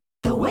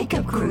Wake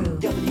Up Crew,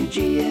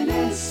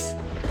 WGNS.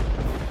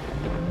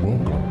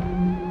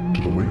 Welcome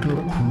to the Wake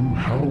Up Crew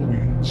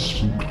Halloween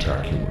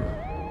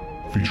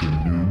Spooktackular,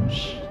 featuring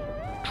news,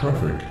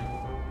 traffic,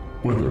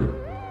 weather,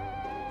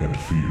 and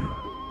fear.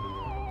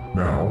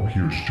 Now,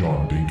 here's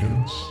John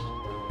Dinkins,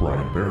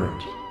 Brian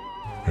Barrett,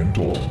 and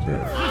Dalton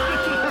Barrett.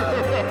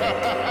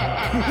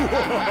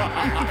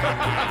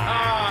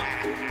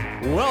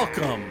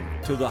 Welcome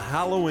to the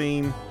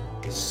Halloween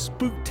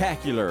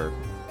Spooktackular,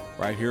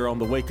 right here on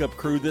the Wake Up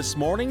Crew this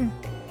morning.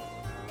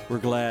 We're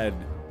glad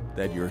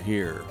that you're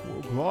here.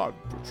 We're glad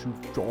that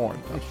you've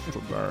joined us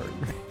today.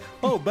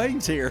 Oh,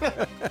 Bane's here.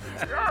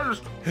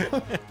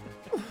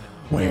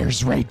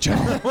 Where's Rachel?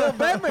 Well,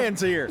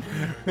 Batman's here.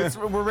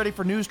 We're ready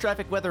for news,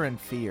 traffic, weather,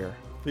 and fear.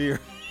 Fear.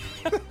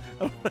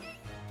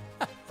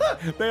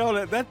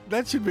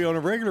 That should be on a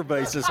regular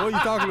basis. What are you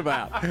talking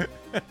about?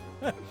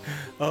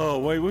 Oh,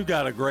 wait, we've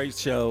got a great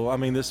show. I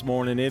mean, this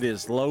morning it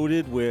is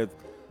loaded with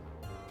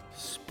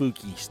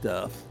spooky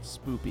stuff.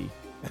 Spoopy.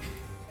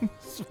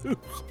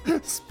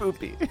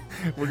 Spoopy.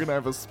 We're going to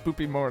have a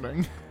spoopy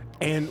morning.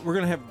 And we're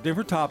going to have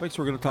different topics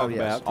we're going to talk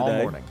about today. All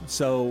morning.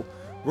 So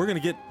we're going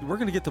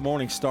to get the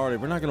morning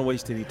started. We're not going to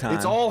waste any time.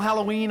 It's all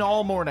Halloween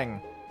all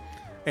morning.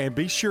 And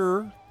be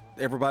sure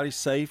everybody's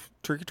safe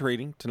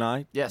trick-or-treating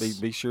tonight. Yes.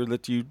 Be sure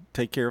that you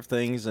take care of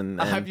things. And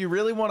if you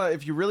really want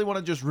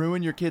to just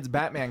ruin your kid's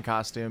Batman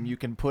costume, you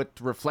can put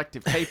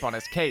reflective tape on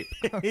his cape.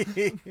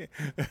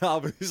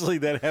 Obviously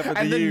that happened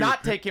to and you. then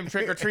not take him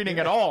trick-or-treating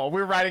at all.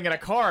 We're riding in a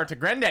car to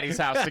Granddaddy's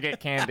house to get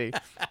candy.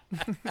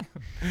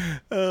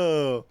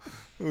 Oh,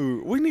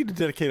 ooh, we need to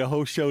dedicate a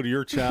whole show to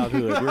your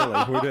childhood.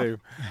 Really, we do.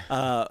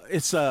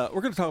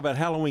 We're going to talk about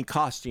Halloween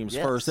costumes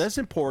first. That's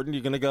important.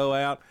 You're going to go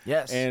out.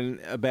 Yes.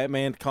 And a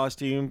Batman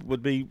costume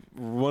would be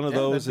one of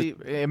those.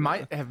 It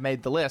might have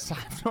made the list. I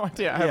have no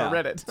idea. I haven't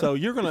read it. So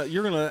you're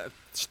gonna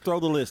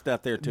throw the list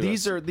out there to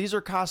us. These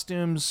are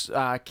costumes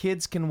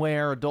kids can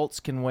wear,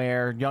 adults can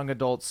wear, young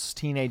adults,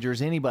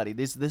 teenagers, anybody.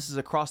 This is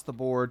across the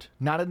board,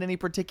 not in any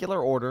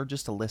particular order,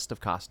 just a list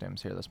of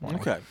costumes here this morning.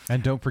 Okay.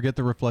 And don't forget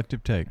the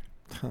reflective tape.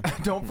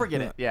 Don't forget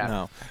it. Yeah.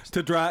 No.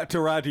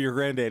 To ride to your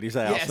granddaddy's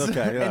house. Yes.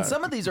 Okay. And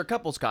some of these are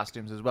couples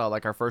costumes as well.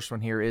 Like our first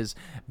one here is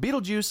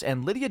Beetlejuice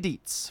and Lydia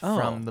Dietz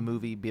from the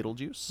movie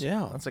Beetlejuice.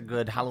 Yeah. That's a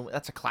good Halloween.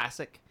 That's a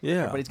classic. Yeah.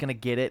 Everybody's gonna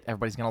get it.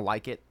 Everybody's gonna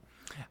like it.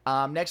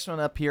 Next one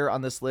up here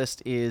on this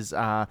list is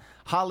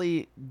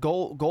Holly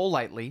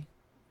Golightly,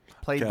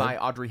 played by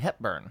Audrey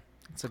Hepburn.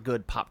 It's a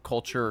good pop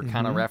culture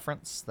kind of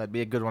reference. That'd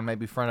be a good one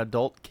maybe for an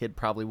adult. Kid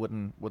probably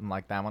wouldn't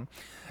like that one.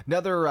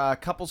 Another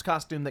couple's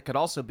costume that could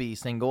also be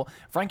single,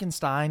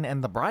 Frankenstein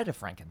and the Bride of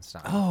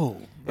Frankenstein. Oh,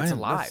 it's man,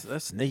 alive.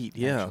 That's neat.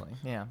 Yeah. Actually.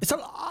 Yeah. It's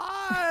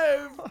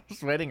alive.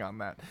 Just waiting on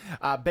that.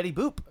 Betty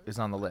Boop is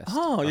on the list.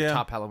 Oh, of yeah.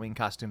 top Halloween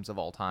costumes of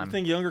all time. I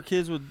think younger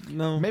kids would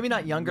know. Maybe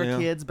not younger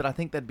kids, but I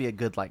think that'd be a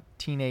good like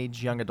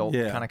teenage, young adult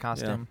kind of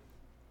costume.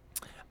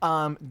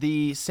 Yeah.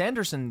 The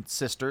Sanderson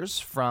sisters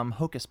from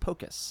Hocus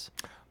Pocus.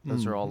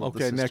 Those are all of the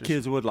sisters. Now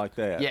kids would like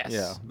that. Yes.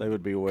 Yeah, they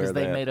would be aware of that.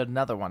 Because they made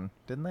another one,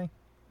 didn't they?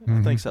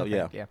 I think so,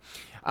 yeah. Yeah.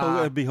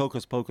 It'd be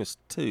Hocus Pocus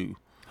 2.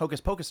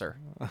 Hocus Pocuser.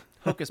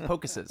 Hocus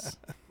Pocuses.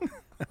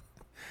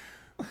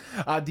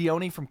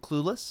 Dione from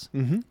Clueless.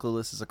 Mm-hmm.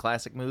 Clueless is a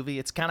classic movie.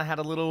 It's kind of had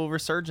a little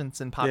resurgence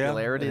in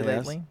popularity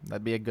lately.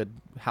 That'd be a good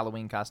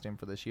Halloween costume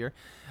for this year.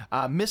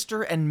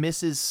 Mr. and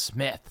Mrs.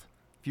 Smith.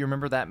 If you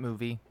remember that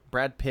movie,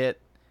 Brad Pitt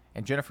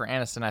and Jennifer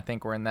Aniston, I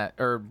think, were in that.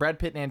 Or Brad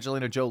Pitt and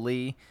Angelina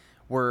Jolie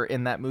were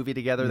in that movie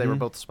together. They were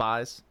both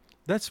spies.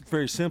 That's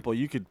very simple.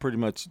 You could pretty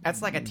much...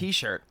 That's like a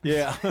T-shirt.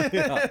 Yeah.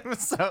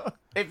 So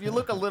if you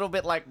look a little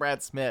bit like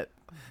Brad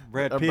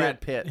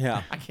Pitt.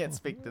 Yeah. I can't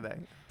speak today.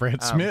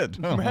 Brad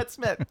Smith. Brad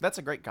Smith. That's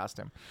a great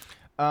costume.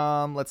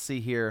 Let's see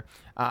here.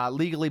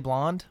 Legally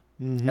Blonde.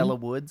 Ella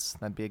Woods.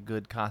 That'd be a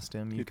good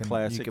costume. You can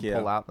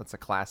pull out. That's a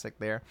classic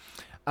there.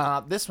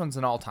 This one's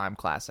an all-time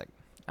classic.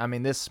 I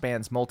mean, this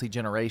spans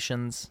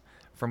multi-generations,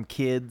 from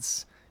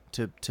kids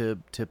to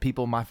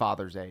people my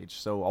father's age,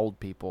 so old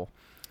people.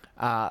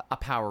 A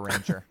Power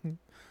Ranger.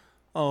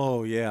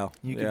 Oh yeah,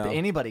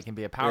 anybody can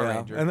be a Power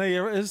Ranger, and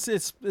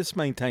it's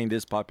maintained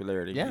its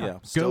popularity. Yeah,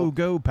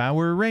 Go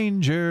Power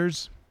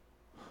Rangers!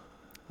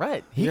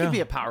 Right, he could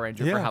be a Power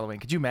Ranger for Halloween.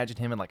 Could you imagine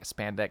him in like a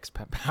spandex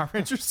Power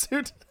Ranger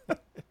suit?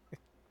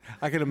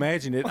 I can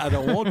imagine it. I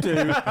don't want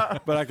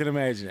to, but I can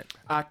imagine it.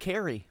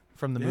 Carrie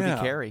from the movie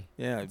Carrie.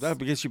 Yeah, I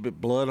guess you put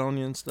blood on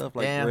you and stuff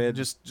like red.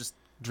 Just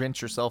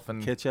drench yourself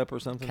in ketchup or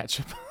something.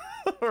 Ketchup.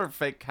 Or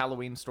fake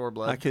Halloween store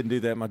blood. I couldn't do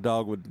that. My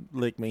dog would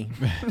lick me.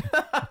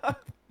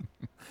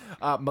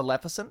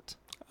 Maleficent.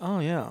 Oh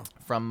yeah,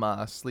 from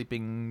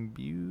Sleeping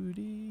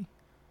Beauty.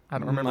 I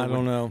don't remember. I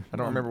don't know. I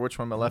don't remember which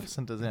one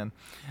Maleficent is in.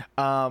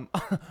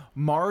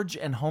 Marge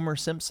and Homer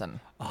Simpson.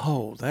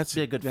 Oh, that's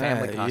be a good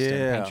family costume.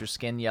 Yeah. Paint your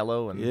skin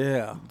yellow and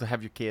to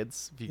have your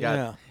kids. If you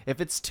got,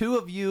 if it's two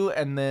of you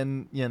and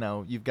then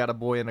you've got a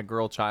boy and a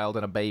girl child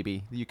and a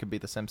baby, you could be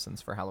the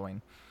Simpsons for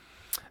Halloween.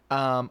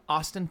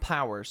 Austin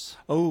Powers.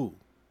 Oh,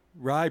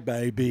 right,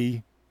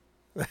 baby.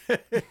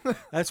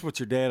 That's what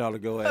your dad ought to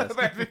go as.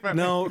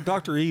 No,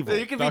 Dr. Evil.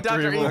 You can be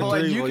Dr. Evil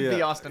and you can be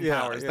yeah. Austin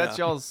Powers. That's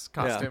y'all's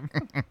costume.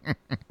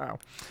 Wow.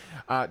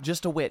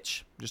 Just a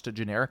witch. Just a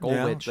generic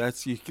old witch.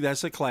 That's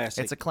a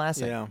classic. It's a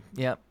classic.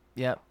 Yeah.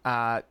 Yep.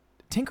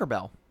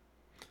 Tinkerbell.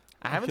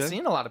 I haven't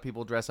seen a lot of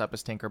people dress up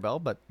as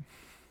Tinkerbell, but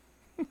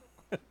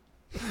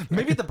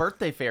maybe the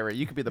birthday fairy.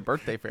 You could be the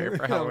birthday fairy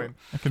for Halloween.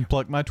 I can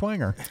pluck my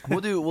twanger.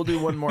 We'll do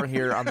one more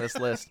here on this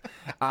list.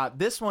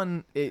 This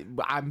one,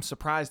 I'm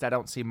surprised I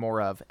don't see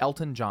more of.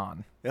 Elton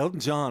John. Elton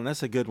John,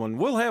 that's a good one.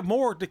 We'll have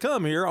more to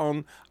come here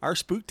on our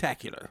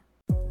Spooktacular.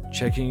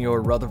 Checking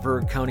your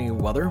Rutherford County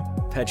weather.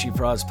 Patchy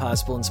frost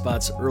possible in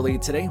spots early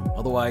today.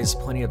 Otherwise,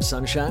 plenty of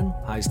sunshine.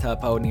 Highs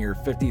top out near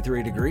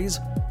 53 degrees.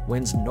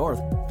 Winds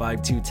north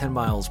 5 to 10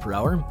 miles per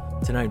hour.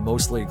 Tonight,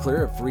 mostly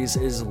clear. A freeze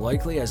is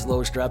likely as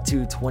lows drop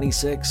to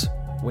 26.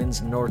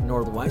 Winds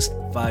north-northwest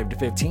 5 to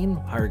 15.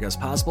 Higher gusts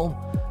possible.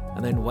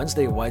 And then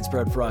Wednesday,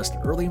 widespread frost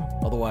early.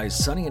 Otherwise,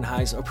 sunny and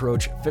highs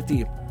approach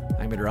 50.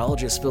 I'm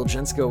meteorologist Phil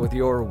Jensko with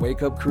your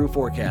Wake Up Crew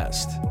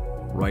forecast.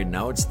 Right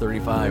now, it's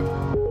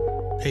 35.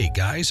 Hey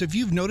guys, if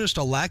you've noticed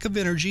a lack of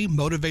energy,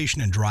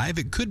 motivation, and drive,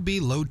 it could be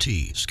low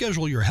T.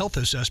 Schedule your health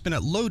assessment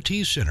at Low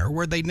T Center,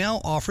 where they now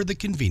offer the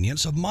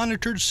convenience of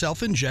monitored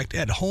self-inject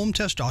at-home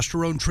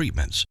testosterone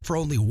treatments for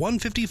only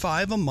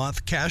 $155 a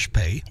month cash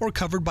pay or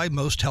covered by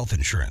most health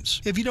insurance.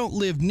 If you don't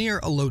live near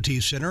a Low T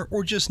Center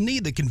or just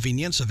need the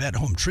convenience of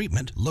at-home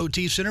treatment, Low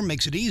T Center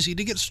makes it easy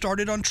to get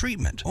started on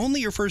treatment.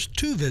 Only your first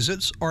 2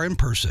 visits are in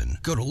person.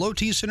 Go to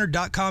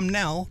lowtcenter.com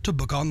now to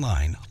book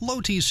online.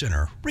 Low T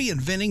Center,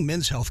 reinventing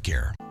men's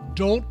healthcare.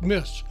 Don't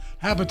miss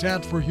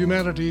Habitat for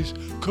Humanity's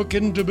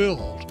Cookin' to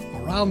Build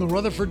around the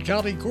Rutherford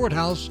County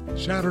Courthouse,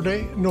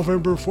 Saturday,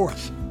 November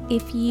 4th.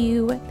 If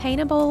you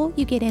paint a bowl,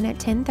 you get in at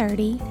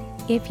 10:30.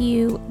 If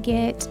you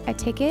get a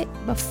ticket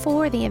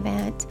before the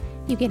event,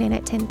 you get in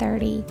at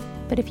 10:30.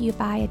 But if you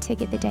buy a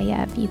ticket the day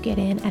of, you get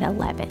in at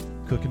 11.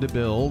 Cooking to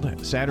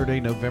Build, Saturday,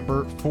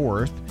 November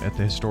 4th at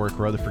the historic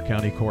Rutherford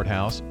County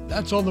Courthouse.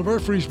 That's on the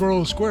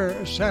Murfreesboro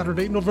Square,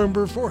 Saturday,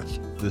 November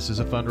 4th. This is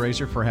a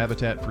fundraiser for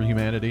Habitat for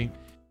Humanity.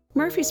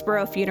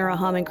 Murfreesboro Funeral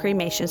Home and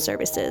Cremation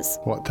Services.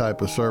 What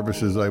type of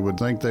services they would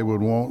think they would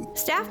want.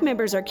 Staff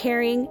members are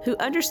caring who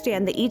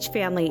understand that each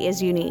family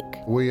is unique.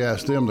 We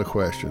ask them the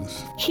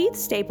questions. Keith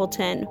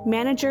Stapleton,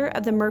 manager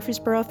of the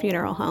Murfreesboro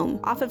Funeral Home,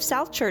 off of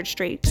South Church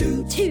Street.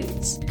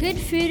 Toots. Good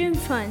food and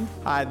fun.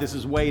 Hi, this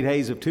is Wade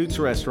Hayes of Toots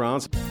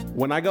Restaurants.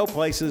 When I go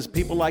places,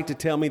 people like to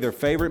tell me their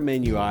favorite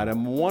menu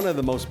item. One of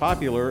the most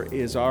popular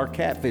is our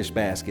catfish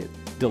basket.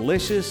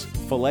 Delicious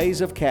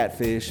fillets of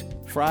catfish,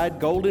 fried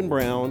golden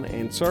brown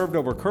and served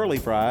over curly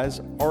fries,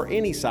 or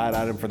any side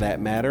item for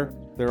that matter.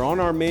 They're on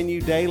our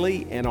menu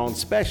daily and on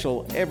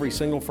special every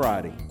single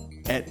Friday.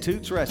 At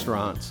Toots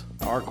Restaurants,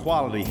 our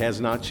quality has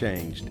not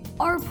changed.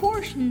 Our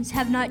portions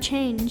have not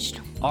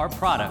changed. Our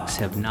products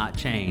have not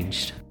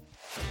changed.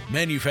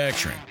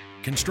 Manufacturing,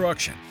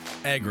 construction,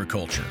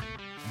 agriculture.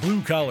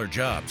 Blue-collar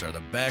jobs are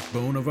the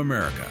backbone of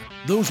America.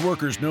 Those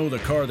workers know the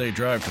car they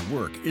drive to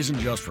work isn't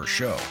just for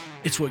show.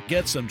 It's what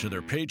gets them to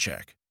their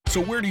paycheck.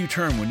 So where do you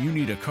turn when you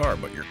need a car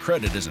but your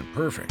credit isn't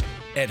perfect?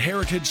 At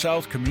Heritage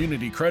South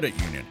Community Credit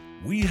Union,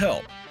 we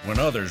help when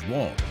others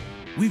won't.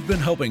 We've been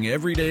helping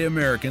everyday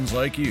Americans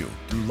like you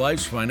through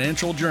life's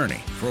financial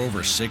journey for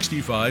over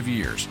 65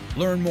 years.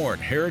 Learn more at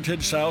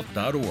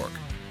heritagesouth.org.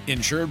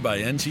 Insured by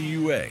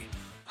NCUA.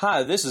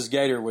 Hi, this is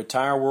Gator with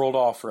Tire World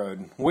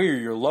Off-Road. We're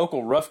your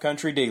local rough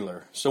country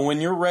dealer. So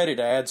when you're ready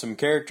to add some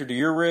character to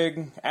your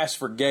rig, ask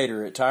for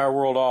Gator at Tire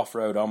World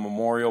Off-Road on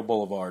Memorial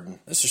Boulevard.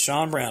 This is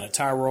Sean Brown at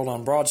Tire World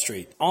on Broad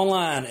Street.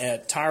 Online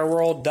at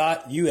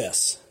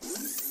tireworld.us.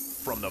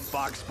 From the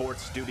Fox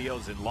Sports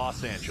Studios in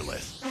Los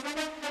Angeles,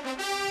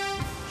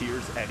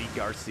 here's Eddie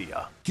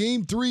Garcia.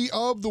 Game 3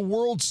 of the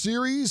World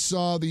Series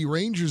saw the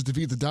Rangers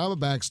defeat the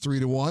Diamondbacks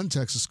 3-1.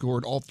 Texas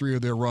scored all 3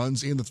 of their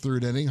runs in the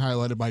 3rd inning,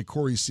 highlighted by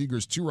Corey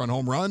Seager's 2-run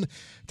home run.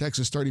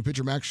 Texas starting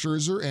pitcher Max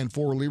Scherzer and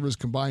 4 relievers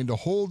combined to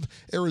hold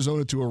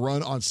Arizona to a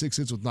run on 6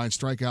 hits with 9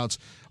 strikeouts.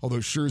 Although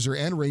Scherzer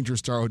and Ranger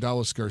star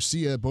Odalis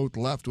Garcia both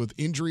left with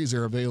injuries,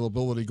 their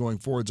availability going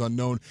forward is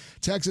unknown.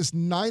 Texas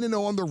 9-0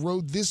 on the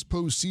road this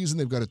postseason.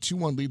 They've got a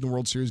 2-1 lead in the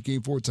World Series.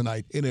 Game 4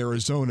 tonight in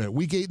Arizona.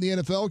 Week 8 in the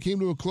NFL came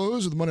to a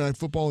close with Monday Night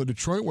Football in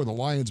Detroit, where the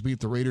Lions beat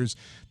the Raiders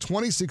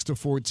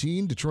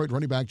 26-14. Detroit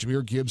running back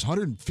Jahmyr Gibbs,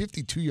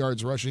 152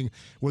 yards rushing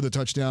with a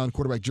touchdown.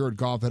 Quarterback Jared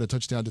Goff had a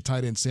touchdown to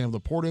tight end Sam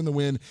Laporta in the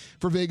win.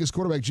 For Vegas,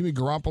 quarterback Jimmy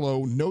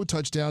Garoppolo, no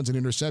touchdowns and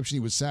interception. He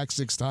was sacked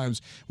 6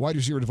 times. Wide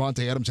receiver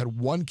Devontae Adams had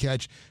 1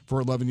 catch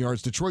for 11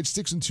 yards. Detroit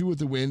 6-2 with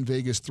the win.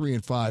 Vegas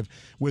 3-5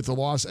 with the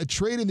loss. A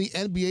trade in the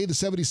NBA, the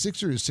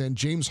 76ers send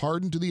James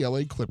Harden to the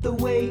LA Clippers. The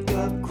Wake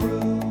Up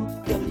Crew,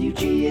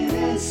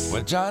 WGNS.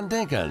 With John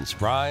Dinkins,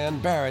 Brian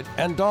Barrett,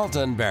 and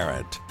Dalton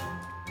Barrett.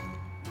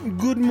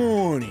 Good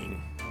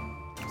morning.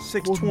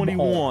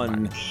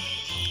 6:21.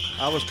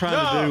 I was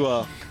trying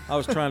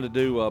to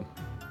do a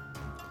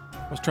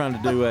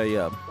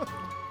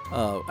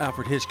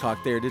Alfred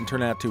Hitchcock there. It didn't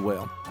turn out too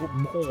well. Good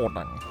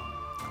morning.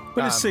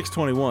 But it's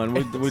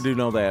 6:21. We do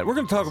know that. We're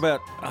going to talk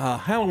about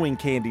Halloween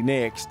candy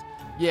next.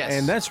 Yes.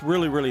 And that's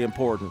really, really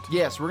important.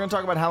 Yes, we're going to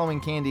talk about Halloween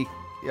candy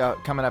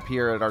coming up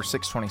here at our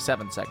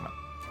 627 segment.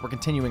 We're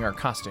continuing our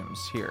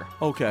costumes here.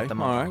 Okay. At the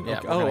moment. All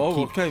right. Yeah,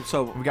 okay. Okay.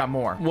 So we got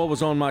more. What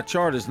was on my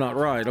chart is not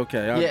right.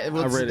 Okay. I read it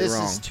wrong. This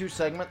is 2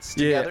 segments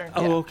together.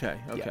 Yeah. Oh, okay.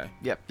 Okay.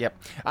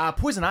 Yep.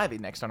 Poison Ivy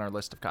next on our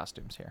list of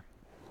costumes here.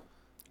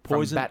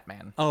 Poison? From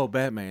Batman. Oh,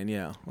 Batman,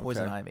 yeah.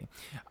 Poison Ivy.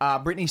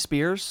 Britney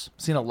Spears.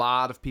 Seen a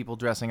lot of people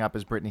dressing up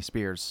as Britney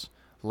Spears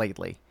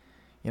lately.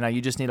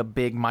 You just need a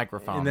big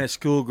microphone. In that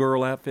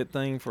schoolgirl outfit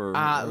thing for or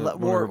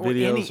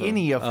videos?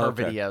 any of her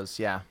videos,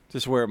 yeah.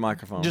 Just wear a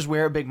microphone. Just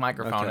wear a big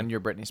microphone and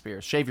you're Britney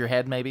Spears. Shave your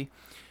head, maybe.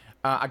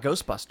 A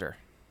Ghostbuster.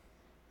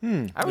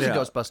 I was a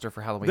Ghostbuster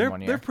for Halloween one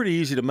year. They're pretty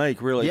easy to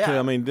make, really, too.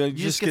 I mean, you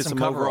just get some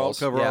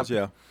coveralls.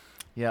 Yeah.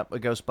 Yep, a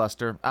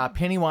Ghostbuster.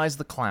 Pennywise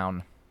the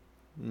Clown.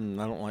 I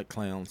don't like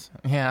clowns.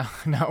 Yeah,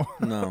 no.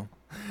 No.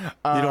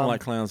 You don't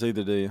like clowns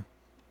either, do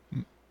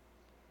you?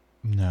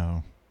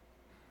 No.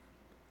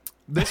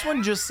 This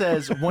one just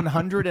says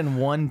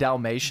 101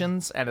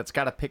 Dalmatians, and it's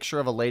got a picture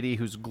of a lady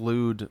who's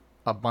glued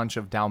a bunch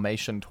of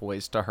Dalmatian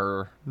toys to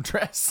her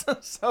dress.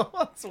 So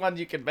that's one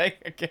you can make,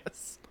 I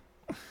guess.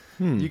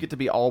 You get to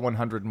be all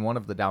 101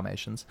 of the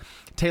Dalmatians.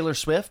 Taylor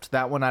Swift,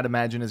 that one I'd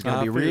imagine is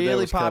going to be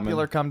really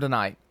popular come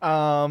tonight.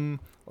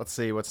 Let's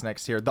see what's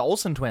next here. The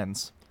Olsen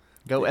twins.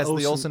 Go as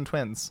the Olsen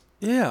twins.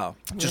 Yeah.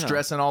 Just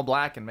dress in all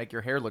black and make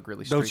your hair look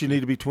really streaky. Don't you need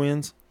to be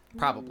twins?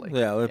 Probably.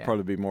 Yeah, that'd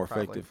probably be more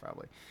effective.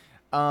 Probably.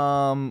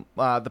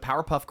 The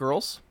Powerpuff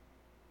Girls.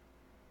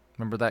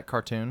 Remember that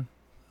cartoon?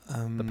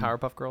 The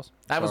Powerpuff Girls?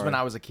 That was when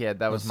I was a kid.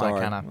 That was my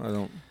kind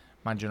of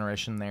my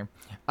generation there.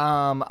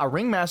 A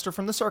ringmaster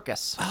from the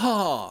circus.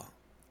 Oh,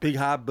 big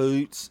high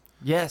boots.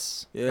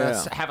 Yes.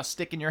 Yeah. Have a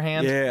stick in your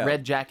hand. Yeah.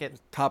 Red jacket.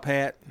 Top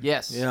hat.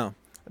 Yes. Yeah.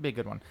 That'd be a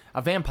good one.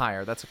 A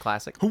vampire. That's a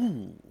classic.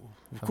 Ooh.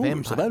 Of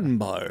course, a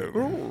vampire.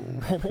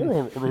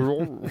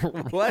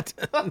 What?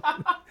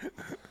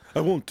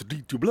 I want to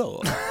eat your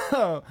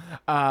blood.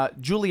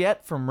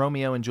 Juliet from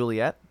Romeo and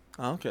Juliet.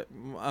 Okay.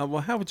 Well,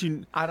 how would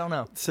you? I don't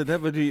know. So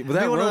that would be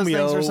without one Romeo. Of those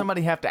things where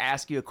somebody have to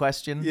ask you a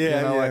question.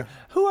 Yeah. Like,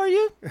 who are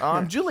you?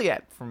 I'm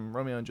Juliet from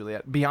Romeo and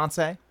Juliet.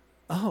 Beyonce.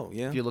 Oh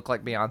yeah. If you look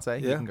like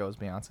Beyonce, you can go as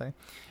Beyonce.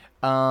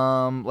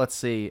 Let's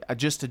see.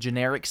 Just a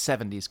generic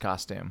 70s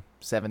costume.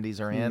 70s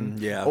are in.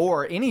 Yeah.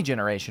 Or any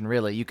generation,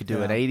 really. You could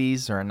do an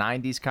 80s or a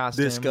 90s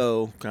costume.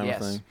 Disco kind of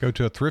thing. Go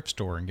to a thrift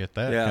store and get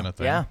that kind of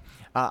thing. Yeah.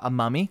 A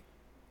mummy.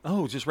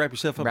 Oh, just wrap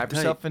yourself up. Wrap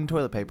yourself in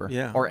toilet paper.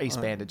 Yeah. Or ace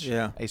bandage.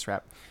 Yeah. Ace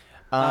wrap.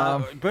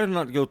 Better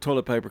not to go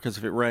toilet paper because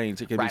if it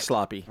rains, it can be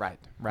sloppy. Right.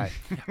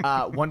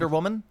 Wonder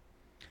Woman.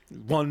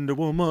 Wonder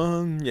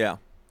Woman. Yeah.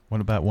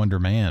 What about Wonder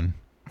Man?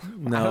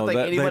 No, I don't think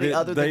anybody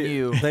other than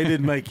you. They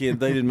didn't make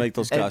it. They didn't make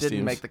those costumes. It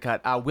didn't make the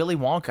cut. Willy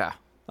Wonka.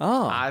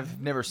 Oh.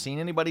 I've never seen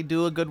anybody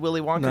do a good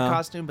Willy Wonka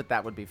costume, but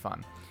that would be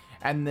fun.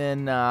 And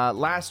then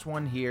last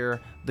one here,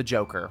 the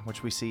Joker,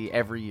 which we see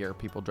every year.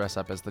 People dress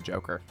up as the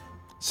Joker.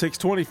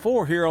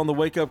 6:24 here on the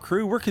Wake Up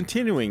Crew. We're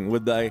continuing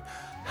with the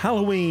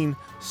Halloween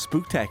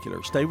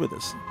Spooktacular. Stay with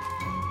us.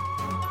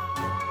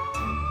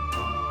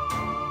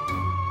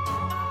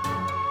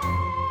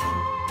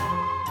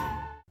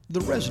 The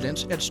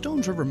residents at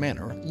Stones River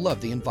Manor love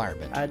the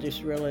environment. I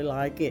just really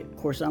like it. Of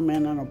course, I'm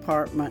in an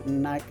apartment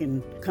and I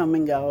can come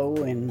and go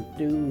and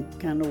do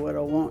kind of what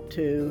I want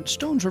to.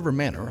 Stones River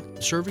Manor,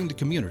 serving the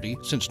community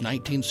since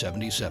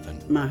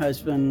 1977. My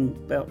husband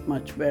felt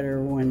much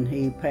better when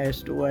he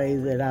passed away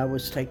that I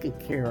was taken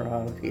care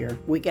of here.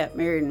 We got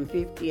married in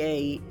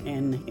 58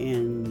 and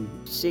in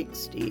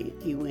 60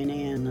 he went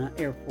in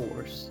Air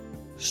Force.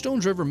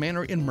 Stones River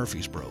Manor in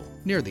Murfreesboro,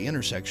 near the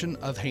intersection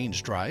of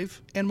Haynes Drive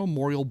and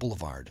Memorial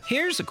Boulevard.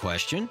 Here's a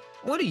question.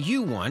 What do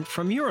you want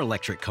from your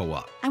electric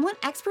co-op? I want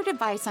expert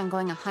advice on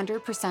going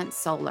 100%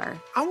 solar.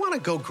 I want to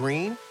go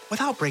green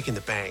without breaking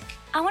the bank.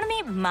 I want to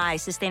meet my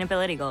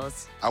sustainability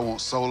goals. I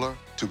want solar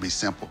to be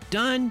simple.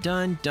 Done,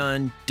 done,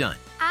 done, done.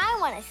 I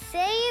want to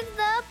save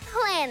the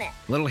planet.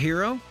 Little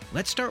hero,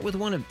 let's start with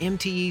one of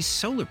MTE's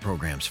solar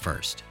programs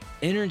first.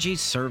 Energy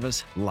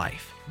Service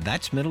Life.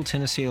 That's Middle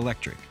Tennessee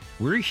Electric.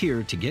 We're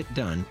here to get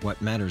done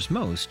what matters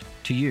most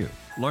to you.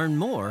 Learn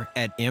more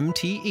at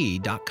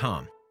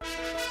mte.com.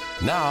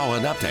 Now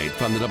an update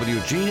from the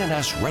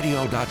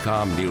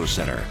WGNSradio.com News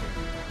Center.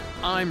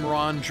 I'm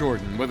Ron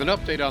Jordan with an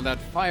update on that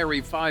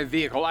fiery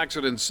 5-vehicle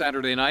accident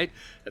Saturday night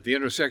at the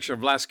intersection of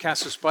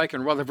Lascassas Pike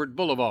and Rutherford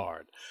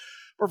Boulevard.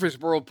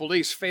 Murfreesboro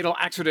Police fatal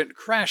accident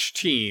crash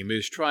team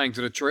is trying to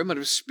determine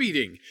if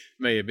speeding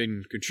may have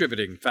been a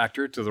contributing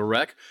factor to the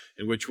wreck,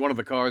 in which one of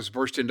the cars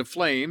burst into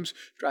flames,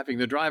 trapping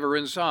the driver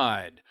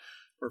inside.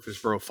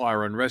 Murfreesboro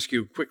Fire and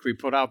Rescue quickly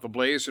put out the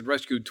blaze and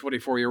rescued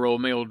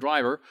 24-year-old male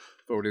driver.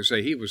 Authorities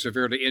say he was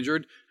severely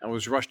injured and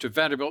was rushed to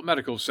Vanderbilt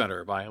Medical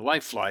Center by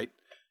Life Flight.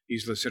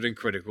 He's listed in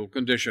critical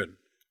condition.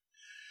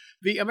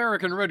 The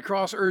American Red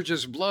Cross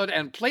urges blood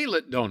and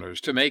platelet donors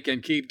to make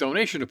and keep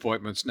donation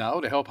appointments now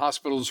to help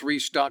hospitals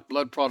restock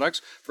blood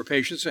products for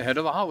patients ahead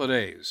of the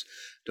holidays.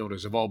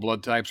 Donors of all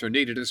blood types are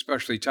needed,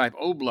 especially type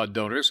O blood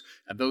donors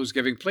and those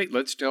giving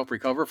platelets to help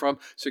recover from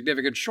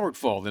significant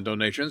shortfall in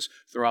donations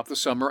throughout the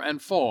summer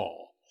and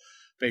fall.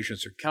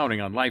 Patients are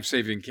counting on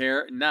life-saving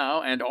care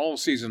now and all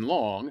season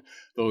long.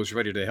 Those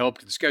ready to help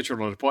can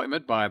schedule an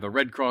appointment by the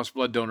Red Cross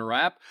Blood Donor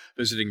app,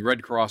 visiting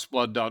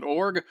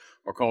redcrossblood.org,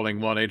 or calling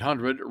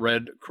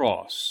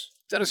 1-800-RED-CROSS.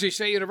 Tennessee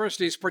State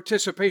University's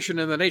participation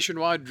in the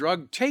nationwide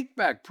drug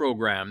take-back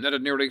program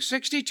netted nearly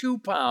 62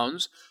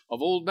 pounds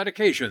of old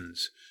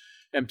medications.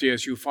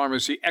 MTSU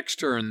pharmacy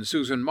extern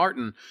Susan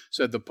Martin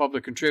said the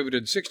public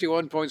contributed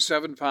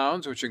 61.7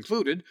 pounds, which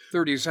included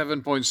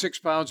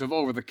 37.6 pounds of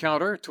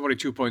over-the-counter,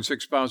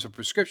 22.6 pounds of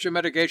prescription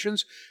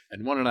medications,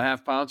 and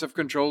 1.5 pounds of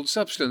controlled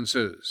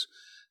substances.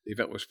 The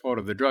event was part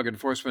of the Drug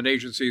Enforcement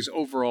Agency's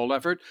overall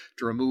effort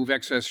to remove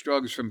excess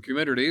drugs from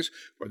communities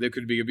where they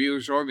could be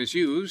abused or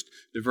misused,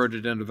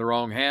 diverted into the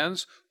wrong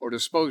hands, or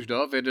disposed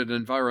of in an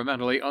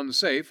environmentally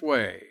unsafe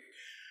way.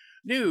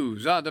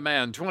 News on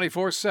demand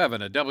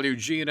 24/7 at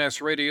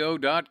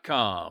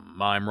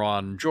WGNSradio.com. I'm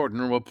Ron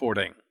Jordan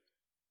reporting.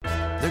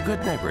 The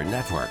Good Neighbor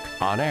Network,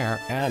 on air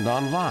and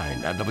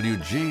online at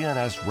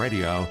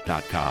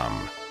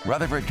WGNSradio.com.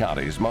 Rutherford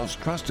County's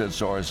most trusted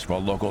source for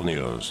local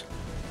news.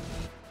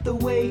 The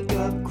Wake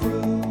Up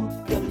Crew,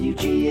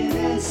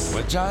 WGNS.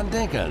 With John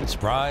Dinkins,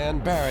 Brian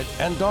Barrett,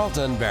 and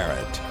Dalton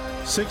Barrett.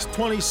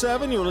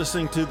 6:27, you're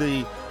listening to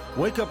the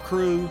Wake Up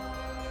Crew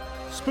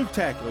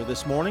Spooktackular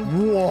this morning.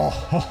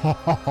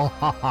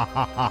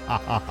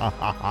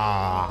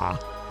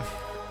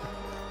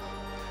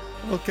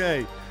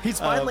 Okay. He's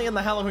finally in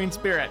the Halloween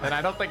spirit, and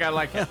I don't think I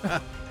like it.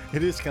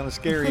 It is kind of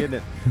scary, isn't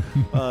it?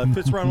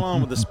 Fits right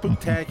along with the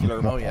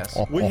Spooktacular. Oh, yes.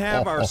 We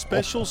have our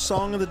special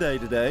song of the day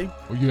today.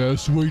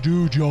 Yes, we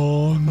do,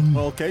 John.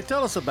 Okay,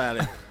 tell us about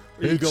it,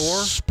 It's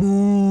Igor.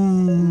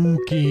 spooky.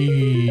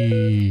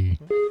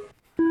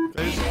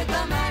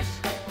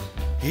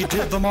 He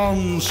did the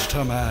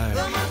monster mash.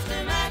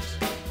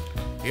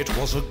 It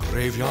was a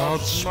graveyard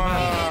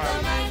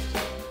smash.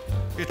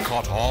 It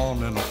caught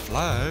on in a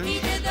flash. He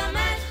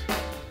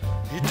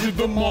did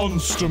the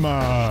monster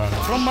mash.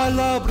 From my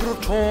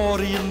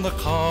laboratory in the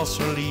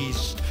castle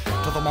east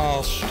to the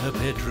master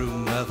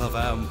bedroom where the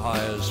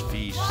vampires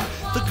feast,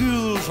 the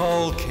ghouls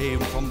all came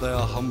from their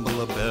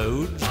humble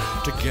abodes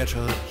to get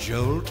a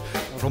jolt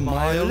from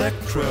my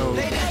electrode.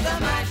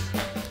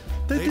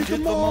 They did the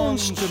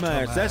monster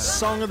mash. That's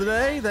song of the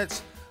day.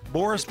 That's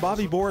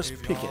Bobby Boris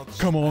Pickett.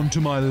 Come on to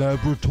my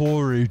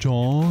laboratory,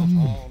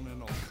 John.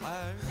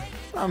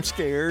 I'm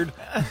scared.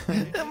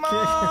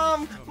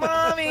 Mom!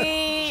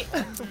 Mommy!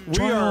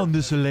 Try on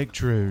this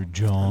electrode,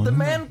 John. The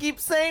man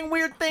keeps saying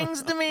weird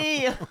things to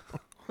me.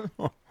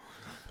 Oh,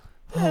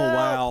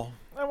 wow.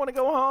 I want to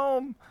go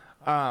home.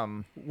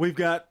 We're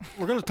going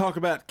to talk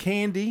about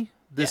candy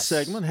this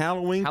segment,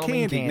 Halloween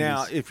candy. candies.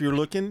 Now, if you're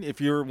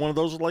one of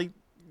those late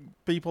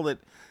people that,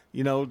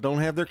 don't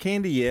have their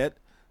candy yet,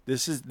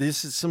 this is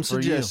some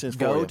suggestions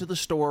for you. Go to the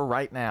store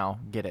right now.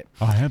 Get it.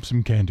 I have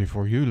some candy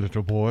for you,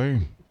 little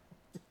boy.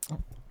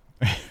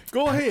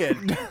 Go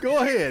ahead. Go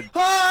ahead.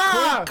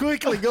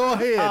 Quickly, go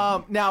ahead.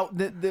 Now,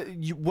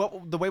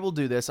 the way we'll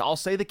do this, I'll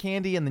say the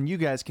candy, and then you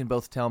guys can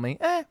both tell me,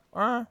 I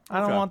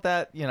don't want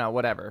that,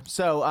 whatever.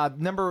 So,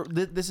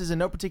 this is in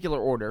no particular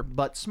order,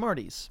 but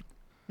Smarties.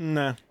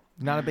 Nah.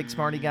 Not a big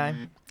Smartie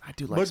guy? I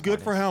do like But Smarties.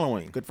 good for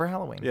Halloween. Good for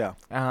Halloween. Yeah.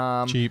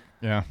 Cheap.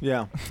 Yeah.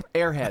 Yeah.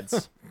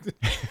 Airheads.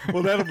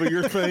 Well, that'll be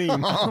your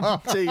theme.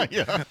 Cheap.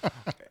 Yeah.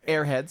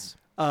 Airheads.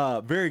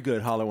 Very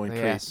good Halloween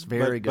treat. Yes,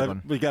 very good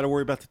one. We got to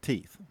worry about the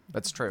teeth.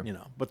 That's true.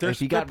 But they're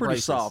pretty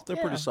braces. soft. They're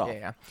pretty soft.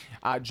 Yeah.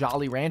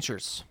 Jolly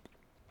Ranchers.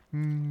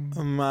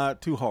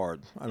 Too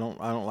hard. I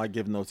don't like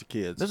giving those to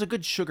kids. There's a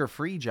good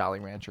sugar-free Jolly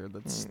Rancher.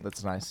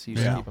 That's nice. He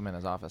used to keep them in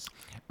his office.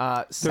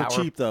 They're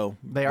cheap though.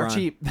 They are Brian.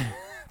 cheap.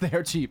 They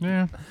are cheap.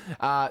 Yeah.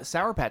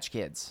 Sour Patch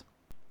Kids.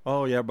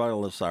 Oh yeah, everybody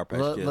loves Sour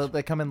Patch Kids.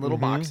 They come in little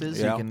boxes.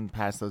 Yeah. You can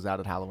pass those out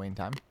at Halloween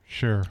time.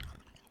 Sure.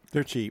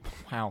 They're cheap.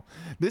 Wow.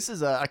 This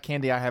is a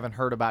candy I haven't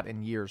heard about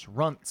in years.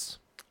 Runts.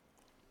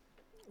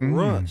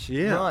 Runts,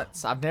 yeah.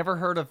 Runts. I've never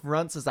heard of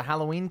Runts as a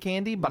Halloween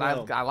candy, but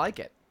No. I like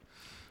it.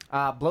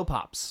 Blow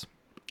Pops.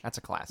 That's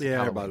a classic. Yeah,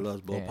 Halloween. everybody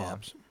loves Blow Yeah.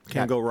 Pops.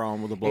 Can't go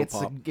wrong with a Blow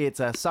Pop. It's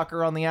a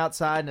sucker on the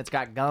outside and it's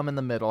got gum in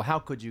the middle. How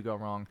could you go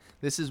wrong?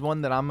 This is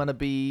one that I'm gonna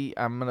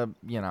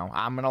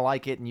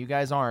like it, and you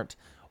guys aren't.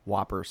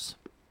 Whoppers.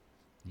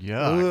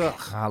 Yuck.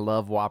 Ugh, I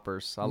love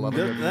Whoppers. I love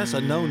it. That's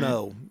a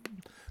no-no.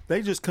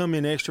 They just come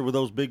in extra with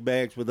those big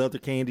bags with other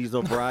candies,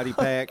 those variety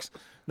packs.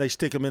 They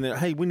stick them in there.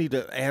 Hey, we need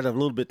to add a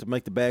little bit to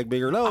make the bag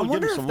bigger. No, I give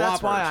wonder me if some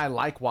that's Whoppers. why I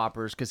like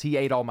Whoppers, because he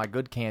ate all my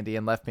good candy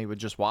and left me with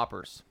just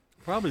Whoppers.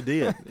 Probably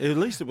did. At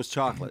least it was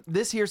chocolate.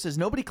 This here says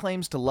nobody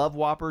claims to love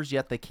Whoppers,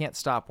 yet they can't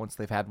stop once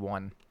they've had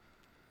one.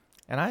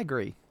 And I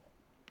agree.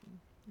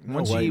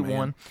 Once you eat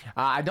one.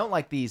 I don't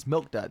like these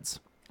Milk Duds.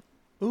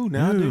 Ooh,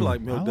 now I do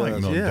like Milk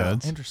Duds. Milk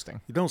Duds.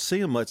 Interesting. You don't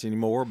see them much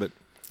anymore, but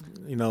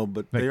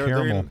but That they're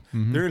caramel.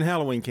 they're in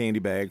Halloween candy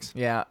bags.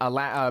 Yeah,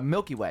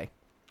 Milky Way.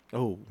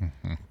 Oh,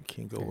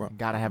 can't go wrong.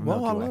 Gotta have Well,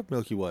 Milky Way. I love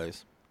Milky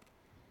Ways.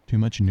 Too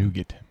much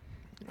nougat.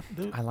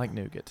 I like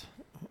nougat.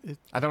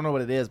 I don't know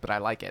what it is, but I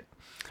like it.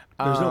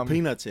 There's no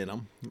peanuts in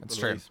them. That's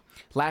true.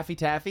 Laffy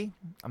Taffy.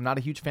 I'm not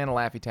a huge fan of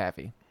Laffy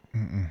Taffy.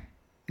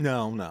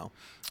 No.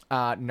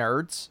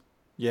 Nerds.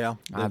 Yeah,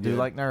 I do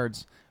like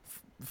Nerds.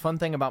 Fun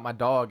thing about my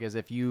dog is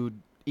if you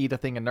eat a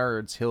thing of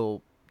Nerds,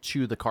 he'll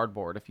chew the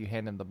cardboard. If you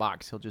hand him the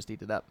box, he'll just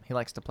eat it up. He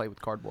likes to play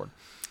with cardboard.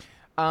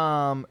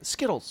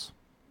 Skittles.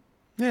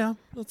 Yeah,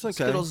 that's okay.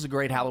 Skittles is a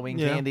great Halloween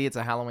candy. It's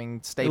a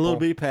Halloween staple. Little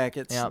B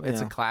packets. Yeah,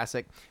 it's a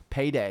classic.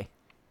 Payday.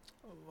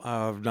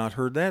 I've not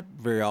heard that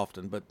very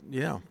often, but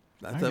yeah.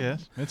 I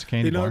guess. It's a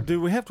candy bar.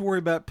 Do we have to worry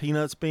about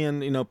peanuts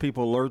being,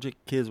 people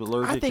allergic, kids with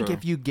allergic? I think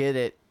if you get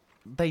it,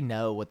 they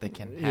know what they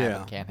can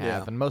have and can't have.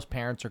 Yeah. And most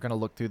parents are going to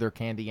look through their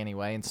candy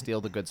anyway and steal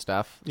the good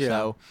stuff. Yeah.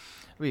 So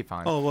it'll be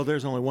fine. Oh, well,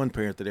 there's only one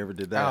parent that ever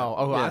did that.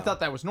 Oh, yeah. I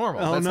thought that was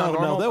normal. Oh, That's not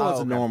normal? that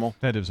wasn't okay. normal.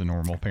 That is a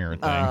normal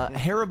parent thing.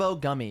 Haribo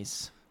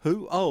gummies.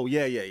 Who? Oh,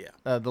 yeah.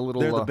 The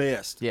little. They're the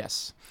best.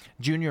 Yes.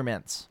 Junior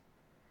Mints.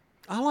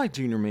 I like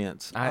Junior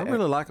Mints. I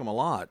really like them a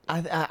lot.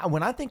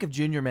 When I think of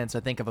Junior Mints, I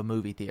think of a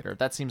movie theater.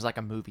 That seems like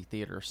a movie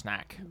theater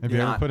snack. Have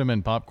you ever put them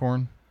in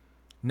popcorn?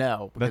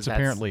 No. That's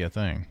apparently a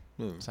thing.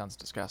 Sounds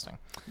disgusting.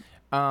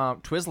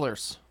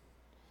 Twizzlers.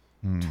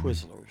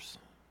 Twizzlers.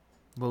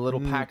 The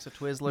little packs of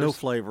Twizzlers. No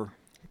flavor.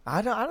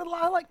 I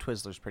like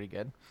Twizzlers pretty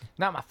good.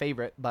 Not my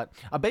favorite, but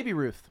a Baby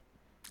Ruth.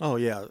 Oh,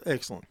 yeah.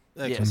 Excellent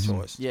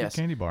choice. Yes.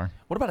 Good candy bar.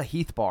 What about a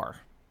Heath bar?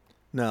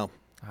 No.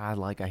 I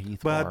like a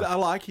Heath bar. But I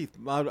like Heath.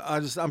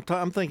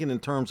 I'm thinking in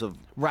terms of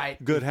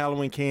good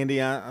Halloween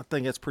candy. I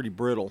think that's pretty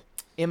brittle.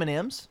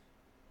 M&Ms.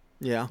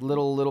 Yeah.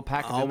 Little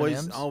pack of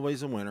M&Ms.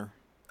 Always a winner.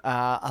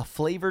 A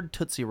flavored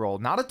Tootsie Roll.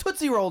 Not a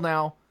Tootsie Roll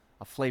now.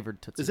 A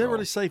flavored Tootsie Roll. Does that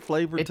really say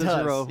flavored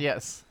Tootsie Roll?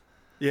 Yes.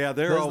 Yeah,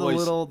 they're Those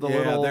always the little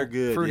they're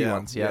good. fruity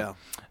ones. Yeah.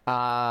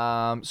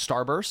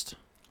 Starburst.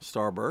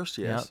 Starburst,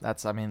 yes. Yeah,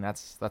 that's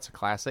a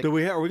classic. Are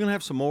we going to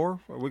have some more?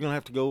 Are we going to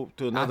have to go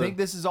to another? I think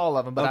this is all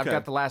of them, but I've Okay.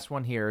 got the last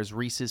one here is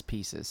Reese's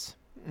Pieces.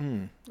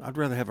 I'd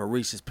rather have a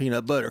Reese's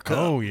peanut butter cup.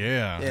 Oh,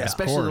 yeah.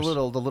 Especially the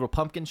little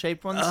pumpkin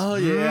shaped ones. Oh,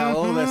 yeah.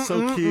 Oh, that's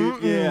so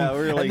cute. Yeah,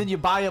 really. And then you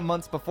buy them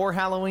months before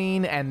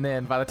Halloween, and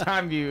then by the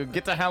time you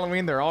get to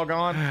Halloween, they're all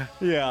gone.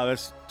 Yeah,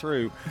 that's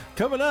true.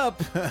 Coming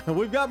up,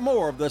 we've got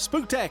more of the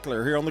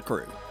Spooktackular here on the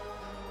crew.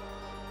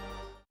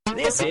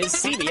 This is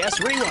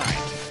CBS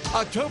Rewind.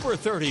 October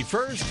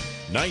 31st,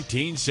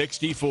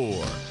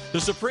 1964.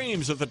 The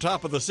Supremes at the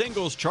top of the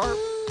singles chart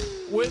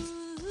with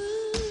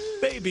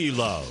Baby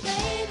Love.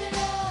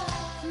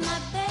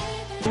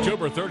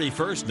 October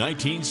 31st,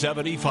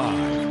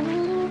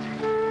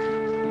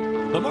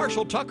 1975. The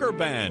Marshall Tucker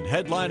Band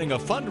headlining a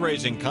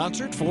fundraising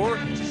concert for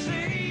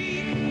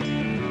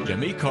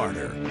Jimmy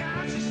Carter.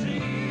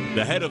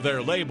 The head of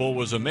their label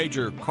was a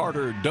major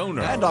Carter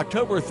donor. And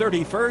October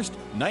 31st,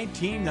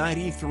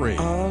 1993.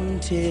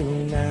 Until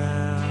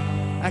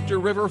now. Actor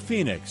River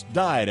Phoenix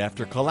died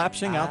after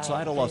collapsing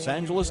outside a Los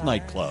Angeles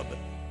nightclub.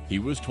 He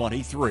was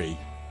 23.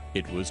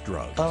 It was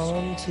drugs.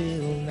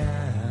 Until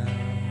now.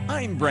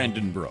 I'm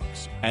Brandon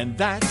Brooks, and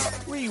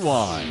that's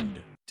Rewind.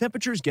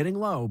 Temperature's getting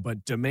low,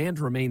 but demand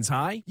remains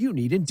high? You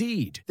need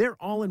Indeed. Their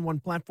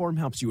all-in-one platform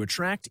helps you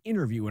attract,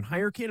 interview, and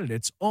hire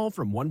candidates all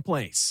from one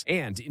place.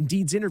 And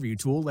Indeed's interview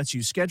tool lets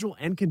you schedule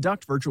and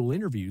conduct virtual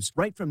interviews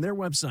right from their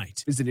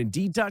website. Visit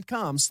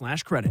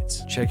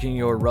Indeed.com/credits. Checking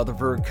your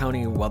Rutherford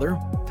County weather.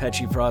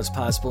 Patchy frost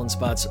possible in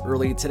spots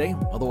early today.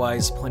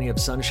 Otherwise, plenty of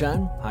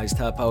sunshine. Highs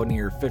top out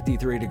near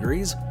 53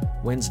 degrees.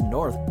 Winds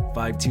north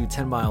 5 to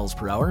 10 miles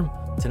per hour.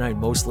 Tonight,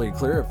 mostly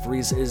clear. A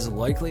freeze is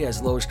likely as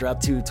lows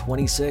drop to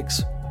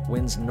 26.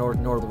 Winds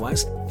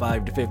north-northwest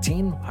 5 to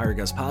 15. Higher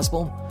gusts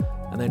possible.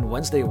 And then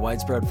Wednesday,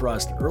 widespread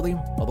frost early.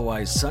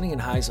 Otherwise, sunny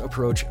and highs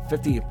approach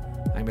 50.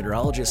 I'm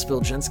meteorologist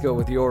Phil Jensko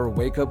with your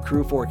Wake Up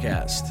Crew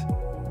forecast.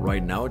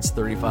 Right now, it's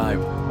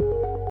 35.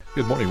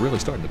 Good morning. Really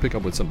starting to pick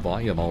up with some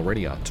volume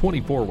already on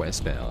 24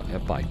 westbound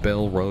up by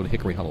Bell Road,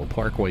 Hickory Hollow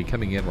Parkway,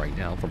 coming in right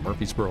now from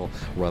Murfreesboro,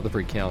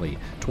 Rutherford County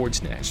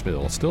towards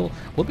Nashville. Still a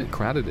little bit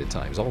crowded at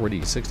times.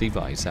 Already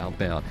 65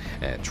 southbound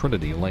at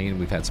Trinity Lane.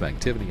 We've had some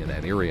activity in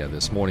that area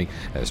this morning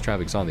as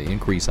traffic's on the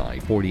increase.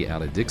 I-40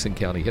 out of Dixon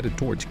County headed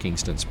towards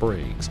Kingston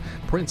Springs.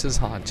 Prince's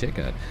Hot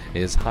Chicken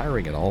is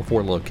hiring at all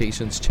 4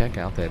 locations. Check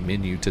out that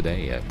menu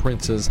today at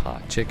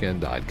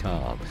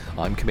princeshotchicken.com.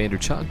 I'm Commander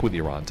Chuck with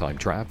your on-time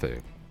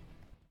traffic.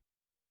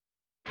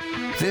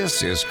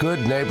 This is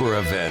Good Neighbor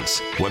Events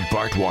with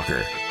Bart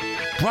Walker.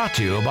 Brought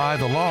to you by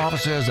the law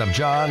offices of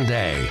John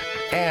Day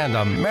and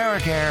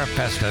AmeriCare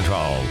Pest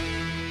Control.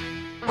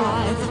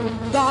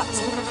 I've got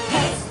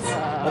pets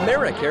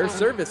AmeriCare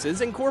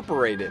Services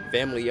Incorporated,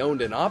 family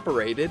owned and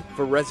operated.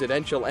 For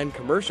residential and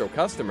commercial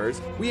customers,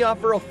 we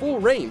offer a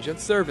full range of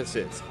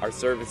services. Our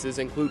services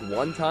include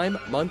one-time,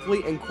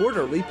 monthly, and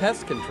quarterly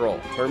pest control,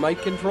 termite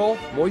control,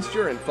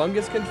 moisture and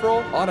fungus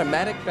control,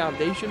 automatic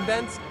foundation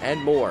vents, and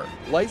more.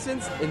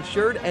 Licensed,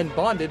 insured, and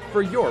bonded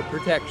for your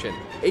protection.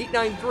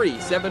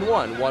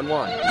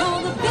 893-7111.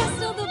 Call the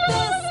best of the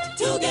best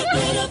to get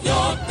rid of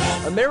your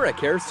pest.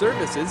 AmeriCare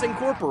Services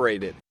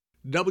Incorporated.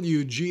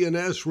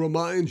 WGNS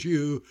reminds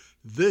you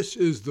this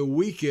is the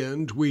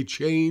weekend we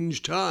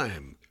change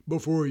time.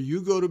 Before you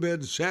go to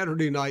bed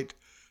Saturday night,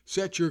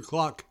 set your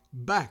clock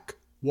back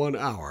 1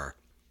 hour.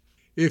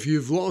 If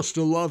you've lost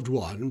a loved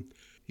one,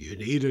 you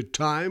need a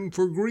time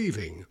for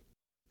grieving.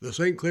 The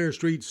St. Clair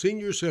Street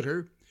Senior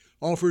Center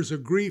offers a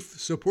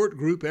grief support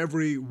group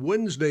every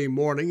Wednesday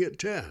morning at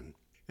 10,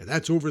 and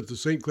that's over at the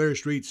St. Clair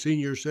Street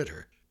Senior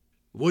Center.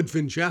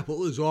 Woodfin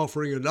Chapel is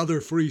offering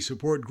another free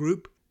support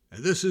group,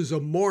 and this is a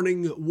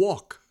morning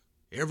walk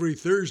every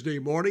Thursday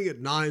morning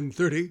at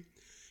 9:30.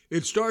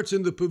 It starts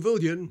in the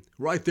pavilion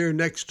right there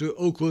next to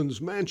Oakland's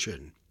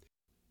mansion.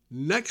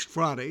 Next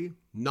Friday,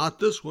 not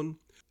this one,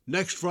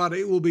 next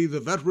Friday will be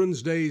the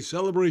Veterans Day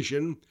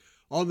celebration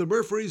on the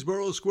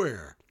Murfreesboro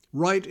Square,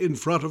 right in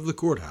front of the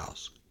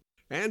courthouse.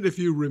 And if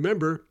you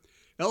remember,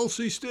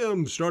 Elsie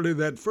Stem started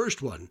that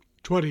first one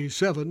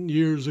 27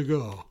 years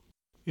ago.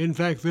 In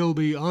fact, they'll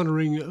be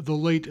honoring the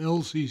late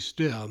Elsie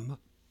Stem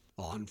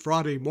on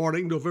Friday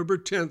morning, November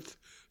 10th,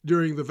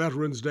 during the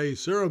Veterans Day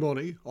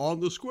ceremony on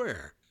the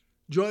square.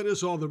 Join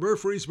us on the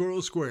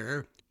Murfreesboro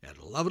Square at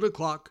 11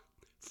 o'clock,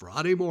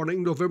 Friday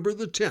morning, November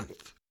the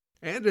 10th.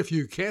 And if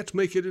you can't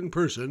make it in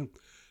person,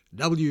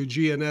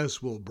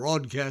 WGNS will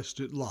broadcast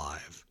it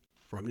live.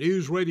 From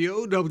News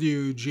Radio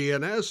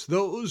WGNS,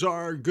 those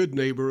are Good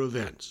Neighbor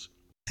events.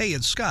 Hey,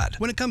 it's Scott.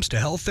 When it comes to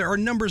health, there are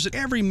numbers that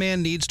every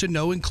man needs to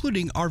know,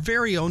 including our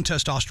very own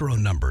testosterone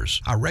numbers.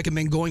 I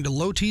recommend going to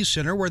Low T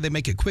Center, where they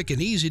make it quick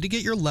and easy to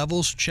get your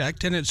levels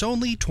checked, and it's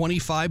only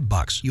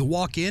 $25. You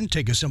walk in,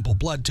 take a simple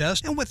blood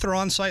test, and with their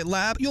on-site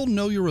lab, you'll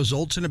know your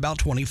results in about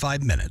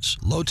 25 minutes.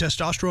 Low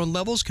testosterone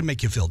levels can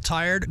make you feel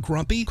tired,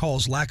 grumpy,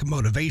 cause lack of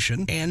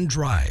motivation, and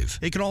drive.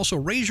 It can also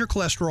raise your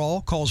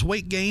cholesterol, cause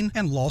weight gain,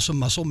 and loss of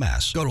muscle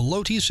mass. Go to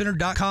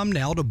lowtcenter.com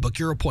now to book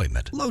your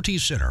appointment. Low T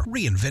Center,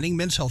 reinventing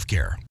men's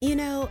healthcare. You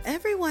know,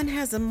 everyone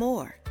has a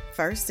more.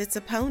 First, it's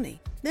a pony.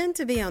 Then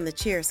to be on the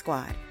cheer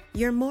squad.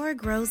 Your more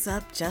grows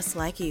up just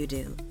like you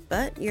do.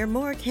 But your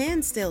more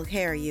can still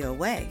carry you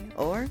away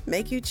or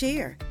make you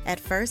cheer. At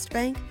First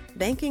Bank,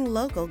 banking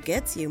local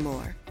gets you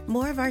more.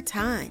 More of our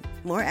time,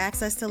 more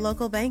access to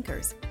local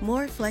bankers,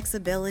 more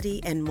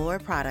flexibility, and more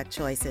product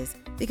choices.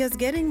 Because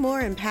getting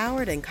more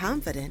empowered and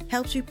confident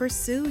helps you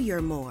pursue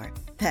your more.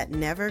 That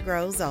never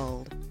grows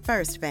old.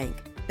 First Bank.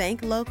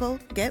 Bank local,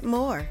 get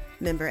more.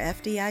 Member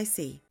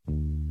FDIC.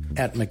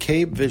 At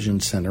McCabe Vision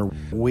Center,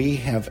 we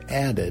have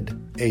added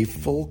a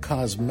full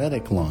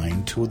cosmetic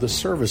line to the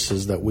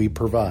services that we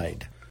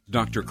provide.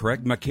 Dr.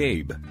 Craig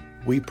McCabe.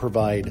 We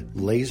provide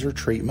laser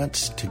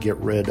treatments to get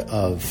rid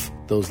of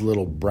those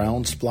little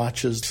brown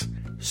splotches,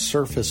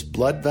 surface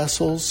blood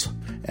vessels,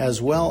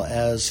 as well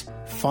as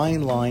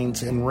fine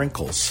lines and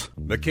wrinkles.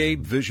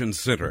 McCabe Vision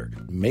Center.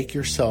 Make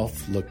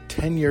yourself look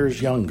 10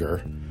 years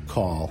younger.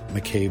 Call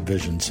McCabe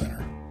Vision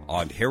Center.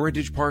 On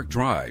Heritage Park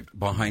Drive,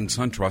 behind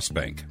SunTrust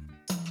Bank.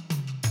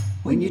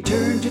 When you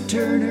turn to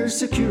Turner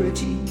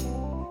Security,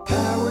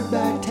 powered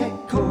by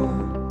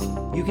TechCore,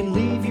 you can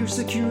leave your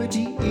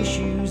security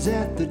issues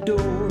at the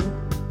door.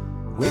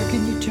 Where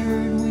can you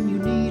turn when you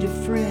need a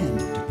friend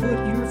to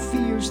put your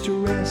fears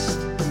to rest?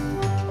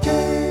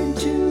 Turn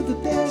to the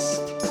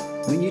best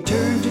when you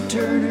turn to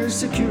Turner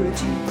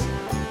Security,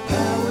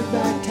 powered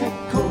by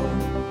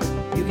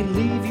TechCore. You can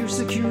leave your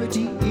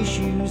security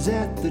issues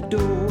at the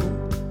door.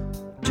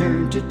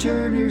 Turn to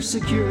Turner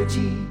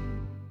Security.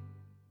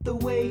 The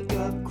Wake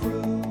Up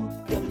Crew,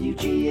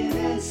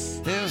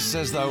 WGNS. This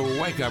is the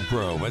Wake Up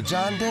Crew with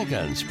John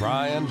Dinkins,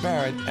 Brian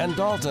Barrett, and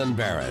Dalton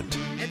Barrett.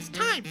 It's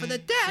time for the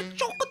dad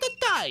joke of the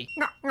day.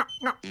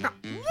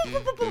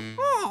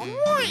 Oh,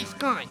 nice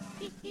guy.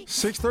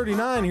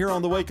 6:39 here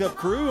on the Wake Up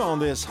Crew on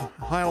this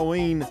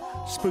Halloween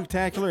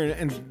Spooktackular.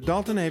 And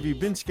Dalton, have you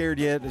been scared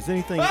yet? Is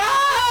anything...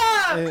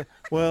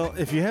 well,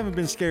 if you haven't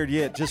been scared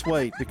yet, just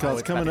wait,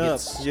 because coming up,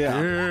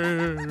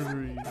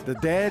 the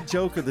dad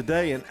joke of the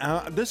day, and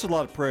this is a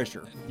lot of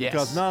pressure. Yes.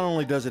 Because not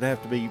only does it have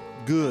to be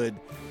good,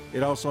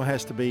 it also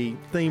has to be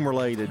theme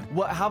related.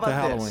 How about to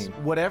Halloween. this?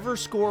 Whatever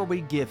score we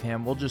give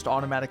him, we'll just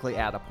automatically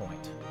add a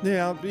point.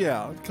 Yeah,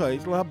 okay.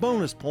 Well, a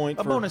bonus point.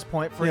 A bonus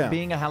point for it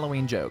being a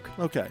Halloween joke.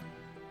 Okay.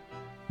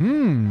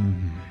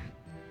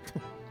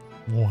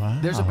 Wow.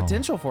 There's a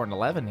potential for an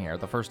 11 here,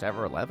 the first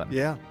ever 11.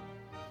 Yeah.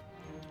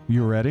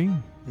 You ready?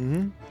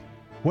 Mm-hmm.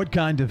 What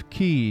kind of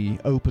key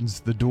opens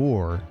the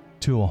door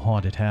to a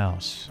haunted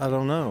house? I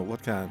don't know.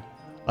 What kind?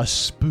 A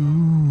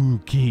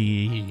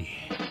spooky.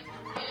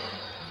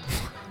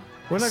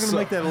 We're not going to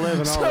make that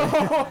 11,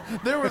 are we?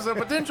 There was a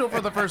potential for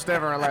the first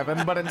ever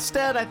 11, but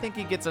instead I think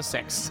he gets a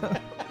 6.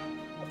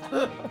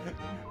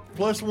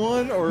 plus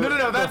one or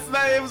No. That's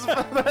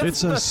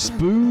It's a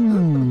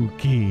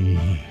spooky.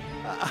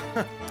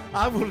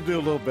 I'm going to do a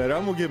little better.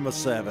 I'm going to give him a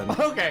 7.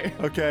 Okay.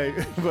 Okay,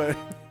 but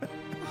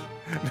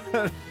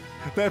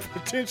that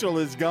potential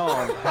is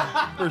gone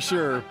for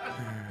sure.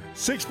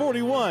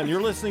 6:41.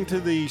 You're listening to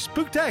the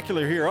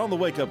Spooktackular here on the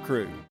Wake Up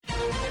Crew.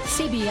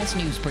 CBS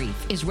News Brief.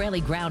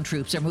 Israeli ground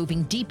troops are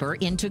moving deeper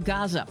into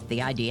Gaza. The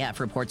IDF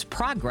reports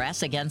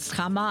progress against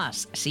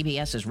Hamas.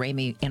 CBS's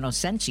Rami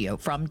Inocencio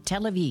from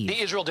Tel Aviv.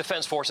 The Israel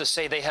Defense Forces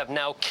say they have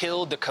now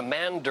killed the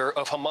commander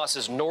of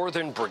Hamas's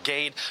northern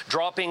brigade,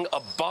 dropping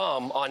a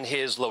bomb on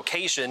his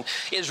location.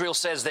 Israel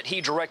says that he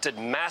directed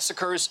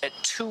massacres at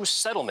 2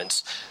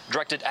 settlements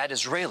directed at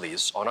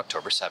Israelis on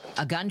October 7th.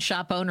 A gun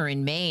shop owner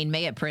in Maine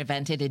may have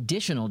prevented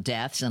additional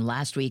deaths in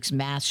last week's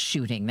mass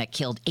shooting that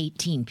killed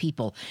 18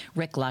 people.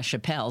 Rick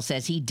LaChapelle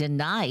says he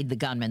denied the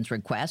gunman's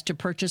request to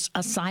purchase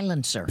a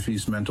silencer. If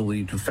he's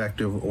mentally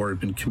defective or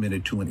been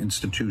committed to an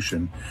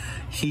institution,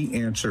 he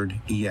answered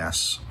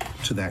yes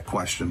to that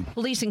question.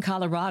 Police in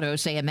Colorado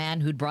say a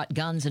man who'd brought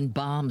guns and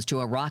bombs to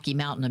a Rocky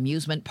Mountain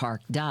amusement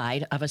park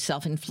died of a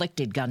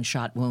self-inflicted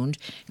gunshot wound.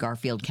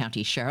 Garfield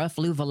County Sheriff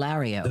Lou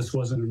Valario. This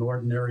wasn't an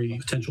ordinary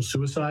potential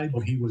suicide.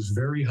 He was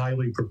very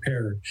highly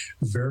prepared,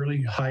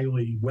 very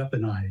highly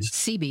weaponized.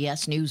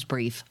 CBS News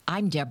Brief.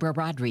 I'm Deborah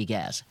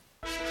Rodriguez.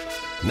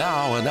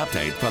 Now an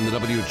update from the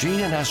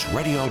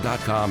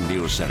WGNSradio.com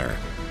News Center.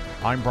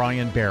 I'm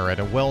Brian Barrett.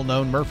 A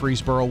well-known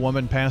Murfreesboro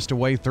woman passed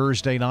away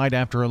Thursday night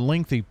after a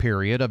lengthy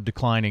period of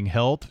declining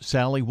health.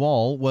 Sally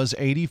Wall was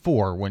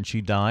 84 when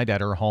she died at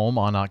her home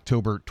on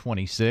October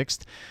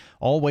 26th.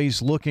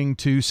 Always looking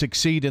to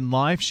succeed in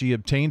life, she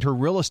obtained her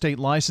real estate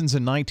license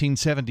in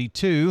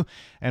 1972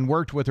 and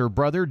worked with her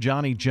brother,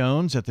 Johnny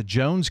Jones, at the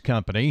Jones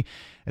Company.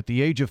 At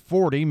the age of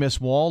 40, Miss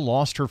Wall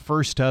lost her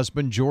first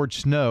husband, George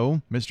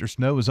Snow. Mr.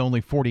 Snow was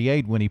only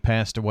 48 when he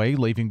passed away,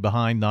 leaving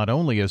behind not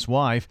only his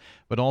wife,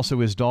 but also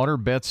his daughter,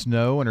 Beth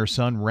Snow, and her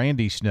son,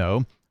 Randy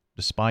Snow.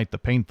 Despite the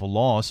painful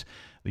loss,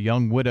 the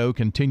young widow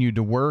continued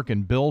to work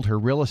and build her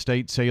real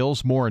estate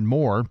sales more and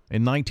more.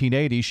 In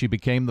 1980, she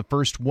became the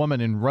first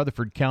woman in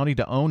Rutherford County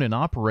to own and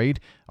operate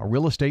a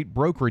real estate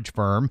brokerage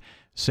firm,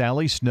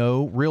 Sally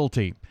Snow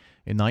Realty.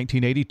 In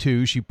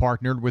 1982, she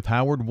partnered with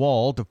Howard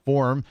Wall to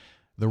form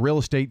the real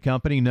estate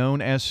company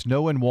known as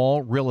Snow and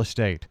Wall Real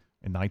Estate.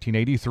 In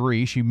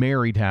 1983, she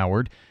married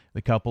Howard.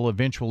 The couple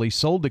eventually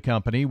sold the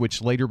company,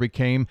 which later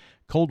became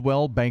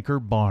Coldwell Banker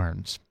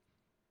Barnes.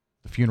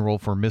 The funeral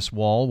for Miss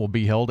Wall will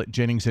be held at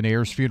Jennings &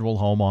 Ayers Funeral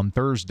Home on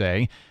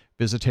Thursday.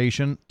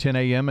 Visitation 10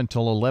 a.m.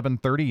 until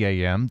 11:30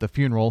 a.m. The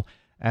funeral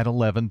at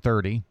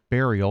 11:30.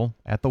 Burial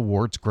at the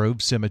Wards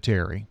Grove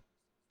Cemetery.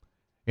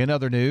 In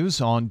other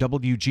news, on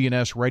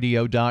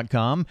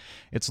WGNSradio.com,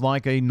 it's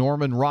like a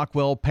Norman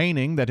Rockwell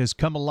painting that has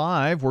come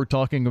alive. We're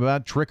talking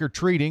about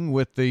trick-or-treating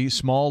with the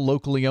small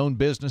locally owned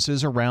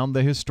businesses around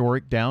the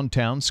historic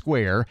downtown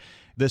square.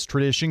 This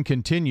tradition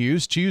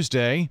continues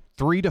Tuesday,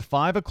 3 to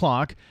 5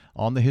 o'clock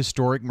on the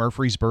historic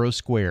Murfreesboro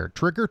Square.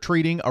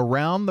 Trick-or-treating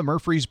around the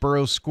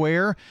Murfreesboro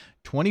Square,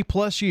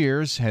 20-plus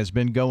years has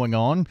been going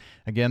on.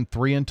 Again,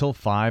 3 until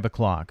 5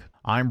 o'clock.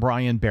 I'm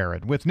Brian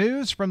Barrett with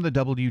news from the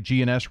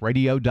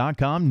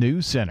WGNSradio.com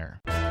News Center.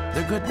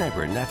 The Good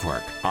Neighbor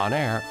Network, on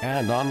air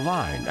and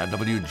online at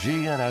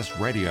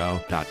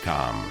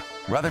WGNSradio.com.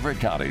 Rutherford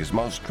County's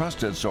most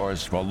trusted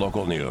source for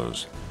local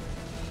news.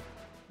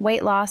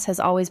 Weight loss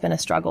has always been a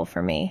struggle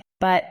for me,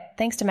 but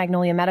thanks to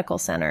Magnolia Medical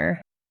Center,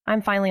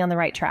 I'm finally on the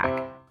right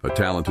track. A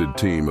talented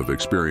team of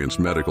experienced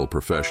medical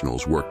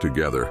professionals work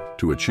together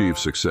to achieve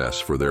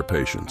success for their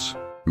patients.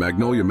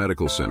 Magnolia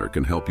Medical Center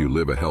can help you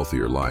live a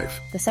healthier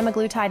life. The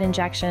semaglutide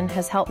injection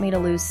has helped me to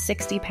lose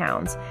 60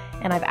 pounds,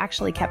 and I've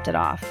actually kept it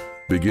off.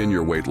 Begin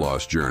your weight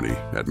loss journey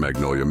at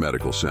Magnolia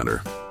Medical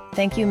Center.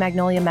 Thank you,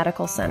 Magnolia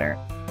Medical Center.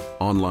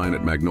 Online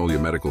at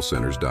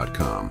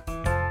magnoliamedicalcenters.com.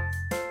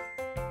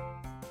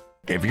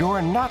 If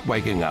you're not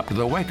waking up to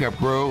the Wake Up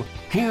Crew,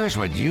 here's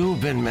what you've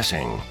been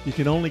missing. You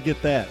can only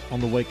get that on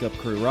the Wake Up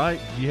Crew, right?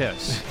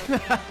 Yes.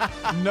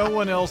 No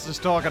one else is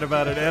talking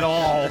about it at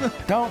all.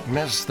 Don't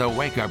miss the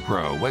Wake Up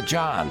Crew with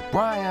John,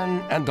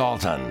 Brian, and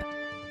Dalton.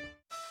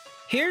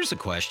 Here's a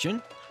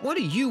question. What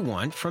do you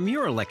want from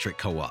your electric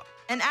co-op?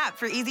 An app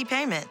for easy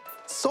payment.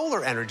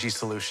 Solar energy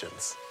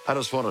solutions. I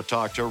just want to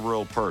talk to a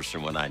real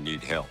person when I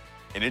need help.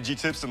 Energy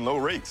tips and low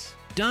rates.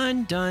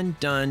 Done, done,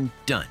 done,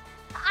 done.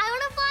 I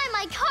want to fly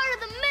my car to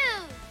the moon.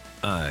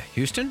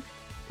 Houston,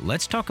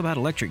 let's talk about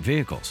electric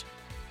vehicles.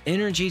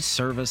 Energy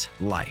Service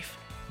Life.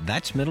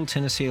 That's Middle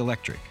Tennessee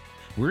Electric.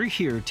 We're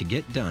here to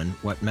get done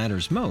what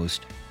matters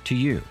most to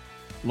you.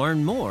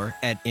 Learn more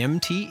at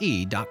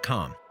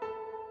mte.com.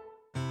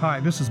 Hi,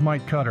 this is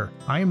Mike Cutter.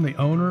 I am the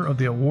owner of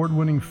the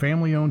award-winning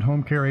family-owned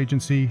home care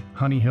agency,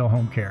 Honey Hill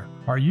Home Care.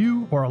 Are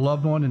you or a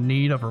loved one in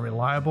need of a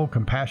reliable,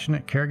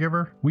 compassionate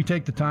caregiver? We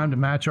take the time to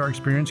match our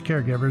experienced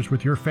caregivers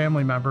with your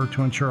family member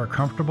to ensure a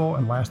comfortable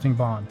and lasting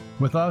bond.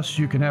 With us,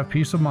 you can have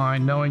peace of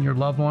mind knowing your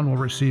loved one will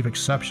receive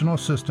exceptional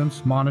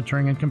assistance,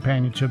 monitoring, and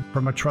companionship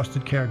from a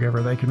trusted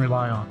caregiver they can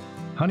rely on.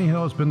 Honey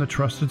Hill has been the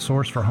trusted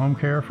source for home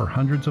care for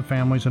hundreds of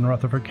families in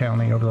Rutherford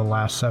County over the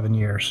last 7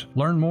 years.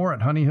 Learn more at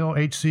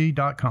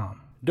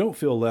honeyhillhc.com. Don't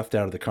feel left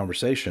out of the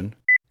conversation.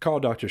 Call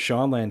Dr.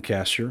 Sean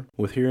Lancaster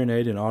with Hearing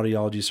Aid and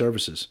Audiology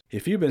Services.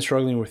 If you've been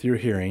struggling with your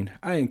hearing,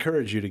 I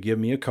encourage you to give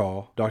me a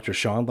call, Dr.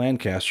 Sean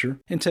Lancaster,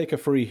 and take a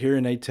free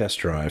hearing aid test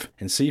drive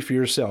and see for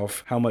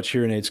yourself how much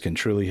hearing aids can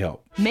truly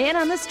help. Man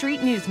on the Street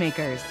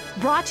Newsmakers,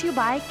 brought to you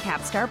by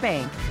Capstar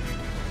Bank.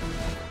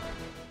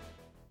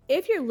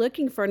 If you're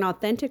looking for an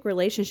authentic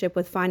relationship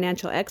with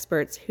financial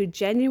experts who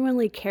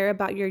genuinely care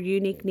about your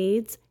unique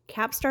needs,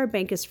 Capstar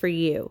Bank is for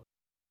you.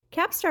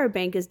 Capstar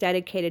Bank is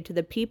dedicated to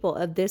the people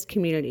of this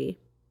community.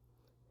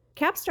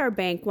 Capstar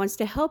Bank wants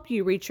to help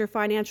you reach your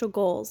financial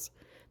goals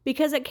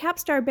because at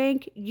Capstar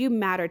Bank, you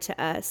matter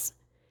to us.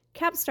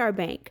 Capstar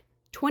Bank,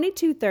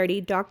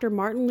 2230 Dr.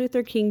 Martin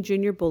Luther King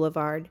Jr.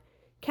 Boulevard,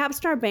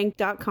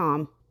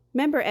 capstarbank.com.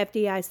 Member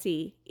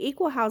FDIC,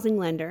 Equal Housing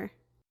Lender.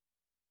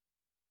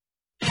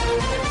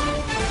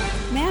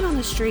 Man on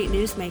the Street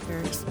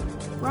Newsmakers,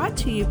 brought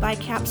to you by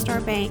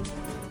Capstar Bank.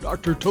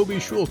 Dr. Toby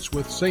Schultz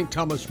with St.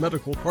 Thomas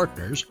Medical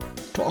Partners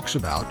talks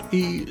about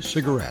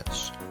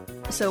e-cigarettes.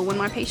 So when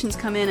my patients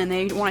come in and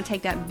they want to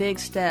take that big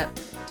step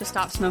to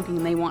stop smoking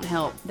and they want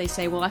help, they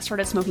say, well, I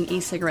started smoking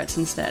e-cigarettes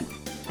instead.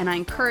 And I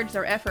encourage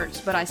their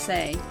efforts, but I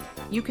say,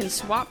 you can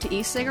swap to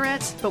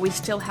e-cigarettes, but we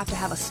still have to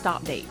have a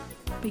stop date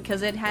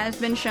because it has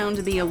been shown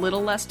to be a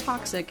little less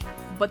toxic,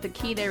 but the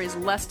key there is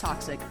less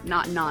toxic,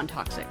 not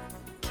non-toxic.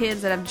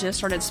 Kids that have just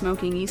started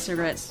smoking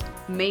e-cigarettes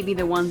may be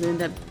the ones that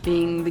end up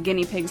being the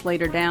guinea pigs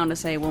later down to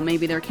say, well,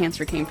 maybe their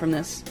cancer came from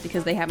this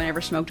because they haven't ever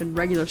smoked a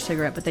regular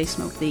cigarette, but they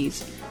smoked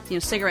these. You know,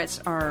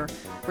 cigarettes are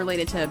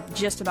related to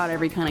just about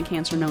every kind of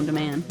cancer known to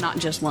man, not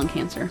just lung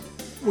cancer.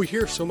 We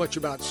hear so much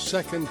about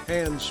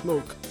secondhand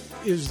smoke.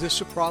 Is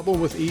this a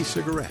problem with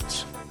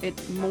e-cigarettes?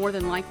 It more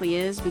than likely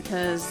is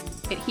because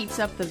it heats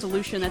up the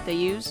solution that they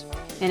use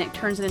and it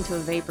turns it into a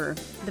vapor.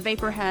 The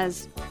vapor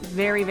has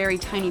very, very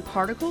tiny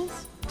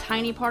particles.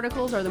 Tiny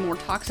particles are the more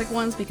toxic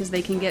ones because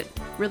they can get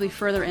really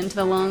further into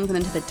the lungs and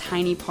into the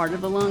tiny part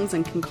of the lungs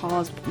and can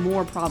cause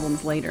more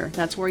problems later.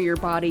 That's where your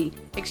body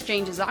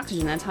exchanges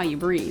oxygen. That's how you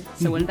breathe.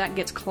 So when that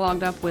gets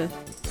clogged up with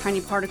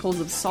tiny particles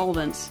of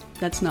solvents,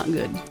 that's not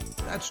good.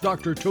 That's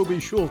Dr. Toby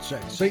Schultz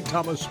at St.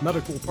 Thomas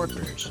Medical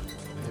Partners.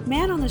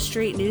 Man on the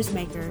Street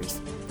Newsmakers,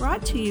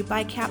 brought to you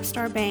by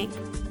Capstar Bank.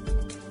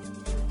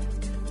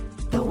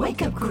 The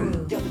Wake Up Crew,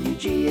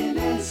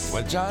 WGNS.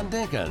 With John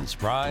Dinkins,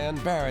 Brian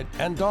Barrett,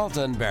 and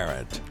Dalton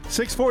Barrett.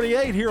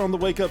 6:48 here on the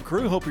Wake Up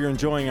Crew. Hope you're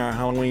enjoying our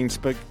Halloween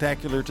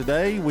spectacular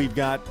today. We've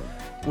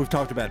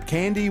talked about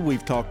candy.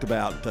 We've talked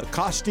about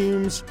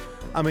costumes.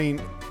 I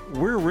mean,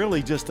 we're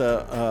really just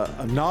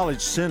a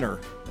knowledge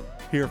center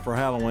here for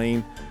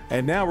Halloween.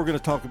 And now we're going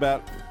to talk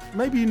about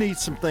maybe you need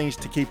some things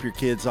to keep your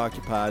kids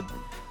occupied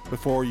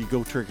before you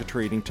go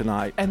trick-or-treating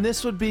tonight. And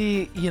this would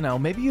be,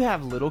 maybe you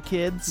have little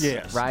kids,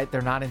 yes, right?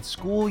 They're not in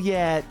school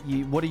yet.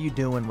 What are you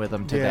doing with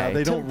them today? Yeah,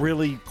 they don't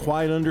really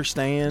quite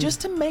understand. Just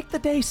to make the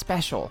day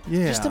special.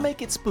 Yeah. Just to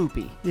make it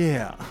spoopy.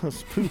 Yeah,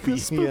 spoopy.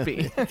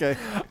 Spoopy. Yeah. Okay.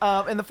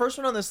 And the first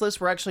one on this list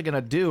we're actually going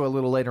to do a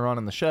little later on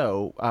in the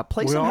show.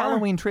 Play some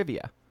Halloween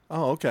trivia.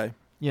 Oh, okay.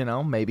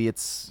 Maybe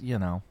it's,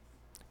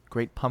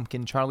 Great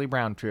Pumpkin Charlie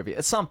Brown trivia.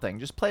 It's something.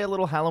 Just play a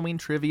little Halloween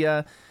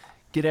trivia.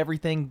 Get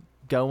everything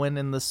going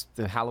in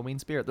the Halloween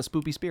spirit, the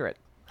spoopy spirit.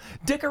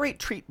 Decorate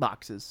treat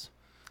boxes.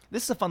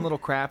 This is a fun little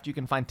craft. You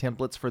can find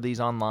templates for these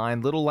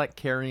online. Little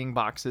carrying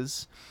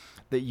boxes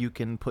that you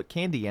can put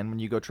candy in when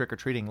you go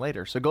trick-or-treating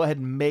later. So go ahead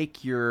and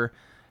make your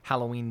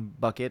Halloween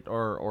bucket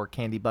or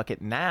candy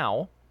bucket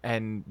now,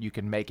 and you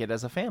can make it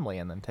as a family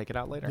and then take it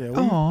out later.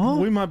 Yeah,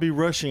 we might be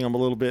rushing them a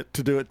little bit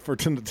to do it for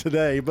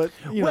today, but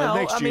next year.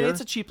 I mean,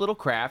 it's a cheap little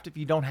craft. If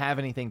you don't have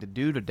anything to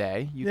do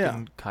today, you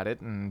can cut it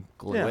and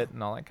glue it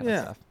and all that kind of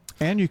stuff.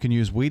 And you can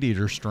use weed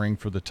eater string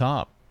for the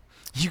top.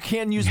 You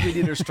can use weed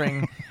eater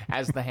string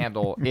as the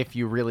handle if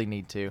you really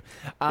need to.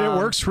 It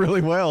works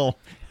really well.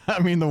 I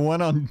mean, the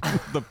one on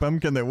the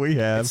pumpkin that we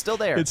have, it's still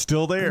there. It's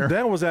still there.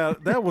 That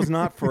was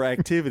not for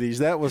activities.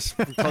 That was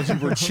because you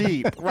were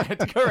cheap. Right,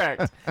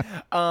 correct.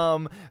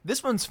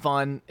 This one's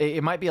fun.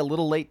 It might be a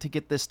little late to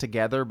get this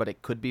together, but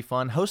it could be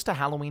fun. Host a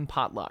Halloween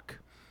potluck.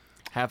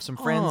 Have some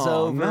friends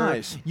over.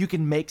 Nice. You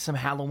can make some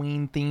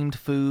Halloween-themed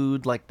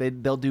food. Like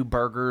they'll do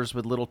burgers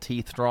with little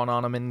teeth drawn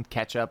on them and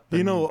ketchup.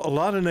 A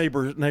lot of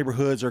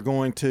neighborhoods are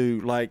going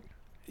to,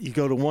 you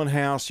go to one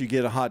house, you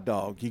get a hot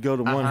dog. You go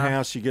to one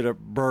house, you get a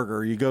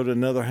burger. You go to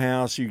another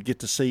house, you get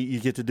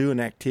to do an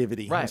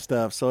activity and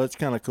stuff. So it's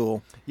kind of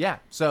cool. Yeah.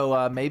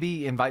 So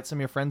maybe invite some of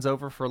your friends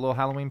over for a little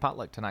Halloween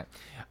potluck tonight.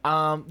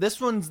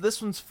 This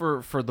one's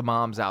for the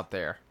moms out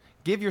there.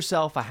 Give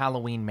yourself a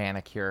Halloween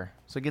manicure.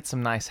 So get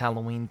some nice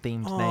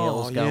Halloween-themed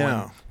nails going.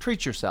 Yeah.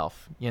 Treat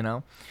yourself,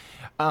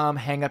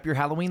 Hang up your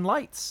Halloween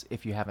lights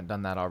if you haven't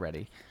done that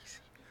already.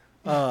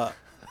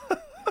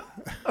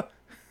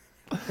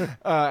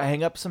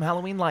 Hang up some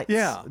Halloween lights.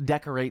 Yeah.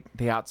 Decorate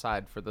the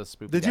outside for the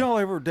spooky Did day. y'all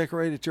ever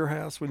decorate at your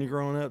house when you were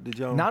growing up? Did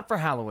y'all? Not for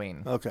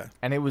Halloween. Okay.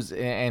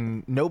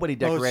 And nobody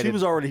decorated. She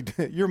was already.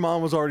 Your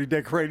mom was already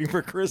decorating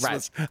for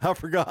Christmas. Right. I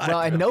forgot.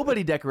 Well, and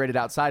nobody decorated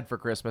outside for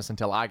Christmas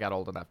until I got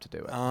old enough to do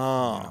it.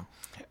 Oh.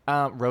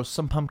 Roast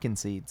some pumpkin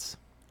seeds.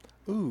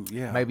 Ooh,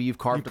 yeah. Maybe you've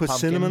carved you put a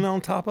pumpkin. cinnamon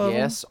on top of them?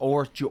 Yes,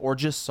 or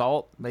just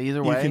salt.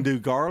 Either way. You can do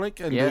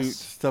garlic and do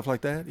stuff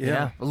like that.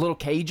 Yeah. A little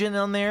Cajun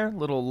on there,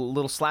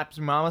 little slaps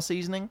of mama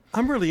seasoning.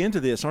 I'm really into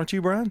this, aren't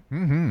you, Brian?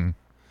 Mm-hmm.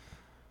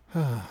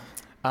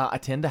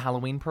 Attend a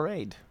Halloween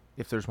parade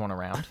if there's one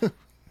around.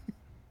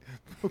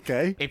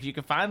 Okay. If you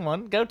can find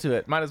one, go to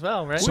it. Might as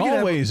well, right? It's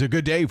always a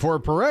good day for a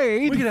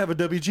parade. We could have a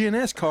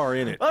WGNS car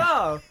in it.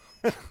 Oh!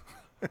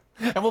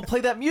 And we'll play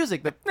that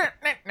music.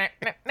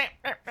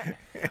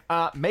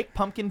 Make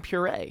pumpkin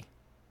puree.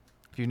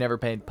 If you've never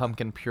made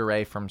pumpkin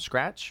puree from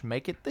scratch,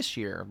 make it this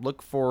year.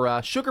 Look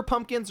for sugar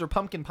pumpkins or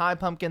pumpkin pie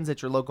pumpkins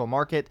at your local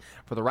market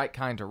for the right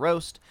kind to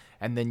roast,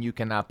 and then you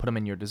can put them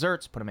in your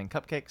desserts, put them in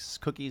cupcakes,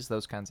 cookies,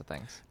 those kinds of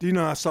things. Do you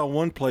know, I saw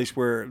one place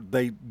where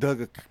they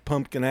dug a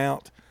pumpkin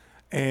out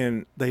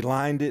and they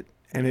lined it,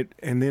 and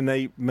then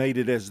they made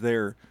it as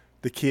the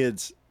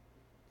kids'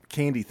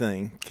 candy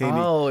thing.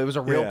 Oh, it was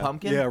a real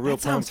pumpkin? Yeah, a real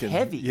that sounds pumpkin.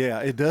 Heavy. Yeah,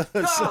 it does.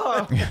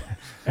 Oh.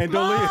 And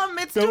Mom,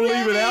 don't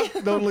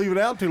leave it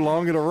out too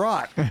long, it'll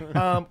rot.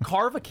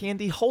 Carve a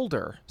candy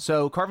holder.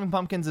 So carving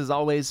pumpkins is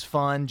always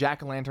fun.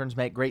 Jack-o'-lanterns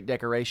make great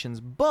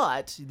decorations,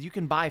 but you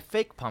can buy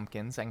fake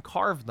pumpkins and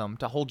carve them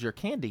to hold your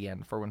candy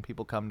in for when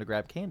people come to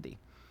grab candy.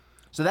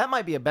 So that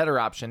might be a better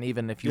option,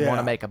 even if you want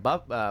to make a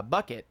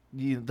bucket.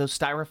 Those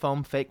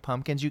styrofoam fake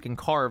pumpkins, you can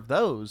carve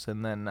those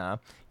and then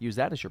use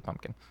that as your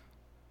pumpkin.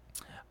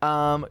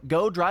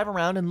 Go drive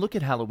around and look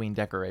at Halloween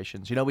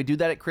decorations. You know, we do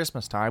that at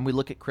Christmas time. We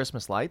look at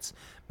Christmas lights.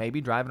 Maybe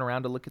driving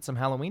around to look at some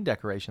Halloween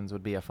decorations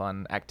would be a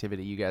fun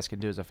activity you guys can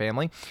do as a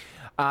family.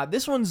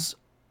 This one's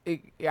a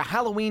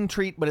Halloween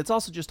treat, but it's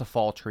also just a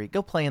fall treat.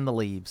 Go play in the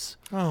leaves.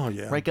 Oh,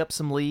 yeah. Break up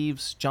some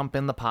leaves, jump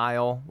in the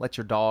pile, let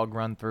your dog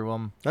run through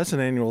them. That's an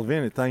annual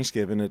event at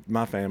Thanksgiving at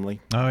my family.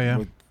 Oh, yeah.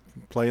 We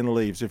play in the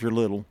leaves if you're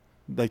little.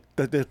 They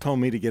told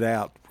me to get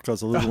out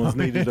because the little ones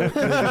needed to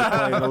play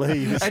in the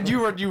leaves. And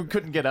you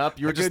couldn't get up.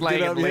 You were just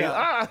laying in the leaves.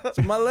 Yeah. It's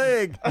my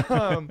leg.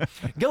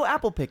 Go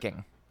apple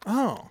picking.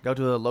 Oh. Go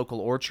to a local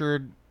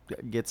orchard,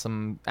 get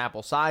some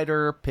apple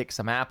cider, pick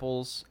some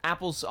apples.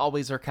 Apples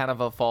always are kind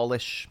of a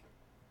fallish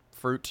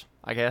fruit,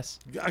 I guess.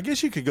 I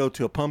guess you could go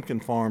to a pumpkin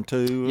farm,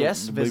 too.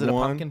 Yes, visit a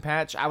pumpkin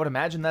patch. I would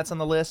imagine that's on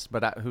the list,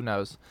 but who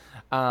knows.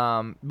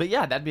 But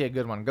yeah, that'd be a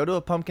good one. Go to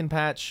a pumpkin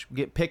patch,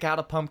 pick out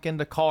a pumpkin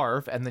to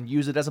carve, and then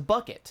use it as a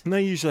bucket. And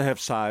they usually have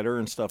cider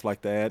and stuff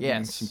like that. Yes.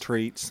 And some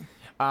treats.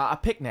 A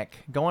picnic.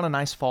 Go on a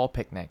nice fall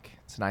picnic.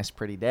 It's a nice,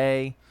 pretty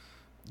day.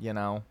 You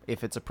know,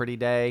 if it's a pretty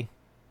day,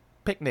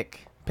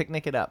 picnic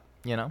it up,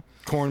 you know.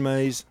 Corn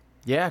maze.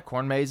 Yeah,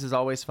 corn maze is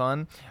always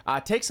fun.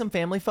 Take some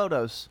family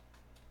photos.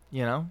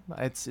 You know,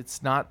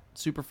 it's not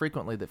super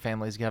frequently that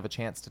families have a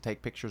chance to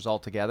take pictures all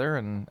together,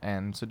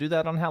 and so do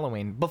that on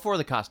Halloween before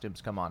the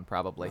costumes come on,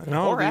 probably,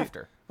 or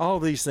after.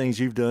 All these things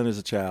you've done as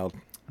a child.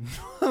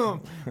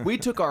 We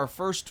took our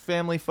first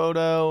family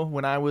photo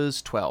when I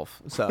was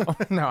 12. So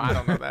no, I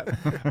don't know that.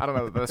 I don't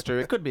know that that's true.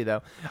 It could be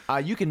though.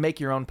 You can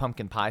make your own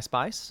pumpkin pie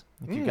spice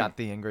if you got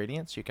the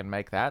ingredients. You can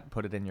make that,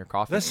 put it in your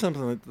coffee. That's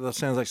something that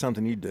sounds like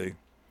something you'd do.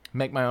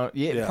 Make my own.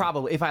 Yeah,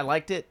 probably. If I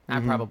liked it, I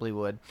probably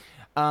would.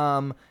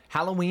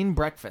 Halloween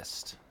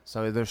breakfast.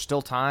 So there's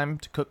still time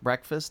to cook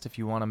breakfast if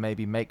you want to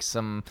maybe make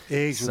some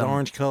eggs with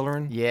orange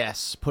coloring.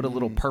 Yes, put a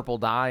little purple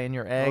dye in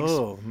your eggs.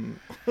 Oh.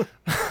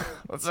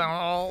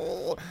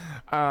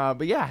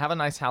 But yeah, have a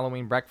nice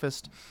Halloween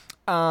breakfast.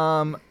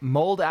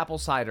 Mold apple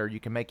cider. You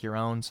can make your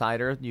own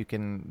cider. You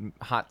can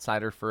hot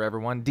cider for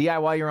everyone.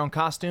 DIY your own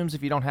costumes.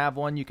 If you don't have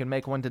one, you can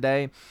make one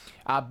today.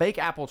 Bake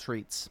apple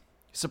treats.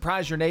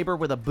 Surprise your neighbor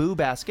with a boo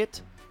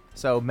basket.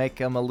 So make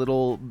them a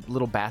little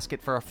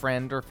basket for a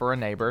friend or for a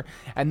neighbor.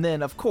 And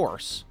then, of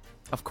course,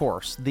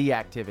 the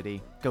activity,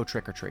 go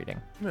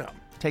trick-or-treating. Yeah.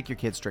 Take your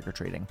kids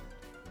trick-or-treating.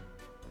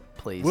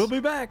 Please. We'll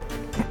be back.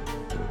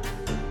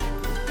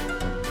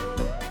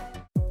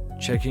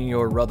 Checking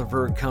your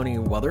Rutherford County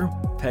weather.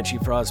 Patchy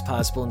frost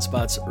possible in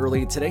spots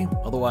early today.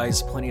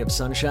 Otherwise, plenty of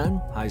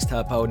sunshine. Highs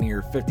top out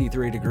near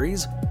 53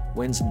 degrees.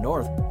 Winds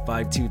north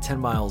 5 to 10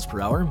 miles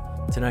per hour.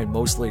 Tonight,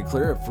 mostly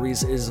clear. A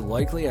freeze is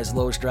likely as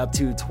lows drop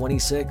to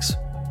 26.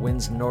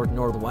 Winds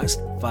north-northwest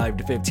 5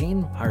 to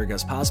 15. Higher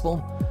gusts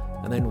possible.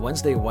 And then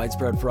Wednesday,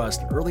 widespread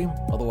frost early.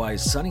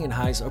 Otherwise, sunny and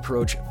highs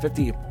approach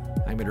 50.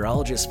 I'm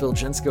meteorologist Phil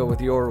Jensko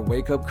with your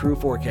Wake Up Crew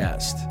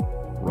forecast.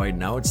 Right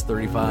now, it's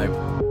 35.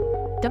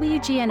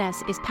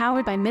 WGNS is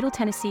powered by Middle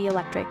Tennessee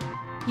Electric,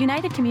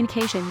 United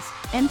Communications,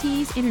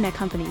 MTE's internet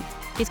company,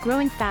 is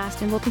growing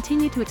fast and will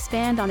continue to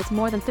expand on its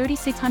more than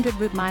 3,600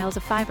 route miles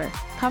of fiber,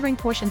 covering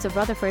portions of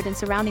Rutherford and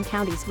surrounding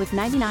counties with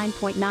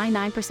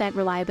 99.99%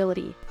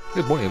 reliability.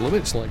 Good morning.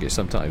 Limit sluggish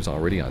sometimes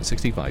already on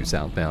 65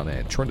 southbound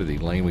at Trinity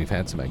Lane. We've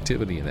had some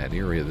activity in that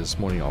area this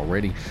morning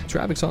already.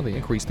 Traffic's on the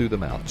increase through the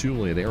Mount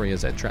Juliet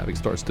areas as traffic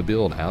starts to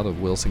build out of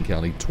Wilson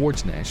County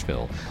towards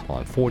Nashville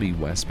on 40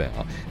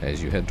 westbound.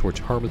 As you head towards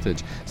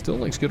Hermitage, still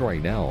looks good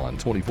right now on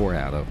 24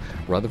 out of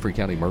Rutherford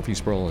County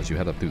Murfreesboro as you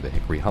head up through the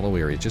Hickory Hollow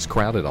area. Just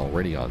crowded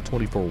already on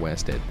 24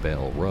 west at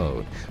Bell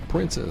Road.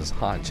 Prince's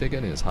Hot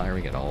Chicken is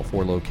hiring at all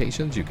 4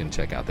 locations. You can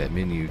check out that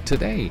menu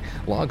today.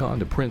 Log on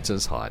to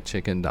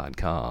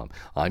princeshotchicken.com.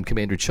 I'm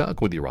Commander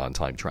Chuck with your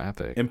on-time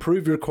traffic.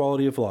 Improve your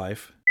quality of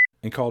life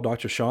and call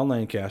Dr. Sean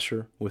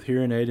Lancaster with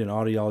Hearing Aid and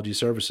Audiology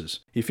Services.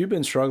 If you've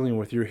been struggling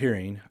with your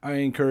hearing, I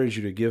encourage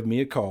you to give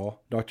me a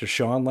call, Dr.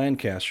 Sean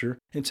Lancaster,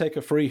 and take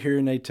a free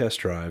hearing aid test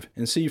drive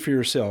and see for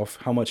yourself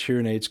how much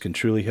hearing aids can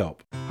truly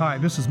help. Hi,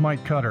 this is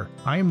Mike Cutter.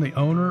 I am the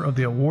owner of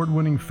the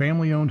award-winning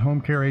family-owned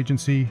home care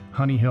agency,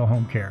 Honey Hill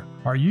Home Care.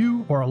 Are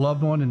you or a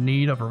loved one in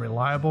need of a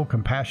reliable,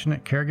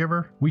 compassionate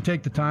caregiver? We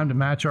take the time to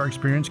match our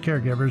experienced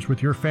caregivers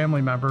with your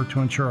family member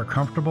to ensure a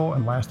comfortable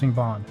and lasting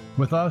bond.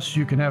 With us,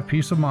 you can have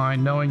peace of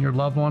mind knowing your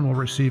loved one will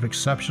receive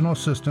exceptional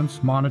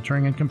assistance,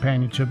 monitoring, and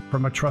companionship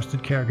from a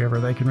trusted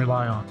caregiver they can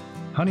rely on.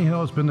 Honey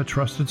Hill has been the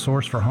trusted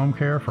source for home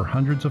care for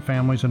hundreds of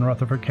families in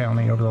Rutherford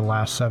County over the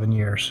last 7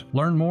 years.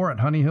 Learn more at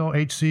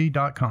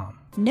honeyhillhc.com.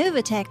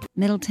 Novatech,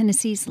 Middle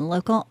Tennessee's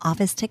local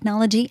office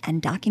technology and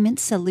document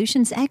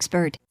solutions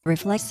expert,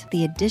 reflects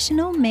the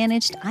additional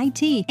managed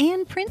IT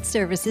and print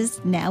services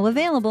now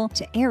available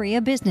to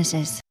area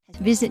businesses.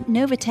 Visit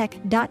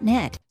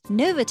Novatech.net.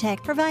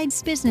 Novatech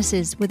provides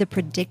businesses with a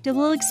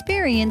predictable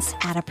experience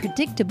at a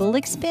predictable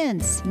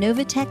expense.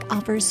 Novatech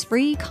offers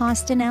free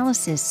cost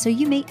analysis so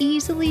you may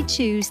easily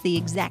choose the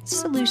exact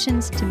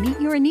solutions to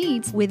meet your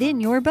needs within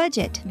your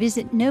budget.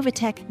 Visit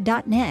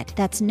Novatech.net.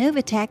 That's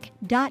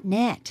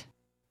Novatech.net.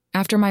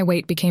 After my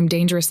weight became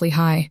dangerously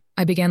high,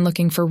 I began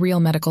looking for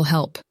real medical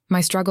help. My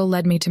struggle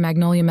led me to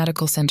Magnolia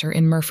Medical Center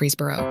in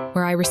Murfreesboro,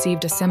 where I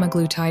received a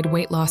semaglutide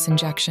weight loss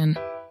injection.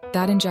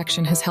 That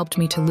injection has helped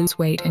me to lose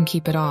weight and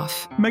keep it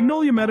off.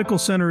 Magnolia Medical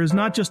Center is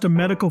not just a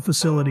medical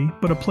facility,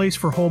 but a place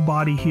for whole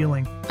body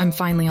healing. I'm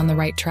finally on the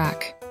right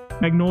track.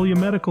 Magnolia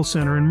Medical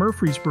Center in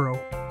Murfreesboro.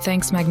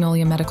 Thanks,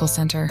 Magnolia Medical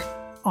Center.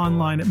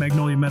 Online at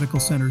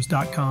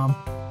magnoliamedicalcenters.com.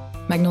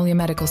 Magnolia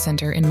Medical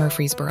Center in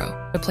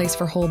Murfreesboro, a place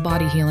for whole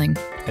body healing.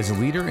 As a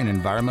leader in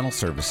environmental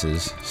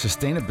services,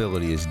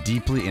 sustainability is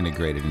deeply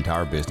integrated into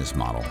our business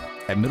model.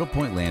 At Middle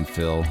Point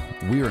Landfill,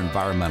 we are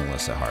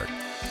environmentalists at heart.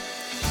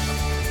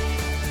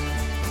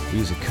 We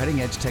use a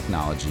cutting-edge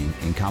technology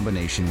in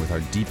combination with our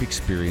deep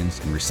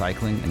experience in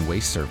recycling and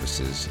waste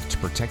services to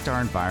protect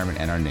our environment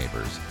and our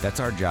neighbors.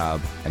 That's our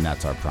job, and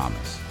that's our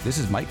promise. This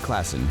is Mike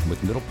Klassen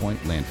with Middle Point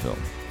Landfill.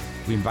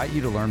 We invite you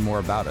to learn more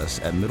about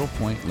us at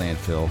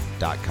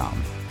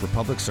middlepointlandfill.com. For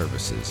public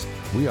services,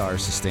 we are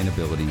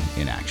sustainability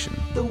in action.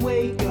 The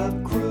Wake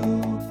Up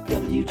Crew,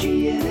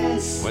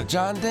 WGNS. With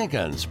John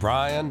Dinkins,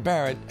 Brian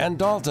Barrett, and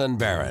Dalton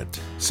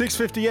Barrett.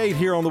 6:58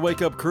 here on the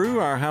Wake Up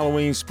Crew. Our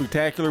Halloween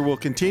Spooktackular will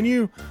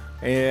continue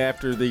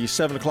after the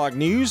 7 o'clock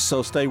news,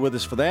 so stay with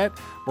us for that.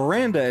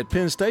 Miranda at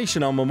Penn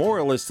Station on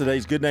Memorial is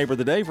today's Good Neighbor of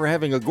the Day for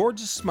having a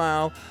gorgeous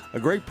smile, a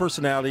great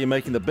personality, and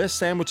making the best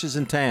sandwiches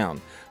in town.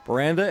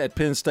 Miranda at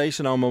Penn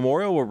Station on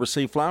Memorial will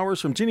receive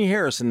flowers from Jenny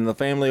Harrison and the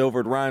family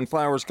over at Ryan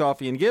Flowers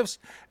Coffee and Gifts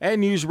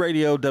and News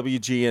Radio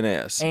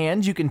WGNS.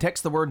 And you can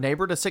text the word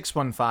neighbor to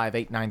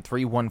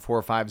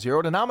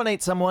 615-893-1450 to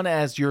nominate someone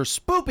as your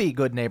spoopy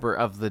Good Neighbor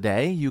of the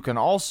Day. You can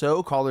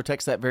also call or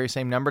text that very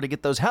same number to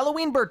get those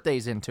Halloween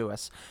birthdays into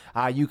us.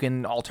 You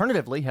can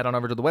alternatively head on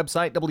over to the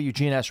website,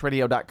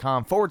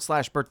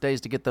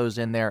 WGNSradio.com/birthdays to get those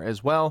in there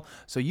as well.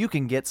 So you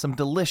can get some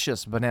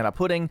delicious banana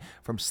pudding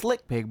from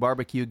Slick Pig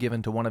Barbecue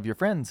given to one of your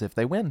friends if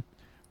they win.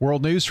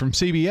 World News from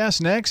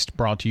CBS next,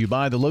 brought to you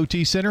by the Low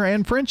T Center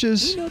and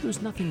French's. We know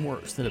there's nothing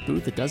worse than a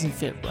booth that doesn't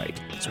fit right.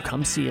 So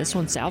come see us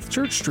on South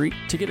Church Street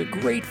to get a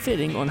great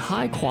fitting on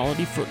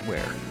high-quality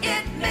footwear.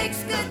 It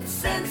makes good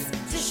sense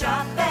to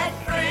shop at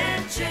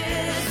French's.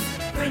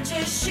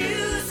 French's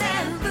Shoes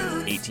and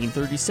Boots.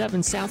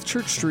 1837 South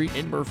Church Street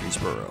in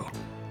Murfreesboro.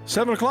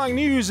 7 o'clock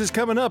news is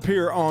coming up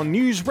here on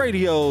News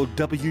Radio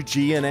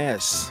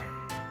WGNS.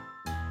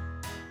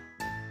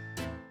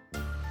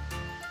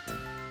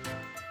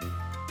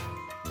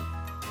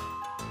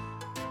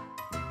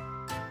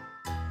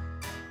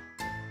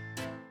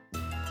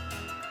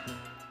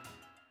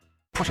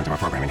 Portions of our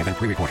programming have been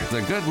pre-recorded.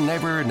 The Good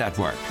Neighbor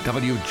Network,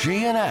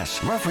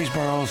 WGNS,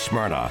 Murfreesboro,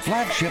 Smyrna,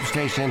 flagship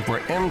station for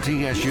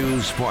MTSU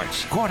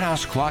Sports.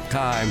 Courthouse clock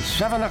time,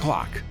 7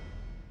 o'clock.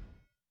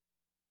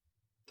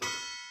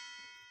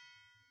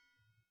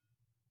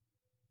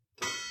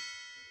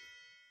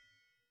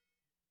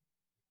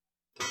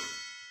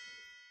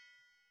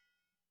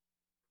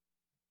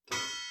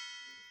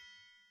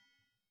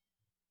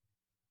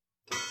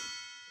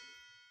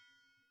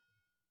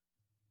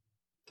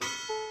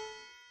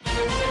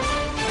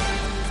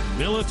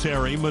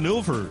 military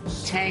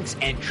maneuvers. Tanks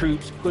and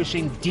troops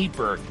pushing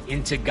deeper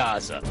into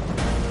Gaza.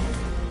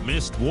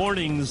 Missed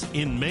warnings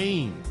in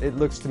Maine. It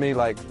looks to me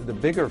like the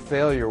bigger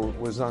failure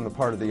was on the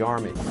part of the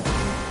Army.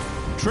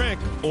 Trick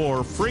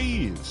or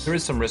freeze. There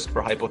is some risk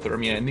for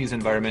hypothermia in these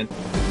environments.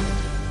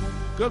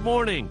 Good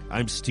morning.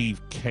 I'm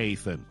Steve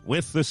Kathan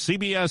with the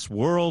CBS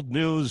World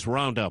News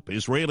Roundup.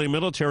 Israeli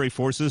military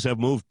forces have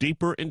moved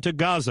deeper into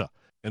Gaza.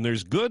 And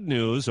there's good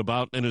news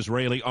about an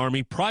Israeli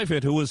army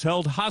private who was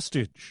held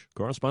hostage.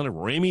 Correspondent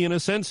Ramy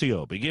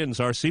Inocencio begins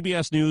our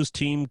CBS News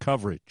team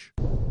coverage.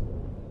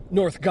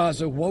 North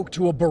Gaza woke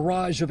to a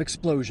barrage of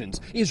explosions.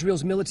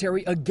 Israel's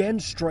military again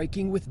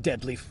striking with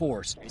deadly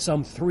force.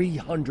 Some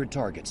 300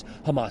 targets,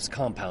 Hamas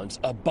compounds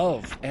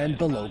above and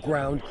below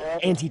ground,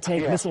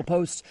 anti-tank missile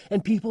posts,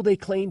 and people they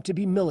claim to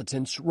be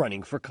militants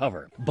running for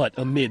cover. But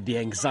amid the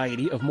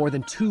anxiety of more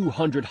than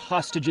 200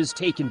 hostages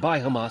taken by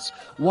Hamas,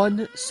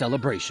 one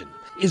celebration.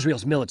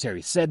 Israel's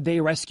military said they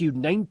rescued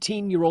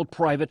 19-year-old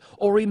Private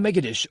Ori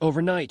Megiddish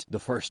overnight, the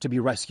first to be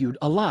rescued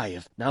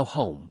alive, now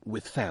home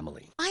with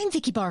family. I'm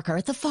Vicky Barker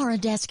at the Foreign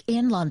Desk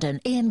in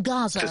London, in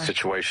Gaza. The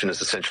situation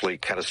is essentially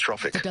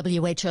catastrophic. The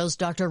WHO's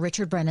Dr.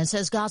 Richard Brennan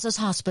says Gaza's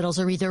hospitals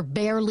are either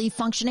barely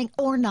functioning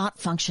or not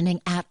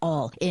functioning at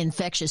all.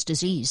 Infectious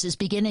disease is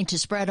beginning to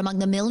spread among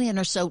the million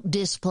or so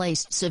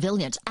displaced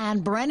civilians,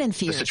 and Brennan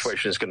fears the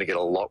situation is going to get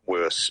a lot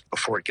worse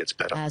before it gets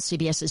better. As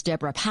CBS's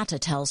Deborah Patta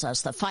tells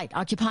us, the fight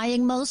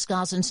occupying most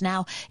Gazans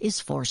now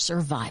is for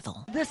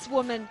survival. This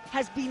woman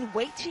has been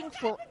waiting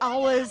for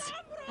hours,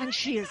 and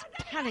she is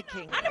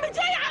panicking.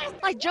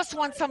 I just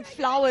want some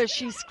flowers,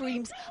 she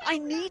screams. I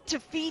need to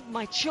feed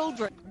my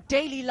children.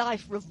 Daily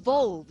life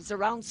revolves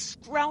around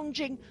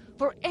scrounging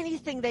for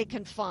anything they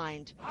can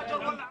find.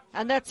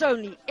 And that's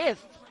only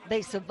if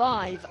they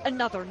survive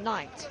another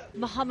night.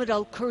 Mohammed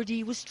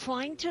Al-Kurdi was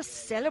trying to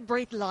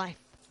celebrate life,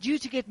 due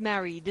to get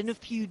married in a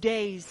few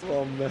days.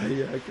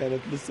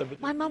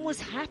 My mum was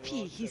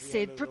happy, he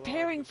said,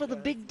 preparing for the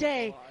big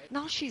day.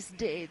 Now she's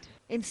dead.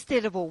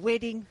 Instead of a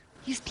wedding,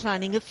 he's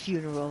planning a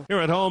funeral. Here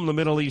at home, the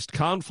Middle East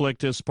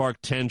conflict has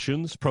sparked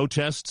tensions,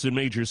 protests in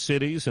major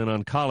cities and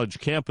on college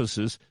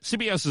campuses.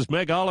 CBS's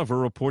Meg Oliver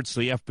reports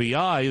the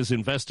FBI is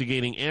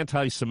investigating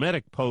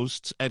anti-Semitic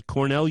posts at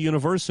Cornell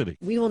University.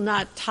 We will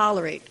not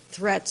tolerate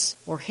threats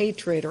or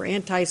hatred or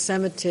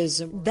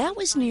anti-Semitism. That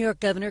was New York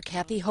Governor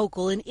Kathy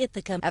Hochul in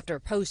Ithaca after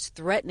posts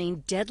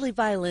threatening deadly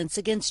violence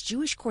against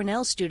Jewish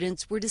Cornell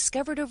students were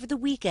discovered over the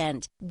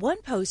weekend.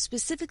 One post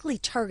specifically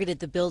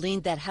targeted the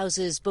building that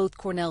houses both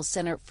Cornell's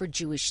Center for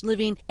Jewish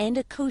Living and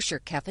a kosher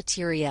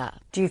cafeteria.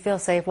 Do you feel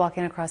safe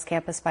walking across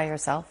campus by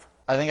yourself?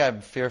 I think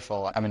I'm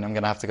fearful. I mean, I'm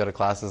going to have to go to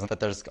classes, but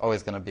there's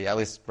always going to be, at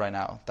least right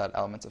now, that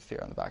element of fear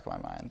in the back of my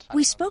mind.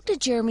 We spoke to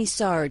Jeremy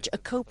Sarge, a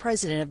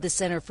co-president of the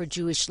Center for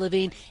Jewish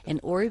Living,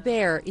 and Ori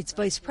Bear, its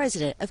vice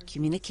president of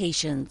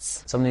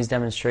communications. Some of these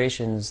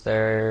demonstrations,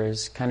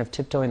 there's kind of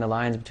tiptoeing the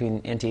lines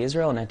between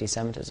anti-Israel and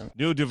anti-Semitism.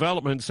 New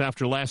developments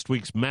after last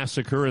week's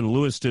massacre in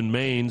Lewiston,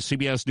 Maine.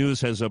 CBS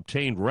News has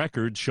obtained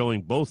records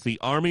showing both the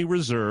Army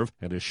Reserve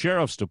and a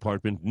sheriff's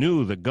department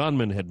knew the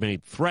gunman had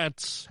made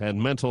threats, had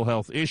mental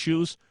health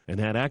issues, and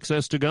had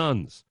access to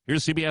guns.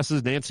 Here's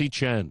CBS's Nancy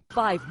Chen.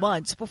 5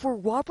 months before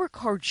Robert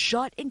Card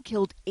shot and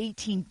killed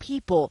 18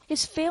 people,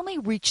 his family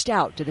reached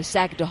out to the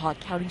Saginaw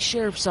County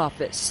Sheriff's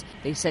Office.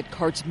 They said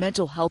Card's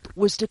mental health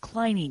was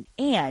declining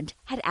and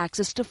had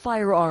access to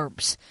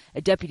firearms.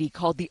 A deputy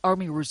called the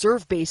Army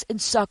Reserve Base in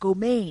Saco,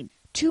 Maine.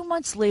 2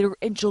 months later,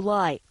 in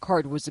July,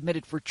 Card was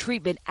admitted for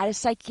treatment at a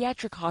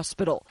psychiatric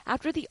hospital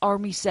after the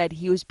Army said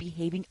he was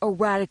behaving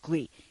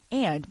erratically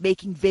and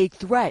making vague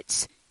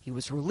threats. He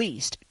was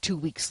released 2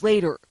 weeks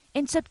later.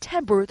 In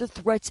September, the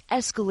threats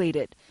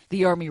escalated.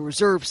 The Army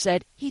Reserve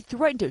said he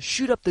threatened to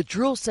shoot up the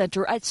drill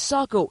center at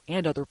Saco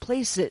and other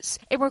places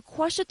and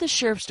requested the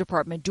Sheriff's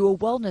Department do a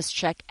wellness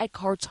check at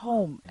Card's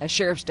home. A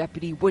sheriff's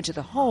deputy went to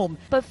the home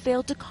but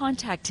failed to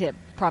contact him,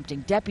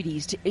 prompting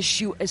deputies to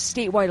issue a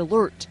statewide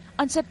alert.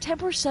 On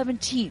September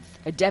 17th,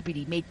 a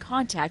deputy made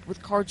contact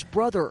with Card's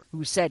brother,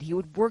 who said he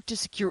would work to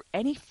secure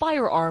any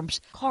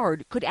firearms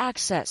Card could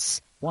access.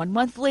 1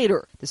 month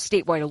later, the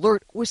statewide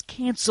alert was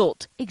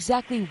canceled,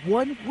 exactly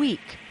 1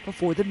 week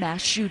before the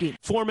mass shooting.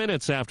 4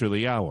 minutes after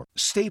the hour.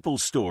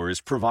 Staples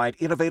stores provide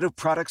innovative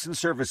products and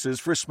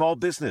services for small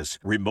business,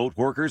 remote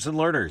workers and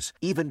learners,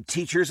 even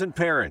teachers and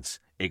parents.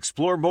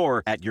 Explore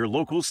more at your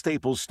local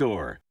Staples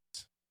store.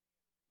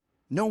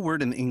 No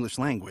word in the English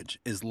language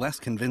is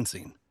less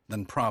convincing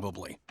than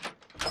probably.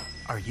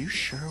 Are you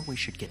sure we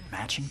should get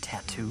matching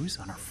tattoos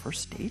on our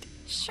first date?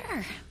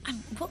 Sure.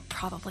 We'll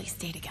probably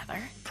stay together.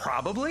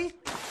 Probably?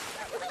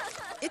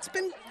 It's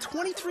been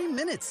 23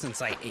 minutes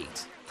since I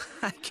ate.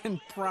 I can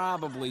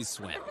probably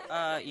swim.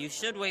 You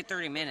should wait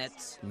 30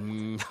 minutes.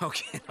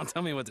 Okay, now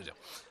tell me what to do.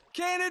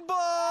 Cannonball!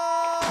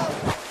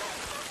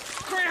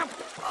 Cramp!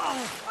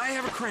 Oh, I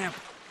have a cramp.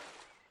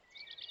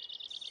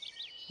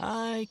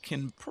 I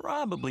can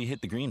probably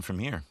hit the green from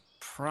here.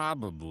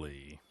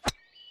 Probably.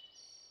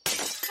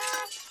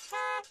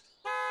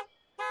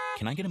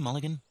 Can I get a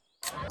mulligan?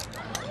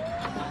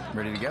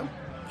 Ready to go?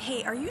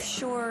 Hey, are you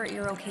sure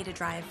you're okay to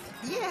drive?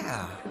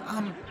 Yeah,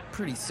 I'm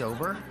pretty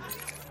sober.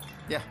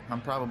 Yeah, I'm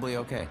probably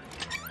okay.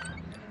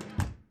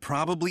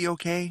 Probably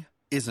okay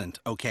isn't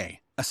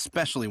okay,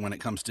 especially when it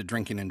comes to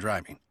drinking and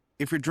driving.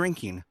 If you're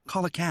drinking,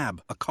 call a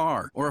cab, a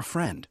car, or a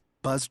friend.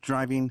 Buzzed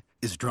driving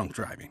is drunk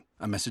driving.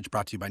 A message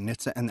brought to you by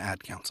NHTSA and the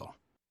Ad Council.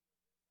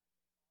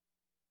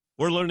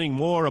 We're learning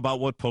more about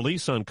what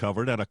police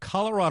uncovered at a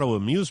Colorado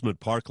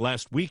amusement park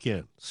last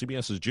weekend.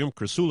 CBS's Jim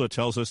Krasula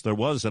tells us there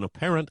was an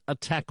apparent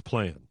attack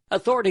plan.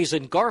 Authorities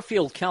in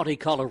Garfield County,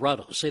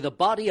 Colorado, say the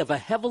body of a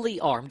heavily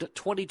armed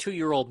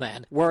 22-year-old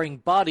man wearing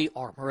body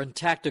armor and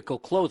tactical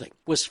clothing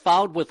was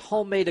found with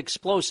homemade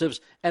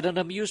explosives at an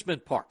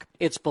amusement park.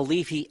 It's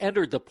believed he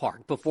entered the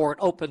park before it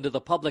opened to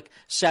the public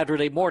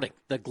Saturday morning.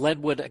 The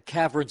Glenwood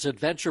Caverns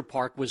Adventure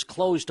Park was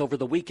closed over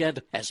the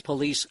weekend as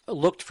police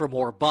looked for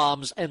more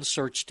bombs and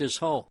searched his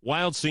home.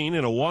 Wild scene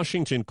in a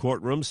Washington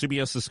courtroom.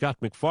 CBS's Scott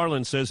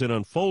McFarland says it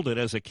unfolded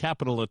as a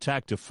capital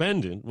attack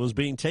defendant was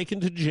being taken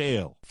to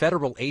jail.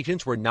 Federal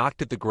agents were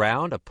knocked at the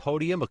ground, a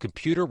podium, a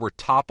computer were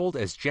toppled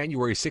as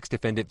January 6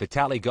 defendant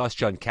Vitaly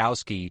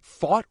Gostjunkowski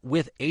fought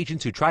with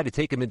agents who tried to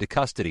take him into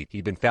custody.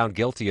 He'd been found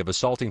guilty of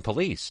assaulting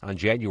police on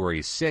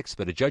January 6,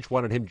 but a judge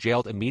wanted him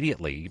jailed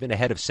immediately, even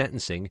ahead of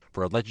sentencing,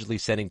 for allegedly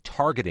sending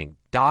targeting,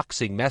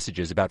 doxing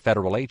messages about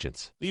federal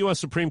agents. The U.S.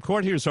 Supreme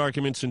Court hears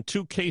arguments in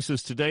two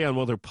cases today on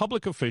whether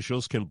public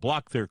officials can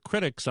block their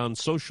critics on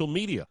social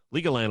media.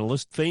 Legal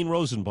analyst Thane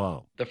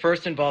Rosenbaum. The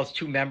first involves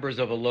two members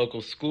of a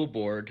local school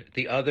board,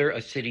 the other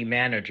a city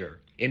manager.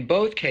 In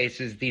both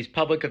cases, these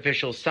public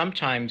officials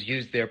sometimes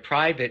use their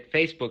private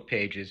Facebook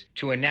pages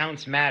to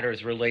announce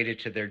matters related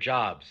to their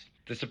jobs.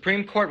 The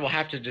Supreme Court will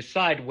have to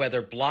decide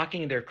whether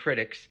blocking their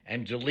critics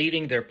and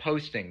deleting their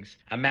postings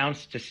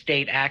amounts to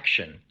state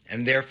action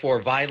and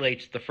therefore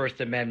violates the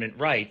First Amendment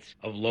rights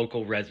of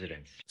local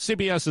residents.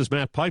 CBS's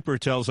Matt Piper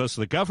tells us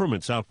the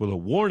government's out with a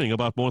warning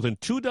about more than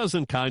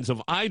 24 kinds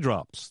of eye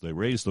drops. They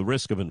raise the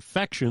risk of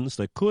infections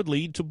that could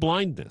lead to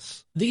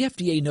blindness. The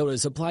FDA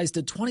notice applies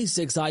to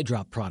 26 eye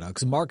drop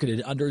products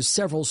marketed under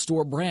several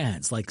store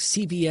brands like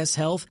CVS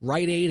Health,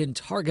 Rite Aid, and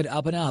Target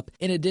Up and Up,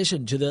 in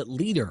addition to the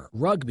Leader,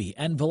 Rugby,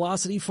 and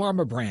Velocity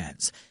Pharma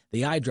brands.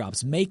 The eye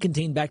drops may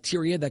contain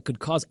bacteria that could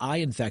cause eye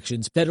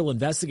infections. Federal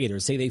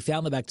investigators say they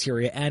found the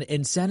bacteria and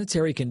in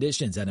sanitary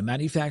conditions at a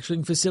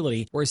manufacturing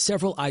facility where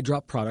several eye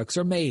drop products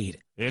are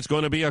made. It's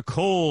going to be a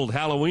cold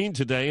Halloween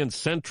today in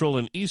central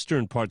and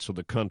eastern parts of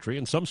the country.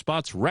 In some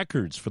spots,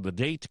 records for the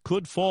date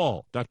could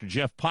fall. Dr.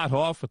 Jeff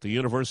Pothoff at the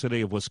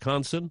University of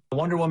Wisconsin.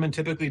 Wonder Woman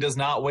typically does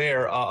not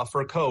wear a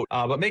fur coat,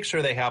 but make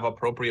sure they have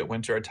appropriate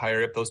winter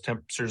attire if those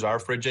temperatures are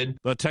frigid.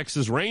 The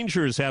Texas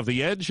Rangers have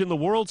the edge in the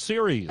World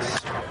Series.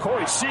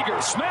 Corey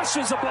Seager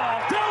smashes the ball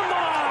down the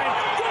line.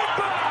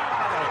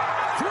 Goodbye!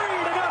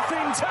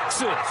 3-0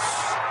 Texas.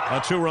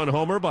 A two-run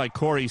homer by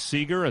Corey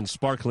Seager and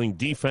sparkling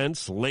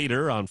defense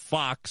later on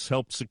Fox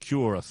helped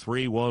secure a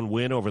 3-1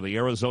 win over the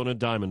Arizona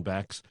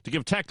Diamondbacks to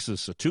give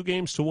Texas a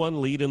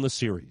 2-1 lead in the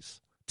series.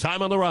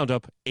 Time on the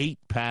roundup, 8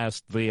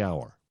 past the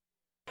hour.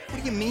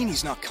 What do you mean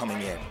he's not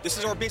coming in? This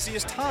is our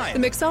busiest time.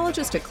 The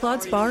mixologist at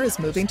Claude's Bar is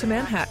moving to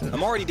Manhattan.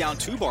 I'm already down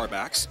 2 bar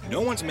backs.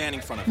 No one's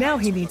manning front of Now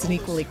he needs an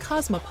equally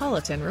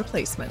cosmopolitan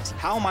replacement.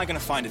 How am I going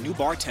to find a new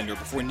bartender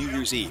before New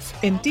Year's Eve?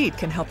 Indeed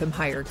can help him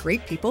hire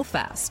great people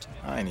fast.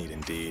 I need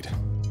Indeed.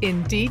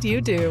 Indeed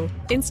you do.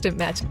 Instant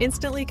Match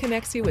instantly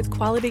connects you with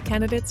quality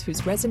candidates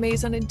whose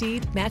resumes on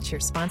Indeed match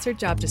your sponsored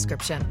job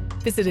description.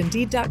 Visit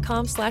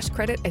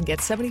Indeed.com/credit and get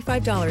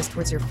 $75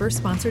 towards your first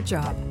sponsored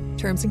job.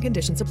 Terms and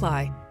conditions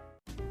apply.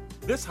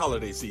 This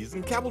holiday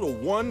season, Capital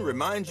One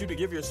reminds you to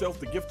give yourself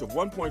the gift of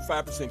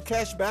 1.5%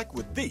 cash back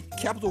with the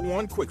Capital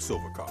One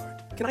Quicksilver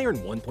Card. Can I earn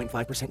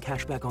 1.5%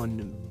 cash back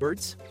on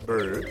birds?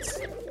 Birds?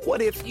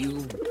 What if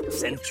you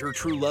sent your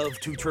true love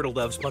 2 turtle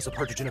doves plus a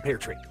partridge in a pear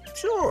tree?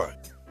 Sure,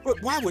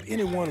 but why would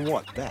anyone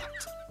want that?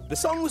 The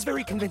song was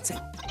very convincing.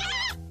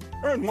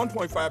 Earn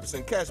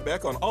 1.5% cash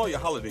back on all your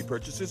holiday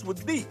purchases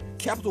with the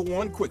Capital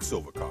One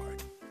Quicksilver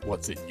Card.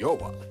 What's in your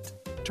wallet?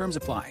 Terms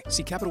apply.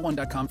 See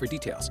CapitalOne.com for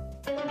details.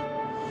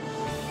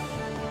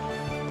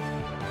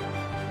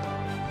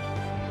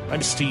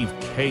 I'm Steve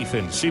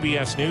Kathan,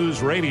 CBS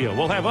News Radio.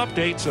 We'll have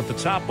updates at the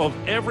top of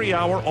every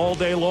hour all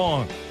day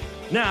long.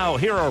 Now,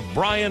 here are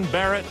Brian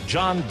Barrett,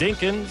 John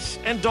Dinkins,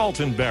 and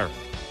Dalton Barrett.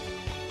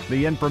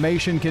 The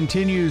information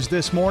continues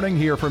this morning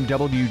here from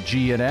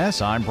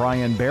WGNS. I'm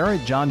Brian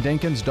Barrett, John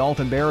Dinkins,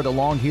 Dalton Barrett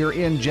along here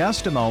in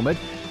just a moment.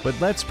 But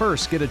let's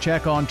first get a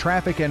check on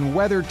traffic and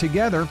weather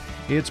together.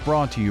 It's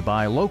brought to you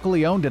by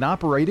locally owned and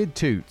operated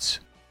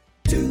Toots.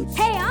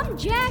 Hey, I'm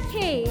Jack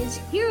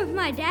Hayes, here with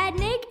my dad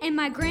Nick and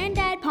my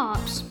granddad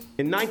Pops.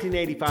 In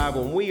 1985,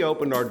 when we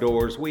opened our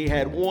doors, we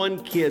had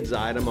one kids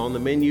item on the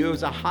menu. It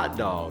was a hot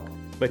dog.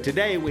 But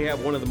today we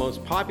have one of the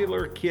most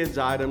popular kids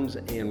items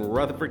in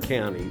Rutherford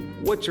County.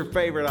 What's your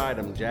favorite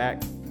item,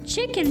 Jack?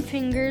 Chicken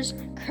fingers,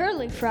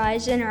 curly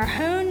fries, and our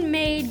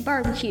homemade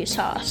barbecue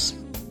sauce.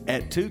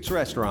 At Toots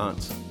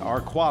Restaurants, our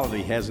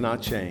quality has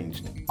not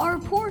changed. Our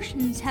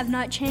portions have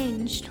not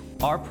changed.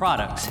 Our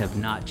products have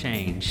not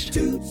changed.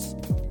 Toots.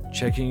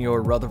 Checking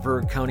your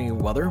Rutherford County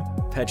weather.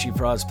 Patchy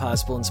frost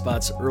possible in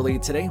spots early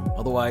today.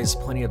 Otherwise,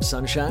 plenty of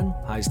sunshine.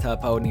 Highs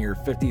top out near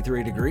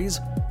 53 degrees.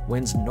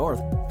 Winds north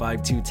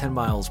 5 to 10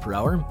 miles per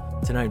hour.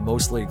 Tonight,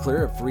 mostly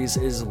clear. A freeze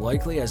is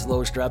likely as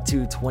lows drop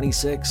to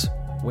 26.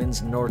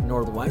 Winds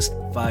north-northwest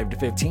 5 to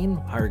 15.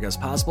 Higher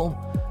gusts possible.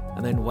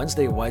 And then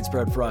Wednesday,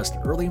 widespread frost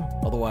early.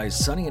 Otherwise,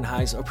 sunny and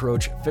highs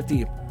approach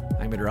 50.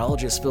 I'm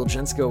meteorologist Phil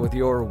Jensko with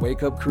your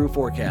Wake Up Crew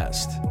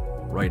forecast.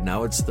 Right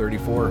now, it's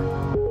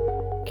 34.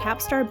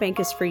 Capstar Bank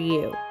is for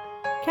you.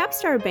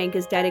 Capstar Bank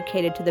is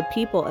dedicated to the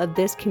people of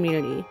this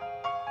community.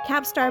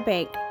 Capstar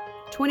Bank,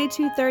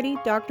 2230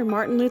 Dr.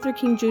 Martin Luther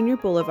King Jr.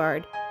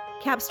 Boulevard,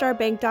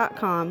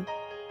 capstarbank.com.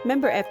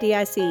 Member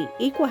FDIC,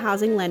 Equal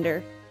Housing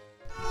Lender.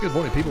 Good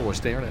morning. People were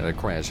staring at a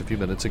crash a few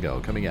minutes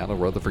ago coming out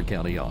of Rutherford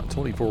County on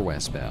 24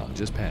 westbound,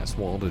 just past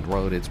Walden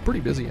Road. It's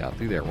pretty busy out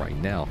through there right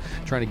now,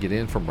 trying to get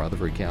in from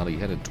Rutherford County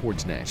headed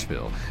towards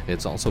Nashville.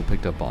 It's also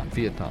picked up on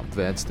Vietnam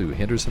Vets through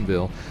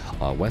Hendersonville,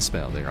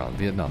 westbound there on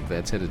Vietnam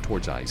Vets headed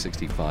towards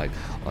I-65.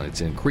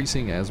 It's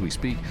increasing as we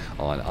speak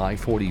on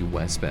I-40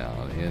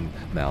 westbound in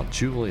Mount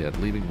Juliet,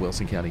 leaving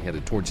Wilson County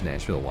headed towards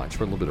Nashville. Watch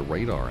for a little bit of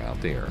radar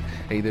out there.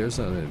 Hey, there's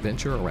an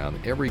adventure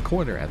around every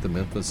corner at the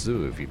Memphis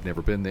Zoo. If you've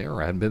never been there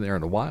or hadn't been there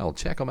in a while,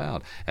 check them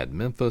out at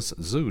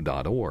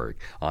memphiszoo.org.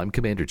 I'm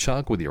Commander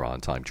Chuck with your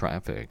on-time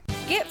traffic.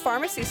 Get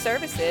pharmacy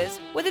services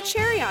with a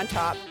cherry on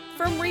top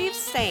from Reeves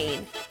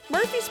Sane,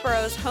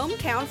 Murfreesboro's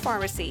hometown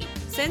pharmacy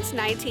since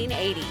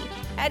 1980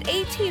 at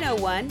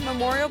 1801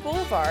 Memorial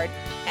Boulevard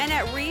and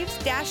at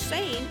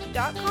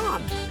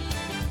reeves-sane.com.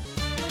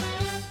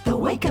 The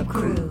Wake Up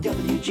Crew,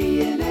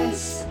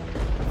 WGNS.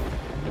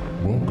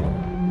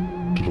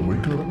 Welcome to the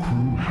Wake Up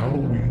Crew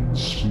Halloween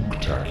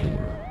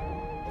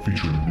Spooktackular,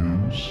 featuring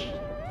news,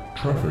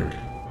 traffic,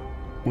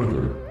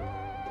 weather,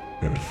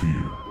 and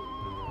fear.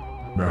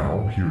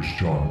 Now, here's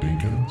John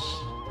Dinkins,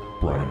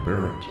 Brian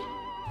Barrett,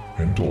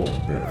 and Dalton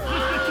Barrett.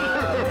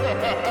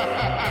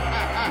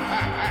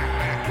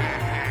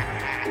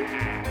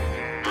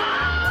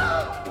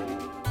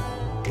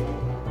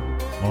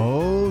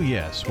 Oh,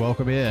 yes.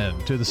 Welcome in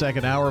to the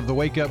second hour of the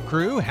Wake Up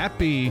Crew.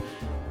 Happy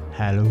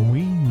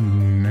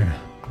Halloween.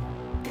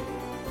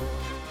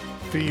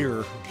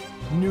 Fear.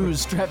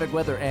 News, traffic,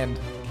 weather, and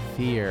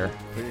fear.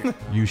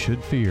 You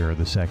should fear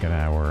the second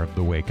hour of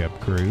the Wake Up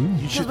Crew.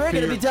 Because we're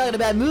going to be talking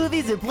about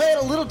movies and playing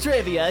a little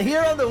trivia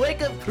here on the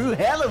Wake Up Crew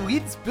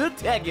Halloween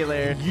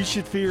Spectacular. You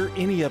should fear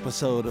any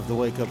episode of the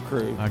Wake Up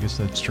Crew. I guess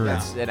that's true.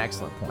 That's an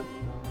excellent point.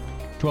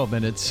 12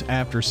 minutes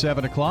after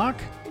 7 o'clock.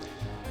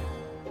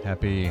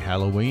 Happy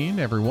Halloween,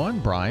 everyone.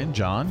 Brian,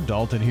 John,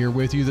 Dalton here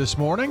with you this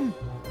morning.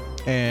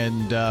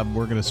 And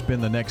we're going to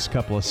spend the next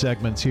couple of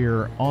segments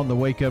here on the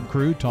Wake Up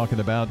Crew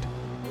talking about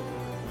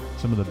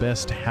some of the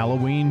best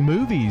Halloween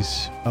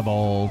movies of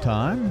all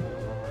time.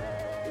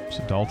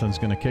 So Dalton's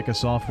going to kick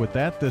us off with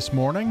that this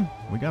morning.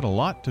 We got a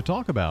lot to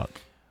talk about.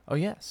 Oh,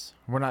 yes.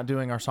 We're not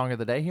doing our song of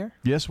the day here?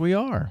 Yes, we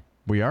are.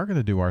 We are going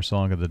to do our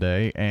song of the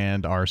day,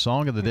 and our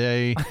song of the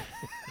day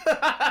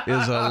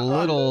is a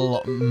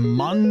little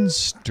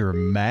Monster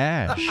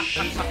Mash.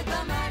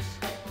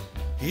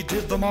 He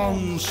did the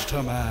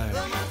Monster Mash.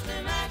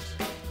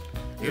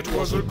 It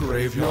was a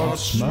graveyard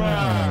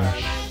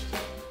smash.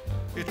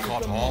 It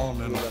caught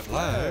on in a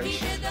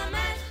flash.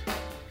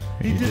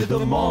 He did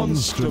the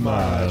Monster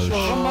Mash.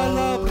 From my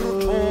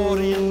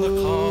laboratory in the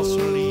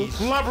castle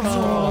east.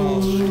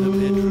 Laboratory. To the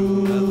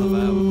bedroom where the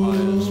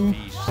vampires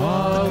feast. The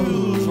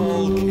ghouls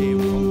all came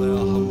from their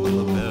humble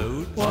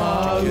abode to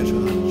get a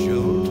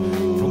jolt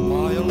from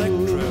my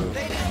electrode.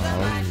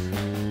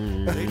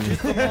 They did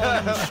the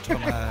Monster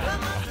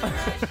Mash.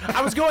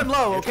 I was going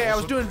low, okay? I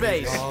was doing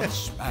bass.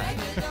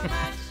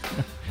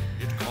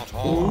 It caught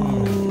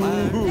on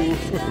in a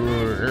flash.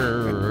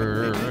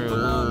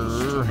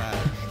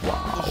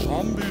 Wow.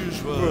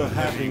 Zombies were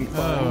having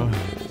fun.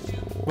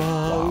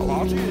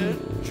 Party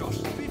had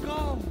just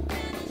begun.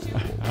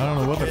 I don't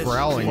know what the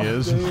growling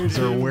is. Is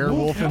there a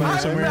werewolf in there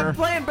somewhere? I'm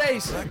playing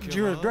bass.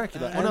 You're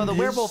Dracula. Well, no, the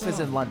werewolf is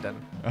in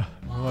London.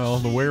 Well,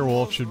 the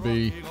werewolf should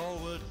be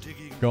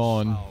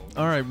gone.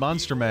 All right,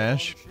 Monster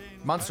Mash.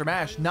 Monster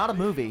Mash, not a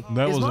movie.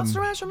 That is was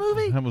Monster Mash a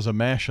movie? That was a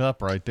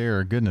mash-up right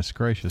there. Goodness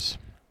gracious.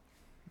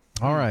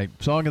 All right,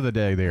 song of the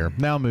day there.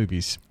 Now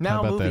movies. Now How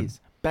about movies.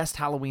 That? Best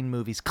Halloween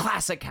movies.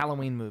 Classic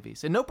Halloween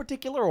movies. In no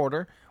particular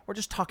order. We're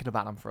just talking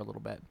about them for a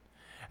little bit.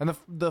 And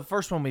the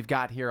first one we've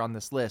got here on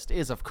this list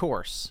is, of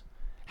course,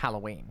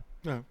 Halloween.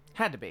 No.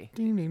 Had to be.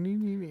 Ding, ding, ding,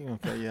 ding, ding.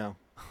 Okay, yeah.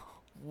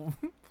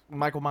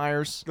 Michael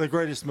Myers. The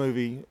greatest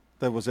movie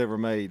that was ever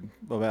made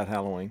about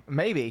Halloween.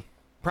 Maybe.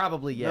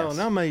 Probably, yes.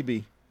 No,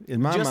 maybe. In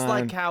my just mind,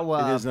 like how,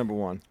 it is number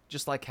one.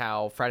 Just like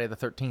how Friday the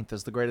 13th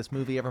is the greatest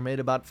movie ever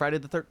made about Friday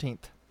the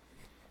 13th.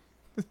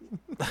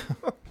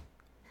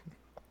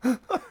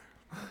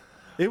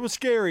 It was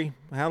scary,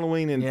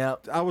 Halloween, and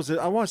Yep. I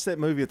watched that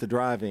movie at the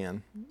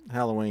drive-in,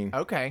 Halloween.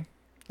 Okay.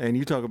 And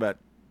you talk about,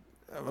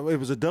 it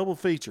was a double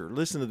feature.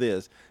 Listen to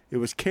this. It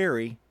was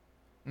Carrie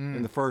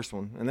in the first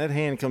one, and that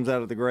hand comes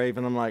out of the grave,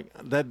 and I'm like,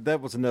 that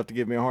was enough to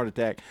give me a heart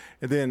attack.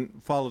 And then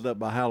followed up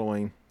by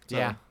Halloween. So.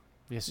 Yeah.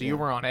 Yeah, so you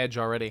were on edge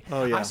already.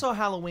 Oh, yeah. I saw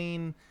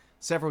Halloween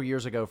several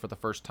years ago for the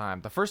first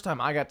time. The first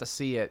time I got to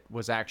see it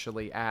was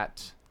actually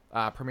at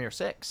Premiere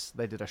 6.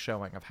 They did a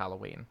showing of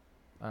Halloween.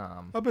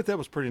 I bet that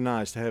was pretty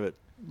nice to have it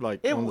on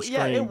the screen,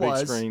 it big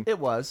was. screen. It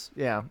was.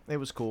 Yeah, it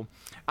was cool.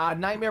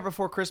 Nightmare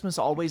Before Christmas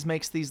always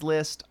makes these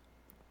lists.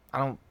 I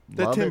don't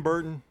love Tim it.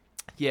 Burton?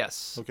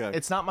 Yes. Okay.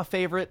 It's not my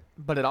favorite,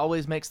 but it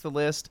always makes the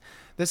list.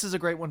 This is a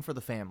great one for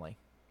the family.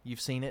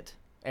 You've seen it.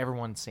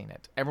 Everyone's seen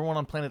it. Everyone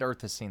on planet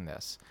Earth has seen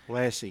this.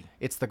 Lassie.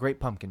 It's The Great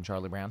Pumpkin,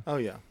 Charlie Brown. Oh,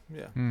 yeah.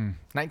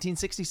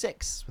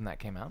 1966 when that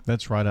came out.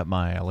 That's right up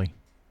my alley.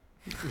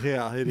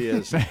 Yeah, it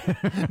is.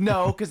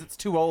 No, because it's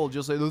too old.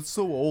 You'll say, that's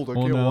so old, I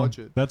Well, can't no, watch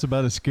it. That's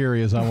about as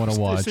scary as I want to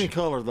watch. It's in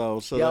color, though,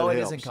 so Yeah, that it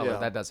helps. is in color. Yeah.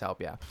 That does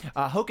help, yeah.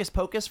 Hocus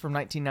Pocus from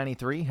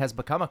 1993 has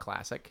become a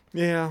classic.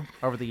 Yeah.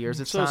 Over the years.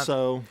 It's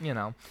So. You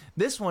know.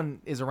 This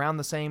one is around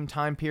the same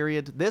time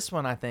period. This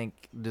one, I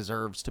think,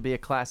 deserves to be a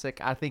classic.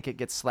 I think it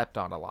gets slept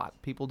on a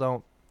lot. People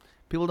don't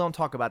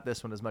talk about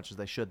this one as much as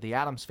they should. The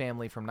Addams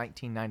Family from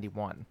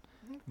 1991.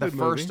 The Good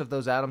first movie. of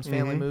those Addams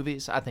Family Mhm.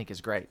 movies, I think,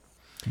 is great.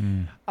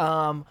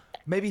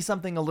 Maybe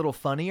something a little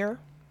funnier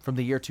from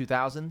the year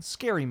 2000.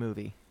 Scary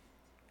Movie.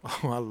 Oh,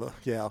 I love.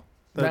 Yeah.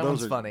 That those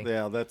one's funny.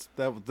 Yeah, that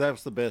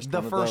was the best. The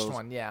one of first those.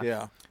 one, yeah.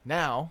 Yeah.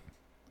 Now,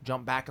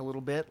 jump back a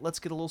little bit. Let's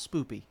get a little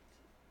spoopy.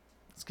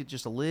 Let's get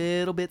just a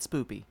little bit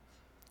spoopy.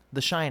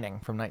 The Shining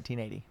from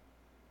 1980.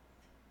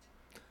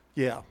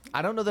 Yeah.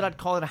 I don't know that I'd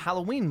call it a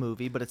Halloween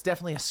movie, but it's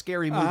definitely a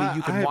scary movie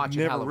you can watch I've at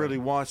never Halloween. really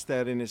watched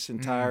that in its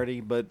entirety,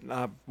 but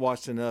I've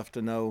watched enough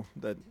to know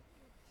that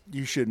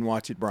you shouldn't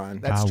watch it, Brian.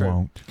 That's I true.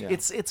 won't. Yeah.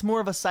 It's more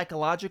of a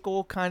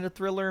psychological kind of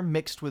thriller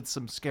mixed with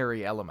some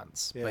scary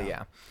elements. But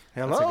yeah.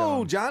 that's a good Hello,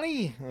 one.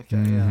 Johnny. Okay.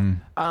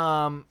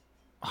 Yeah.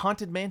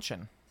 Haunted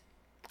Mansion.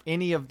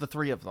 Any of the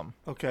three of them.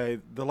 Okay.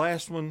 The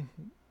last one,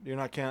 you're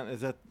not counting.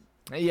 Is that?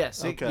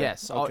 Yes. Okay.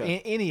 Yes. Okay.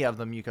 Any of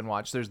them you can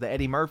watch. There's the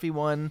Eddie Murphy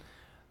one,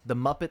 the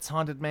Muppets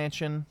Haunted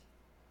Mansion,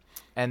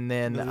 and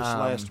then This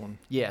last one.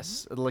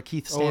 Yes,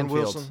 Lakeith Owen Stanfield.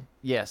 Wilson?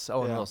 Yes,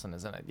 Owen Yeah. Wilson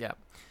is in it. Yeah.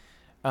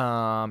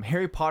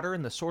 Harry Potter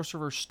and the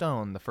Sorcerer's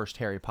Stone, the first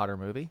Harry Potter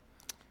movie.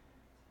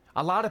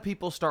 A lot of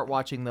people start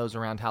watching those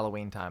around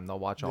Halloween time. They'll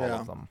watch all Yeah.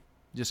 of them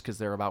just because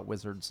they're about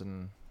wizards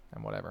and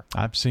whatever.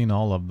 I've seen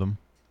all of them.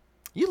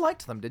 You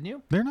liked them, didn't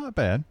you? They're not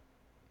bad.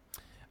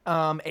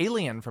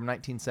 Alien from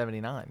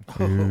 1979,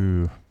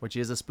 Ooh, which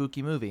is a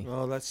spooky movie.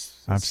 Oh,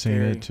 that's I've seen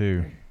scary. it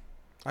too.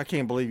 I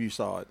can't believe you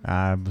saw it.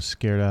 I was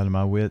scared out of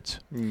my wits.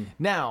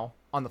 Now,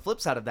 on the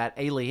flip side of that,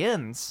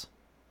 Aliens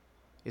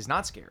is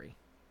not scary.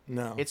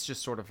 No. It's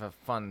just sort of a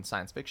fun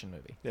science fiction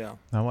movie. Yeah.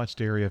 I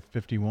watched Area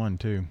 51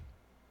 too.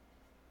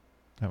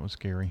 That was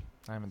scary.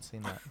 I haven't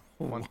seen that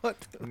one. What?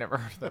 I've never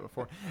heard of that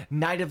before.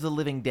 Night of the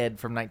Living Dead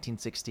from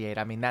 1968.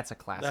 I mean, that's a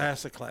classic.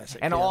 That's a classic.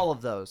 And yeah. all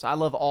of those. I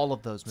love all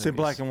of those movies. It's in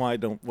black and white.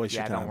 Don't waste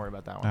your Yeah, time. don't worry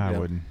about that one. I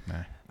wouldn't. Nah.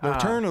 The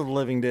Return of the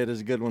Living Dead is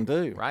a good one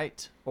too.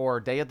 Right. Or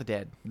Day of the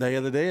Dead. Day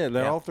of the Dead.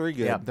 They're Yep. all three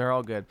good. Yeah, they're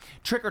all good.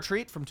 Trick or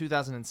Treat from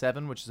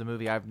 2007, which is a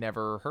movie I've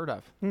never heard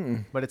of.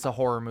 But it's a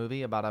horror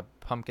movie about a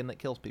pumpkin that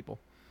kills people.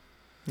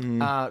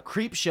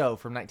 Creep Show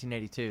from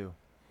 1982.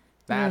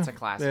 That's a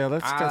classic. Yeah,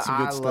 that's got some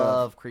good stuff. I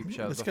love Creep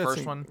Show. It's The got first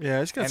some- one.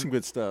 yeah, it's got And some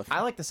good stuff.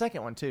 I like the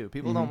second one too.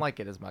 People don't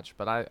like it as much,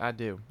 but I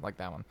do like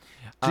that one.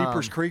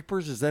 Jeepers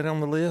Creepers, is that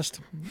on the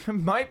list?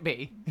 Might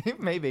be.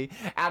 Maybe.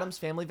 Addams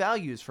Family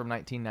Values from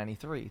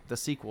 1993, the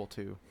sequel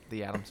to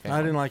the Addams Family.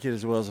 I didn't like it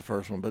as well as the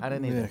first one, but I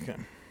didn't either. yeah,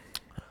 okay.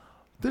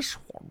 This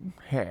one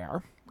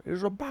here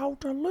is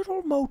about a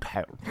little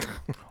motel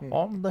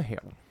on the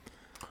hill.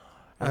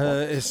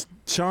 It's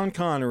Sean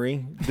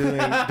Connery doing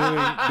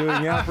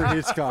Alfred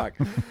Hitchcock.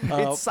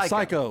 It's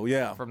Psycho,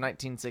 yeah. From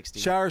 1960.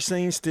 Shower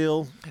scene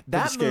still.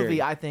 That pretty scary.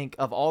 movie, I think,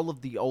 of all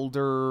of the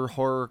older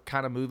horror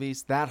kind of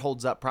movies, that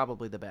holds up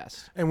probably the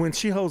best. And when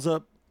she holds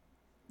up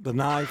the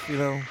knife,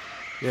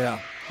 yeah.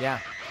 Yeah.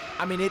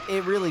 I mean,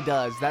 it really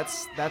does.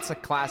 That's a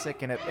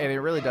classic, and it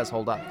really does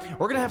hold up.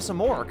 We're going to have some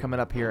more coming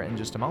up here in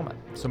just a moment.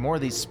 Some more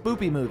of these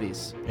spoopy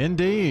movies.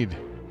 Indeed.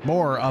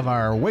 More of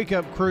our Wake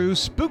Up Crew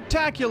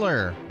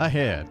Spooktacular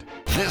ahead.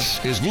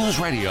 This is News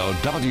Radio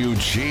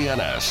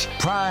WGNS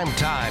Prime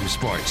Time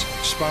Sports.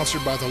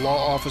 Sponsored by the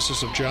law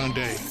offices of John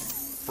Day.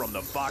 From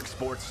the Fox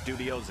Sports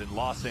Studios in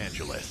Los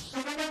Angeles,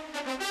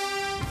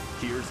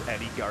 here's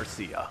Eddie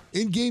Garcia.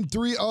 In Game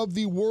 3 of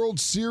the World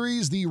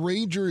Series, the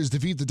Rangers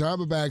defeat the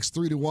Diamondbacks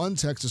 3-1.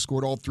 Texas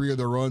scored all three of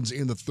their runs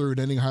in the third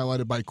inning,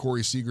 highlighted by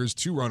Corey Seager's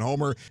two-run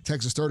homer.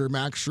 Texas starter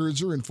Max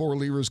Scherzer and four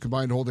relievers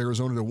combined to hold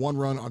Arizona to one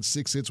run on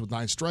 6 hits with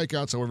 9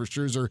 strikeouts. However,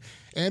 Scherzer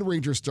and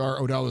Ranger star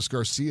Odalis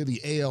Garcia,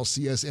 the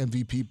ALCS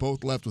MVP,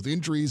 both left with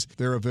injuries.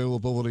 Their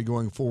availability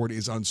going forward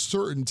is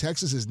uncertain.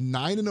 Texas is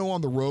 9-0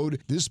 on the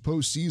road this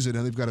postseason,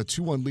 and they've got a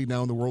 2-1 lead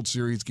now in the World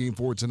Series. Game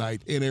 4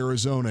 tonight in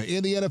Arizona.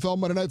 In the NFL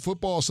Monday Night Football,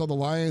 football saw the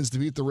Lions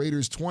defeat the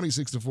Raiders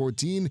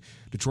 26-14.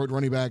 Detroit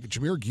running back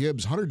Jahmyr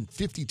Gibbs,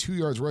 152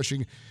 yards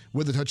rushing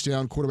with a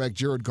touchdown. Quarterback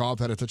Jared Goff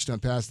had a touchdown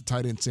pass to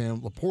tight end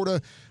Sam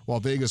Laporta, while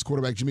Vegas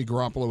quarterback Jimmy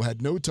Garoppolo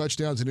had no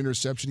touchdowns and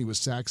interception. He was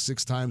sacked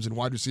 6 times, and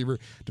wide receiver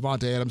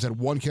Devontae Adams had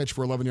 1 catch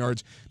for 11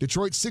 yards.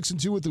 Detroit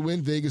 6-2 with the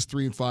win. Vegas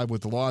 3-5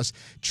 with the loss.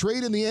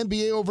 Trade in the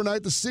NBA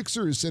overnight. The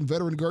Sixers send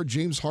veteran guard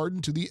James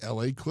Harden to the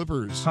LA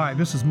Clippers. Hi,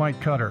 this is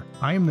Mike Cutter.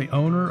 I am the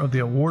owner of the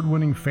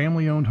award-winning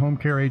family-owned home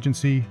care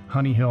agency,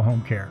 Honey Hill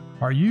Home Care.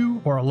 Are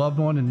you or a loved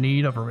one in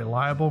need of a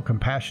reliable,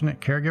 compassionate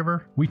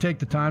caregiver? We take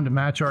the time to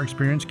match our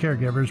experienced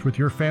caregivers with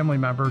your family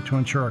member to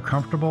ensure a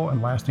comfortable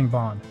and lasting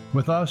bond.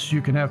 With us,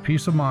 you can have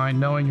peace of mind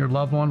knowing your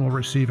loved one will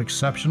receive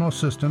exceptional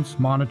assistance,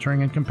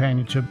 monitoring, and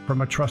companionship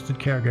from a trusted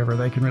caregiver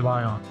they can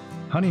rely on.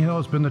 Honey Hill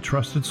has been the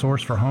trusted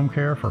source for home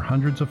care for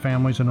hundreds of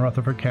families in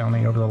Rutherford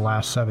County over the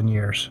last 7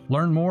 years.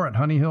 Learn more at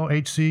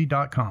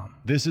honeyhillhc.com.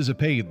 This is a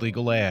paid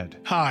legal ad.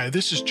 Hi,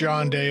 this is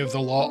John Day of the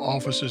Law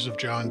Offices of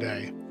John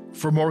Day.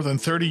 For more than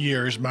 30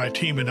 years, my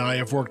team and I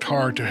have worked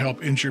hard to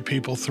help injured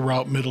people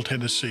throughout Middle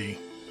Tennessee.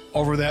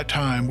 Over that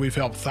time, we've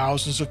helped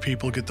thousands of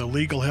people get the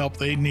legal help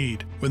they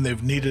need when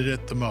they've needed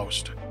it the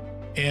most.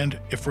 And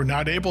if we're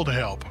not able to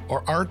help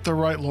or aren't the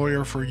right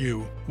lawyer for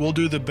you, we'll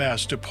do the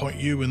best to point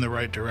you in the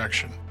right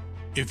direction.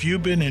 If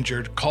you've been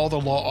injured, call the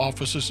Law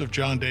Offices of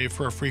John Day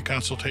for a free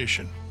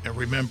consultation. And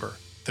remember,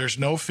 there's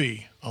no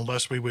fee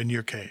unless we win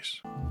your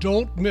case.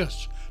 Don't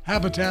miss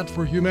Habitat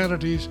for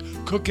Humanity's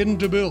Cookin'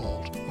 to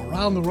Build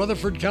around the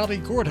Rutherford County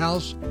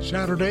Courthouse,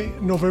 Saturday,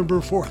 November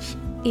 4th.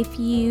 If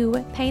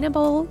you paint a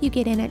bowl, you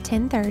get in at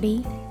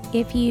 10:30.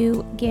 If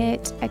you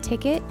get a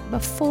ticket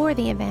before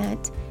the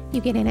event,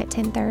 you get in at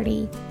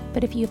 10:30.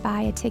 But if you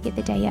buy a ticket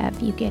the day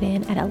of, you get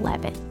in at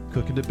 11.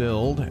 Cooking to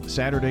Build,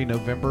 Saturday,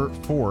 November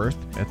 4th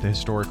at the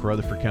historic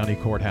Rutherford County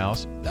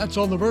Courthouse. That's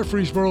on the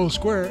Murfreesboro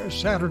Square,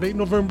 Saturday,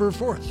 November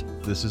 4th.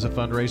 This is a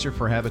fundraiser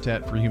for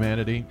Habitat for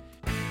Humanity.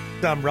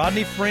 I'm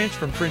Rodney French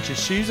from French's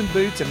Shoes and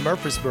Boots in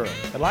Murfreesboro.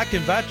 I'd like to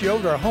invite you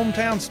over to our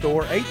hometown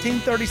store,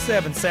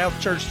 1837 South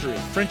Church Street.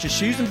 French's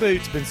Shoes and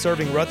Boots have been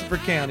serving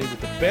Rutherford County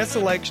with the best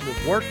selection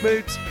of work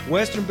boots,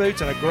 western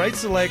boots, and a great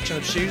selection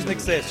of shoes and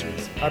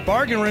accessories. Our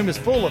bargain room is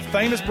full of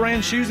famous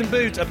brand shoes and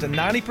boots up to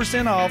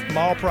 90% off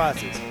mall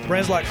prices.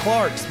 Brands like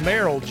Clark's,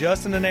 Merrill,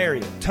 Justin, and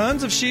Ariat.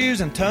 Tons of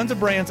shoes and tons of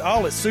brands,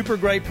 all at super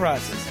great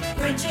prices.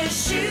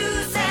 French's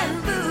Shoes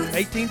and Boots.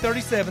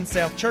 1837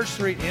 South Church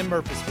Street in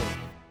Murfreesboro.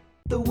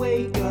 The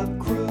Wake Up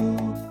Crew,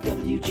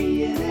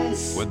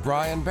 WGNS. With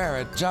Brian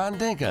Barrett, John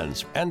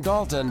Dinkins, and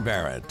Dalton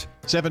Barrett.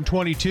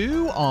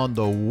 722 on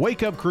the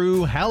Wake Up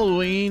Crew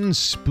Halloween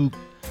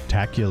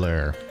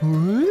Spooktackular.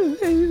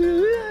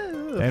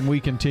 And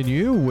we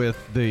continue with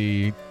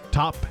the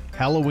top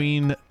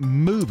Halloween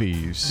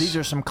movies. These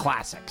are some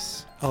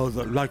classics. Oh,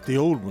 like the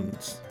old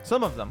ones.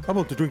 Some of them. I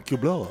want to drink your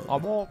blood. I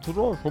want to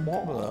drink your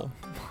blood.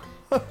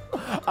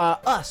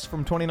 Us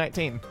from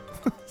 2019.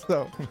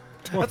 So...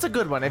 That's a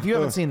good one. If you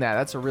haven't seen that,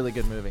 that's a really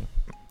good movie.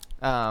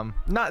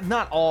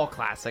 Not all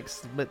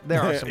classics, but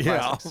there are some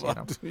classics.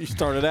 Yeah, you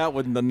started out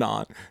with the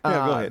not.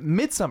 Yeah, go ahead.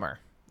 Midsommar,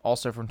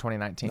 also from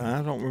 2019.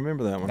 I don't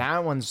remember that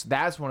one.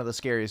 That's one of the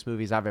scariest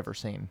movies I've ever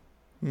seen.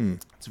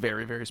 It's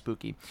very, very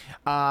spooky.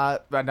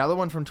 Another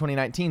one from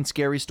 2019,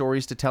 Scary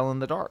Stories to Tell in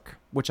the Dark,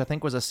 which I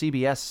think was a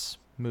CBS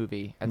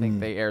movie. I think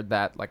they aired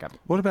that like a...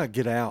 What about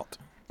Get Out?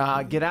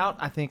 Get Out,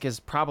 I think,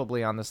 is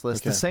probably on this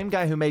list. Okay. The same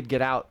guy who made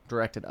Get Out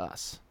directed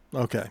Us.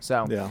 Okay.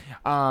 So, yeah.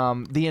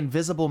 The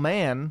Invisible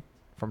Man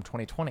from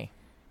 2020.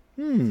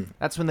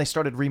 That's when they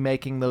started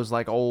remaking those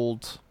like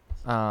old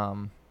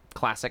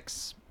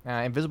classics.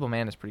 Invisible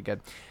Man is pretty good.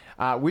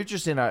 We're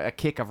just in a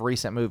kick of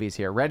recent movies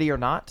here. Ready or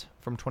Not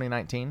from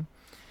 2019.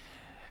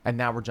 And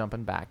now we're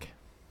jumping back.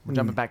 We're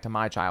jumping back to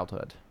my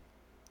childhood.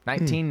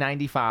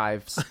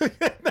 1995's.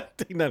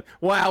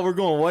 Wow, we're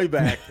going way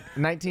back.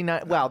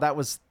 Well, that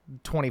was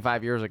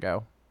 25 years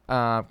ago.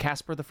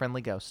 Casper the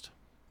Friendly Ghost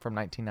from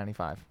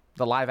 1995.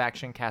 The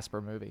live-action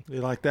Casper movie.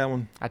 You like that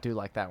one? I do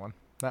like that one.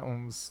 That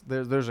one was...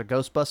 There's a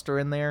Ghostbuster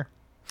in there.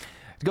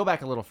 To go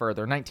back a little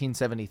further,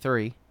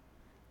 1973,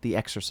 The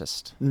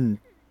Exorcist.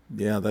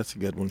 Yeah, that's a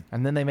good one.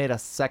 And then they made a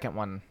second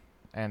one,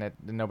 and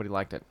nobody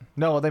liked it.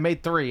 No, they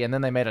made 3, and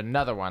then they made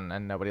another one,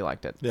 and nobody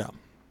liked it. Yeah.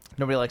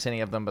 Nobody likes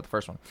any of them but the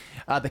first one.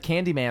 The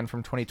Candyman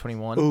from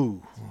 2021.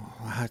 Ooh,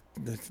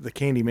 the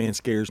Candyman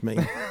scares me.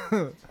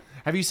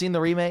 Have you seen the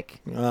remake?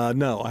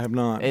 No, I have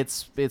not.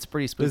 It's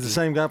pretty spooky. Is the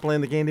same guy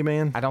playing the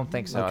Candyman? I don't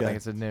think so. Okay. I think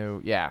it's a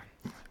new... Yeah.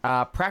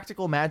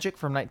 Practical Magic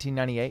from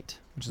 1998,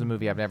 which is a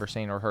movie I've never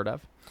seen or heard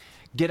of.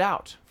 Get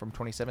Out from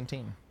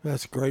 2017.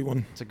 That's a great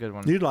one. It's a good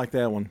one. You'd like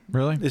that one.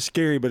 Really? It's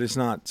scary, but it's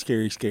not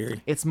scary.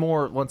 It's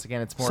more, once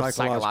again, it's more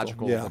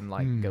psychological yeah. than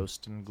like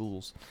ghosts and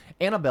ghouls.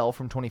 Annabelle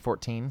from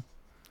 2014.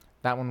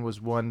 That one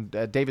was one...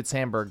 David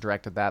Sandberg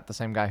directed that, the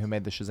same guy who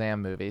made the Shazam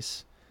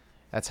movies.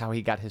 That's how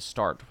he got his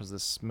start, was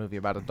this movie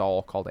about a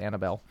doll called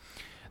Annabelle.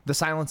 The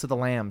Silence of the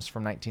Lambs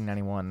from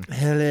 1991.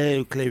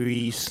 Hello,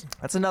 Clarice.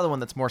 That's another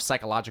one that's more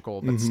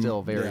psychological, but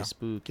still very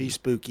spooky. He's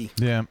spooky.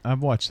 Yeah,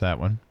 I've watched that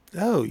one.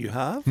 Oh, you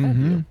have?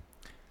 Mm-hmm.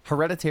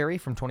 Hereditary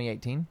from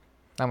 2018.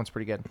 That one's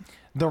pretty good.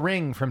 The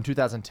Ring from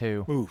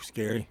 2002. Ooh,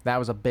 scary. That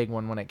was a big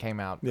one when it came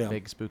out. Yeah.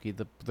 Big, spooky.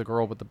 The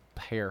girl with the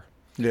hair.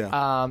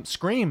 Yeah.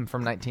 Scream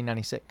from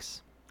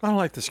 1996. I don't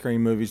like the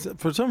Scream movies.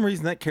 For some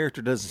reason, that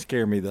character doesn't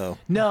scare me, though.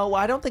 No,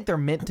 I don't think they're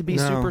meant to be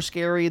No. super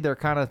scary. They're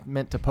kind of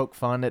meant to poke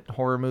fun at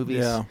horror movies.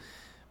 Yeah.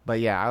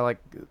 But yeah,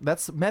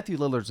 that's Matthew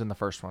Lillard's in the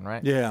first one,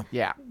 right? Yeah.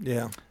 Yeah.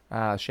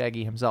 Yeah.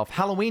 Shaggy himself.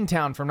 Halloween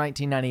Town from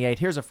 1998.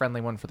 Here's a friendly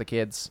one for the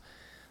kids.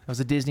 It was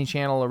a Disney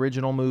Channel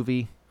original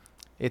movie.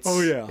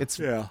 It's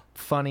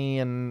funny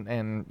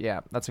and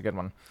yeah, that's a good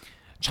one.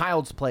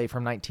 Child's Play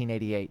from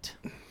 1988.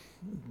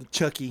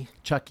 Chucky.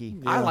 Yeah.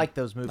 I like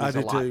those movies I do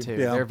a lot too.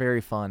 Yeah. They're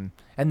very fun.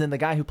 And then the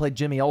guy who played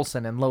Jimmy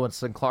Olsen in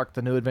Lois and Clark: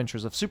 The New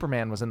Adventures of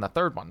Superman was in the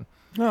third one.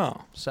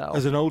 Oh. So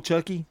As an old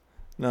Chucky?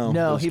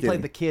 No, he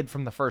played the kid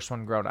from the first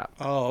one grown up.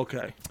 Oh,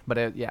 okay.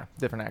 But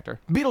different actor.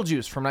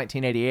 Beetlejuice from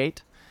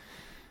 1988.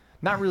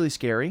 Not really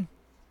scary.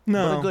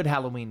 No. But a good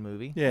Halloween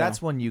movie. Yeah.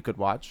 That's one you could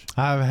watch.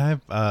 I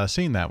have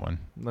seen that one.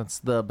 That's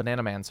the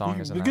Banana Man song,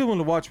 isn't a it? good one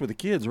to watch with the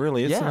kids,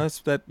 really. It's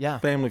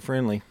family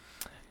friendly.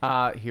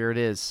 Here it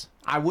is.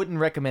 I wouldn't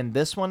recommend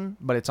this one,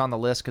 but it's on the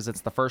list because it's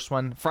the first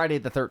one. Friday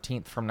the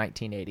 13th from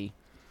 1980.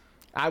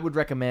 I would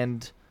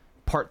recommend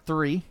part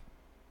 3,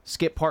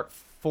 skip part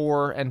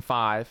 4 and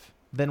 5,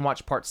 then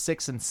watch part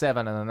 6 and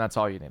 7, and then that's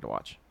all you need to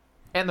watch.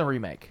 And the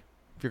remake,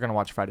 if you're going to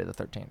watch Friday the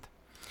 13th.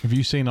 Have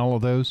you seen all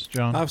of those,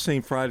 John? I've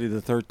seen Friday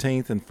the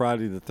 13th and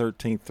Friday the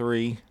 13th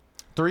 3.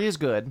 3 is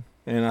good.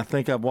 And I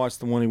think I've watched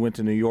the one he went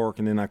to New York,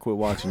 and then I quit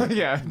watching it.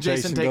 Yeah,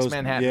 Jason Takes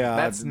Manhattan. Yeah,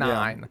 that's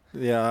 9.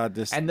 Yeah, I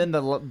just. And then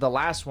the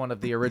last one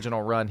of the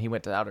original run, he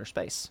went to outer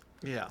space.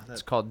 Yeah,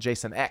 it's called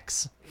Jason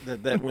X.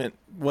 That went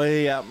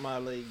way out my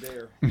league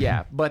there.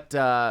 Yeah, but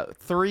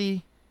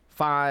 3,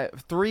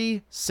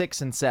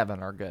 6, and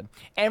 7 are good.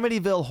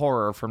 Amityville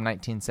Horror from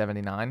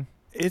 1979.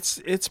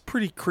 It's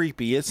pretty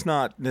creepy. It's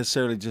not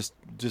necessarily just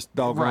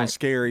doggone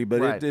scary,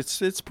 but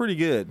it's pretty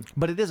good.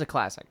 But it is a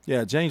classic.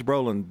 Yeah, James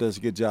Brolin does a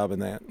good job in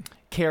that.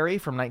 Carrie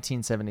from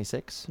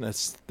 1976.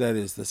 That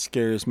is the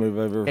scariest movie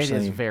I've ever seen.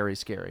 It is very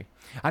scary.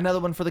 Another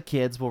one for the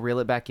kids. We'll reel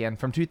it back in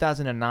from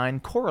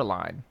 2009.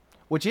 Coraline,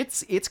 which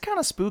it's kind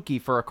of spooky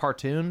for a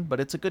cartoon, but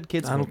it's a good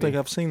kids movie. I don't think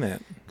I've seen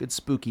that. Good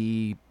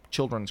spooky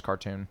children's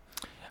cartoon.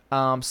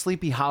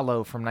 Sleepy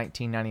Hollow from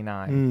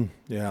 1999.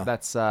 Yeah.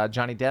 That's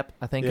Johnny Depp,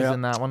 I think, is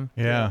in that one.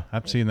 Yeah,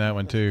 I've seen that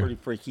one too. Pretty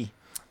freaky.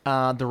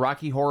 The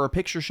Rocky Horror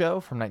Picture Show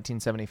from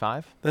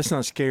 1975. That's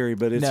not scary,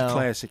 but it's a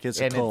classic.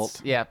 It's a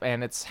cult.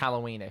 And it's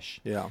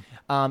Halloween-ish. Yeah.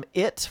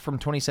 It from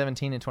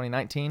 2017 and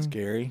 2019.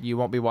 Scary. You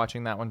won't be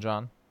watching that one,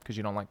 John, because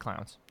you don't like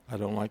clowns. I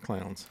don't like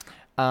clowns.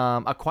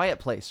 A Quiet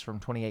Place from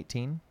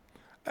 2018.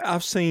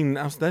 I've seen.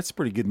 That's a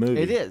pretty good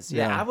movie. It is.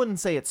 Yeah. I wouldn't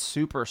say it's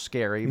super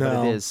scary,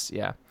 but it is.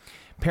 Yeah.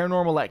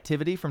 Paranormal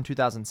Activity from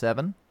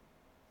 2007.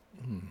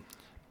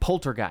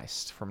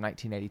 Poltergeist from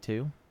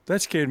 1982.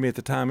 That scared me at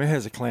the time. It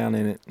has a clown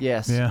in it.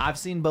 Yes. Yeah. I've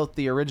seen both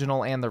the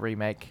original and the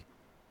remake.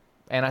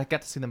 And I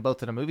got to see them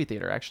both in a movie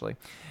theater, actually.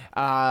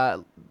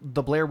 The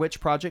Blair Witch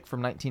Project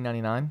from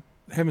 1999.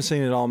 Haven't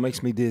seen it all.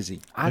 Makes me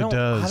dizzy. I don't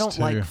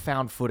like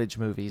found footage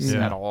movies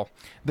at all.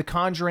 The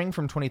Conjuring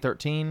from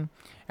 2013.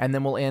 And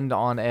then we'll end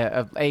on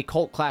a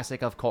cult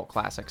classic of cult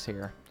classics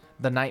here.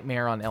 The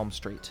Nightmare on Elm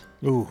Street.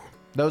 Ooh.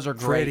 Those are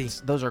great. Freddy.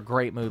 Those are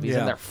great movies, Yeah.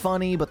 and they're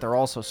funny, but they're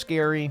also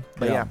scary.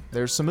 But yeah,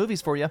 there's some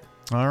movies for you.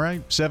 All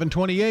right,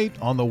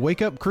 7:28 on the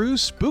Wake Up Crew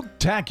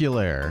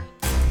Spooktacular.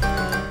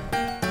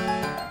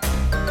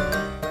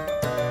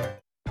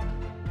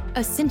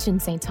 Ascension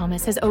St.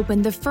 Thomas has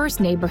opened the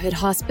first neighborhood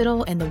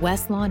hospital in the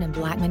West Lawn and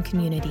Blackman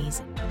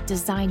communities,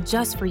 designed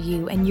just for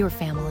you and your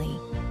family.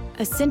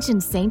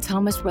 Ascension St.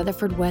 Thomas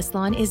Rutherford West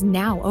Lawn is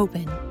now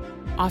open,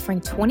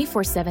 offering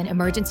 24/7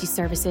 emergency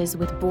services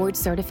with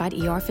board-certified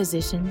ER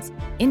physicians,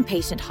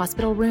 inpatient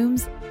hospital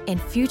rooms,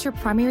 and future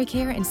primary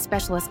care and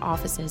specialist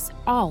offices,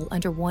 all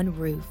under one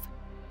roof.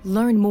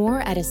 Learn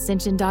more at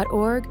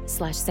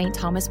ascension.org/St.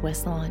 Thomas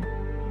West Lawn.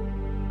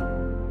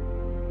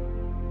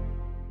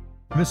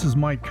 This is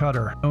Mike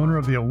Cutter, owner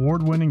of the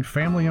award-winning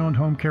family-owned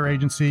home care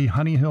agency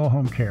Honey Hill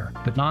Home Care,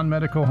 the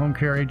non-medical home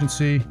care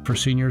agency for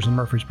seniors in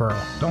Murfreesboro.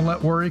 Don't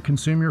let worry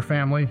consume your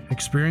family.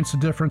 Experience the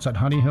difference at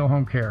Honey Hill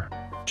Home Care.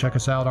 Check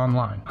us out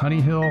online,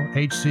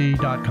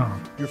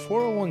 honeyhillhc.com. Your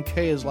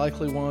 401k is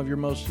likely one of your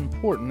most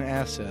important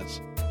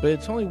assets, but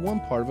it's only one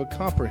part of a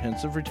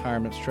comprehensive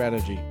retirement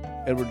strategy.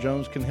 Edward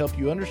Jones can help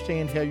you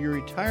understand how your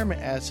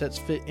retirement assets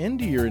fit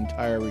into your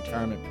entire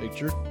retirement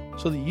picture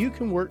so that you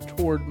can work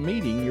toward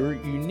meeting your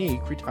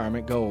unique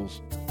retirement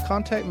goals.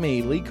 Contact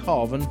me, Lee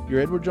Colvin,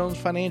 your Edward Jones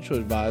financial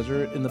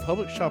advisor in the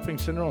Public Shopping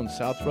Center on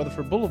South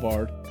Rutherford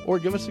Boulevard, or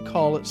give us a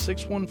call at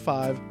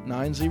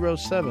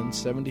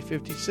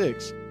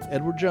 615-907-7056.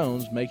 Edward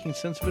Jones, Making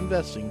Sense of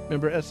Investing,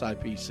 member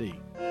SIPC.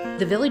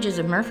 The Villages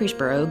of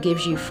Murfreesboro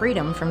gives you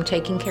freedom from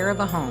taking care of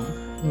a home.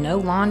 No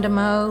lawn to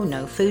mow,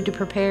 no food to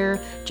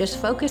prepare, just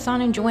focus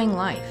on enjoying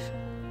life.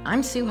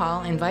 I'm Sue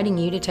Hall, inviting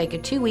you to take a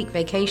 2-week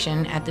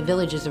vacation at the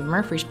Villages of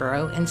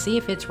Murfreesboro and see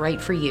if it's right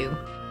for you.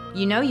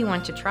 You know you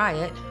want to try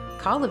it.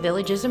 Call the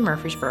Villages of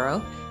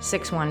Murfreesboro,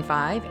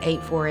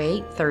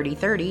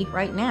 615-848-3030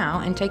 right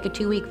now and take a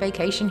 2-week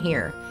vacation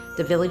here.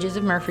 The Villages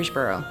of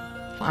Murfreesboro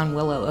on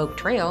Willow Oak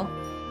Trail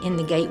in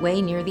the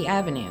gateway near the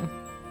avenue.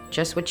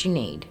 Just what you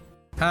need.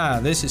 Hi,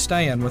 this is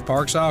Stan with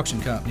Parks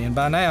Auction Company, and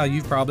by now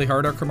you've probably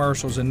heard our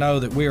commercials and know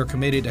that we are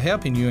committed to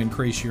helping you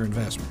increase your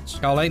investments.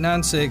 Call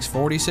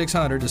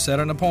 896-4600 to set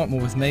an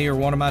appointment with me or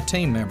one of my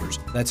team members.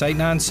 That's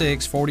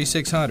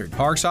 896-4600.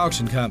 Parks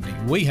Auction Company.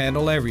 We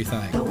handle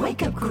everything. The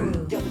Wake Up Crew,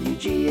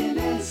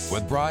 WGNS.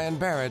 With Brian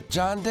Barrett,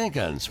 John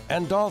Dinkins,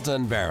 and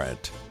Dalton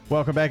Barrett.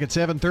 Welcome back at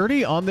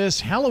 7:30 on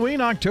this Halloween,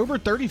 October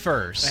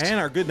 31st. And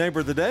our Good Neighbor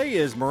of the Day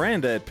is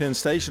Miranda at Penn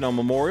Station on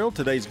Memorial.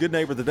 Today's Good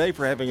Neighbor of the Day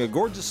for having a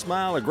gorgeous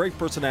smile, a great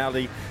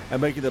personality,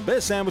 and making the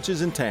best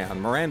sandwiches in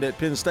town. Miranda at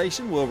Penn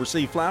Station will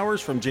receive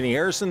flowers from Jenny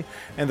Harrison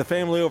and the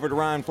family over at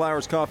Ryan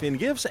Flowers Coffee and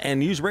Gifts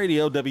and News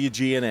Radio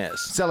WGNS.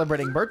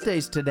 Celebrating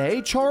birthdays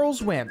today,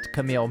 Charles Wendt,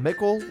 Camille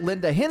Mickle,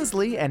 Linda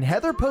Hensley, and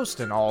Heather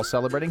Poston all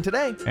celebrating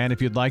today. And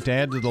if you'd like to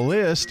add to the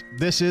list,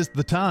 this is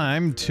the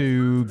time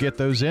to get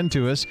those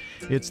into us.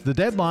 It's the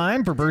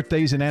deadline for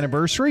birthdays and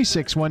anniversaries,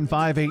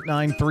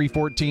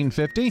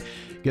 615-893-1450.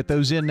 Get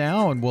those in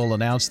now, and we'll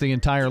announce the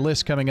entire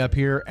list coming up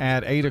here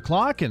at 8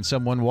 o'clock, and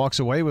someone walks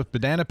away with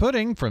banana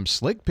pudding from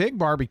Slick Pig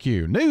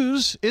Barbecue.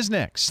 News is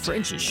next.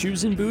 French's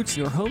Shoes and Boots,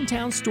 your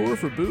hometown store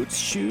for boots,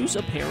 shoes,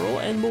 apparel,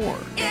 and more.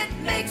 It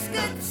makes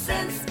good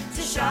sense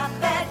to shop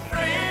at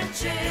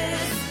French's.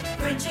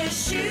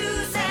 French's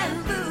Shoes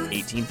and Boots.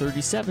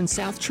 1837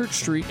 South Church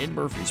Street in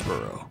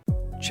Murfreesboro.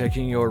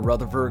 Checking your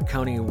Rutherford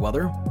County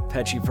weather.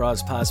 Patchy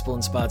frost possible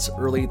in spots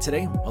early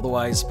today.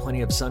 Otherwise,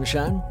 plenty of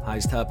sunshine.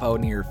 Highs top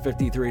out near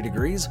 53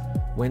 degrees.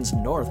 Winds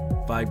north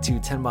 5 to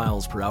 10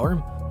 miles per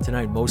hour.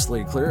 Tonight,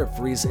 mostly clear. A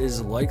freeze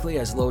is likely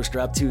as lows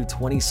drop to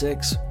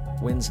 26.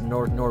 Winds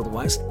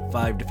north-northwest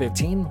 5 to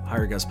 15.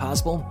 Higher gusts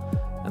possible.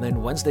 And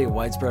then Wednesday,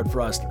 widespread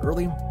frost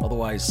early.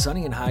 Otherwise,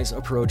 sunny and highs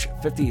approach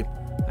 50.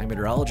 I'm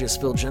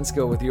meteorologist Phil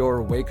Jensko with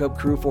your Wake Up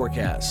Crew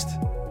forecast.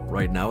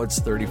 Right now, it's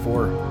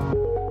 34.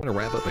 To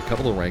wrap up a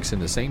couple of wrecks in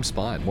the same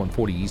spot,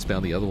 140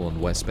 eastbound, the other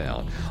one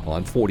westbound.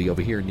 On 40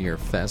 over here near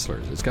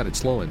Fessler's. It's got it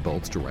slow in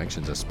both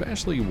directions,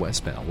 especially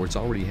westbound, where it's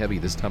already heavy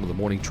this time of the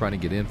morning trying to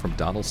get in from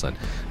Donaldson.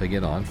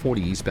 Again, on 40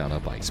 eastbound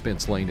up by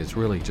Spence Lane, it's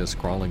really just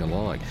crawling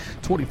along.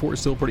 24 is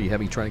still pretty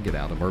heavy trying to get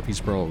out of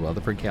Murfreesboro,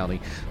 Rutherford County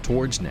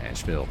towards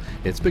Nashville.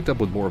 It's picked up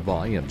with more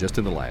volume just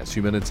in the last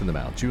few minutes in the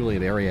Mount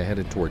Juliet area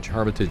headed towards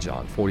Hermitage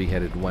on 40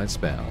 headed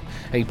westbound.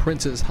 A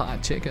Prince's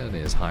Hot Chicken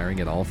is hiring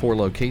at all 4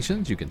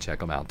 locations. You can check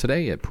them out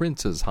today at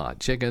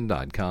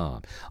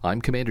princeshotchicken.com.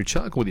 I'm Commander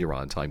Chuck with your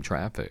on-time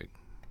traffic.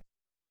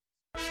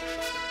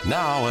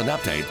 Now an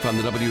update from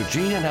the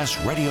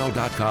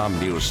WGNSradio.com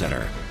News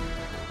Center.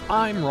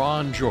 I'm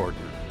Ron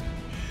Jordan.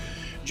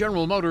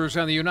 General Motors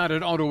and the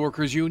United Auto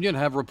Workers Union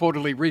have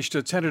reportedly reached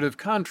a tentative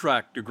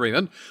contract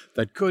agreement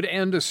that could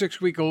end a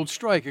 6-week-old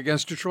strike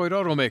against Detroit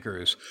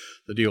automakers.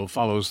 The deal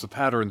follows the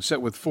pattern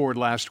set with Ford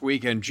last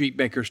week and Jeep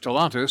maker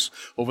Stellantis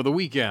over the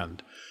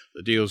weekend.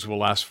 The deals will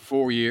last for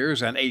 4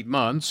 years and 8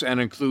 months and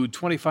include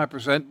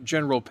 25%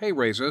 general pay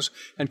raises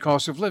and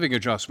cost of living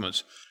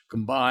adjustments.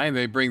 Combined,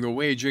 they bring the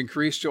wage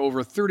increase to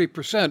over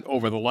 30%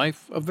 over the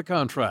life of the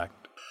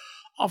contract.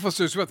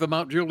 Officers with the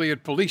Mount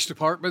Juliet Police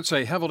Department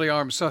say heavily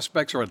armed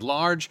suspects are at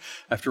large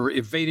after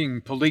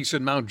evading police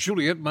in Mount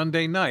Juliet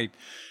Monday night.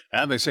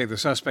 And they say the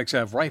suspects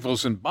have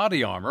rifles and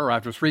body armor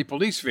after 3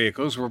 police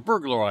vehicles were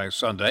burglarized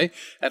Sunday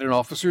at an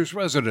officer's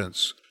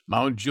residence.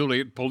 Mount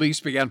Juliet police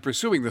began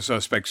pursuing the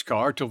suspect's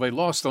car till they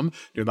lost them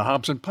near the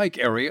Hobson Pike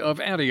area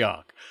of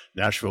Antioch.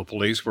 Nashville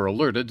police were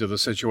alerted to the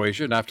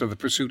situation after the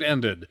pursuit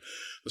ended.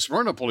 The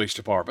Smyrna Police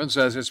Department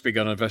says it's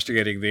begun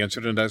investigating the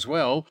incident as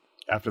well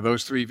after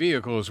those 3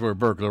 vehicles were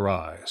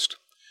burglarized.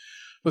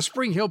 The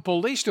Spring Hill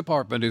Police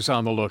Department is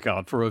on the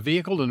lookout for a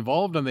vehicle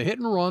involved in the hit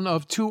and run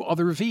of 2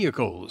 other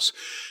vehicles.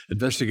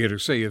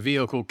 Investigators say a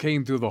vehicle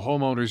came through the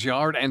homeowner's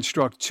yard and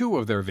struck 2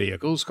 of their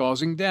vehicles,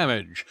 causing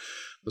damage.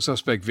 The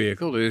suspect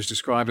vehicle is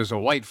described as a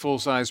white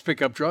full-size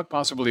pickup truck,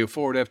 possibly a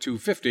Ford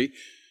F-250.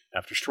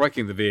 After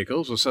striking the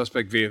vehicles, the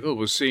suspect vehicle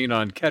was seen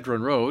on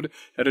Kedron Road,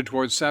 headed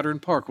towards Saturn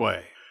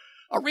Parkway.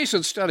 A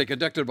recent study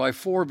conducted by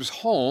Forbes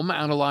Home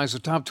analyzed the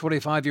top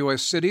 25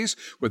 U.S. cities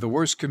with the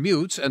worst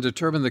commutes and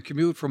determined the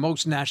commute for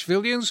most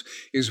Nashvillians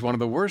is one of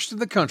the worst in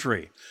the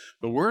country.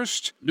 The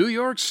worst, New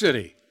York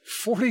City,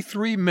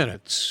 43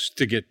 minutes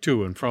to get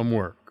to and from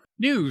work.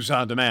 News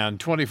on demand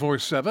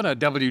 24/7 at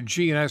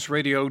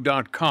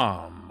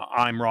WGNSradio.com.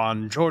 I'm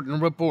Ron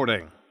Jordan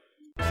reporting.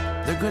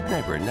 The Good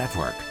Neighbor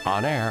Network,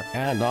 on air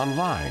and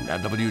online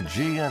at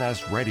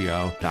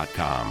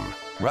WGNSradio.com.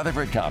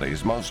 Rutherford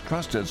County's most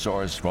trusted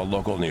source for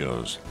local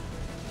news.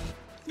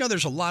 You know,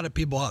 there's a lot of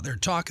people out there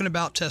talking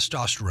about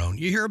testosterone.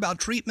 You hear about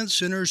treatment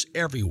centers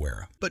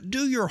everywhere. But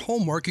do your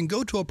homework and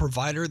go to a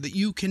provider that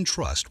you can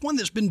trust, one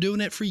that's been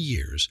doing it for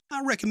years.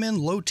 I recommend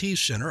Low T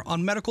Center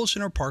on Medical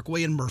Center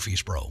Parkway in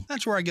Murfreesboro.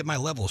 That's where I get my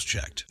levels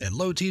checked. At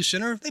Low T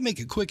Center, they make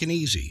it quick and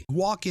easy.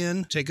 Walk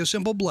in, take a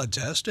simple blood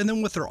test, and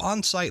then with their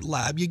on-site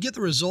lab, you get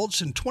the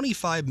results in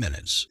 25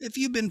 minutes. If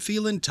you've been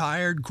feeling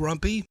tired,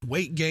 grumpy,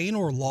 weight gain,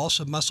 or loss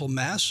of muscle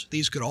mass,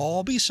 these could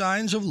all be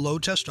signs of low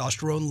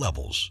testosterone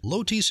levels.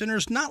 Low T Center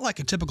is not like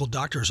a typical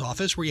doctor's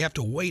office where you have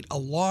to wait a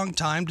long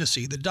time to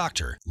see the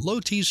doctor.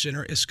 Low T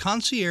Center is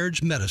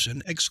concierge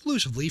medicine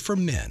exclusively for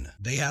men.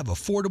 They have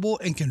affordable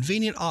and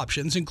convenient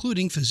options,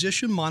 including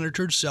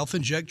physician-monitored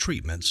self-inject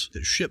treatments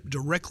that ship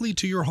directly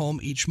to your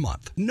home each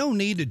month. No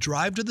need to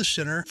drive to the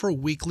center for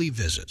weekly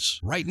visits.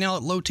 Right now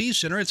at Low T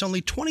Center, it's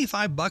only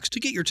 $25 to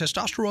get your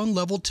testosterone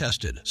level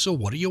tested. So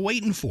what are you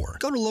waiting for?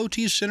 Go to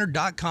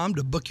lowtcenter.com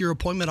to book your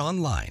appointment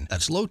online.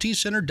 That's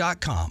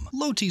lowtcenter.com.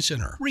 Low T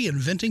Center,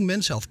 reinventing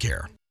men's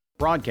healthcare.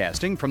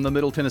 Broadcasting from the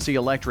Middle Tennessee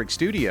Electric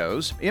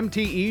Studios,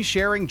 MTE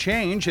Sharing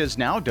Change has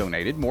now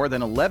donated more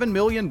than $11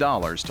 million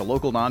to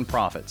local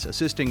nonprofits,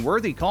 assisting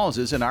worthy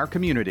causes in our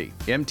community.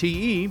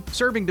 MTE,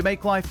 serving to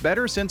make life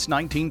better since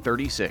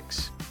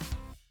 1936.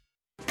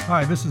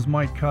 Hi, this is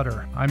Mike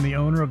Cutter. I'm the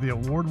owner of the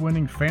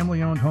award-winning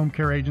family-owned home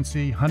care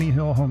agency, Honey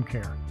Hill Home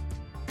Care.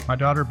 My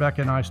daughter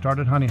Becca and I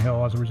started Honey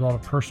Hill as a result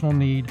of personal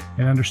need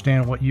and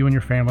understand what you and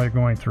your family are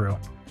going through.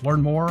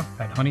 Learn more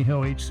at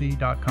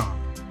honeyhillhc.com.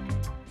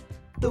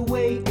 The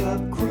Wake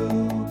Up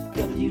Crew,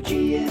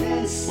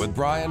 WGNS. With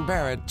Brian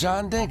Barrett,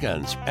 John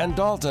Dinkins, and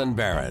Dalton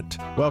Barrett.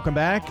 Welcome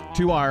back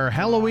to our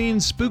Halloween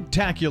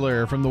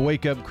Spooktacular from the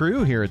Wake Up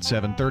Crew here at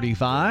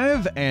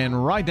 7:35.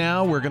 And right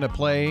now we're going to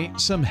play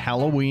some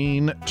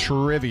Halloween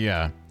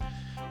trivia.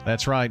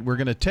 That's right, we're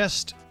going to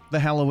test the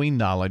Halloween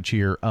knowledge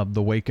here of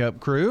the Wake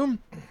Up Crew.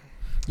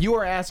 You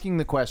are asking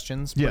the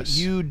questions, but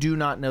you do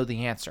not know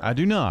the answer. I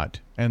do not,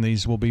 and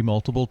these will be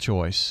multiple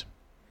choice.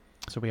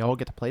 So we all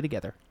get to play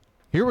together.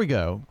 Here we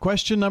go.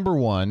 Question number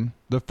 1.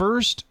 The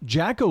first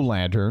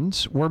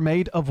jack-o'-lanterns were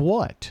made of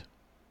what?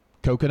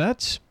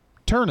 Coconuts,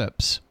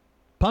 turnips,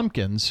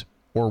 pumpkins,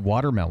 or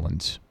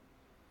watermelons?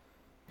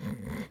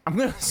 I'm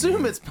going to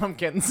assume it's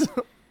pumpkins.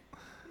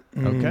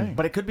 Okay.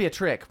 But it could be a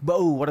trick.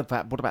 Oh, what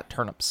about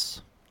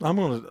turnips?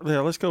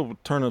 Let's go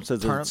with turnips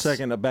as a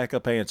second, a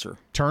backup answer.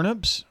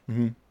 Turnips?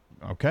 Mm-hmm.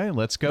 Okay,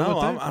 let's go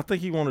with that. I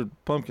think he wanted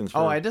pumpkins.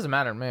 Oh, it doesn't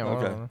matter to me.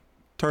 Okay.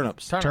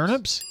 Turnips.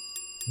 Turnips?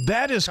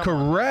 That is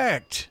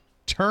correct.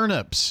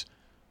 Turnips.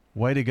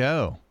 Way to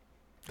go.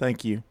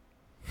 Thank you.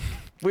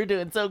 We're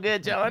doing so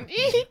good, John.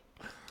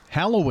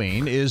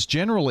 Halloween is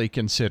generally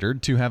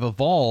considered to have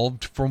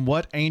evolved from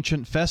what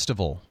ancient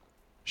festival?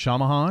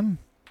 Shamahan,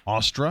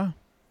 Ostra,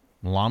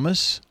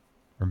 Lammas,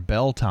 or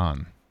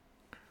Beltan?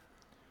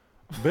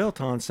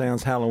 Beltan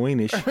sounds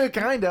Halloweenish.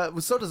 Kind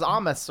of. So does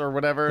Amos or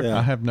whatever. Yeah.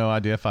 I have no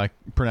idea if I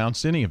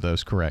pronounced any of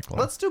those correctly.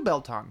 Let's do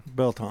Beltan.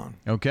 Beltan.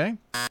 Okay.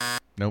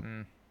 Nope.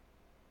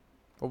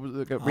 What was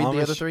read Amish.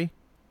 The other three?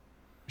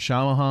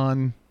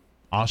 Shamahan,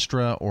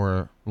 Ostra,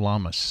 or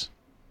Lammas?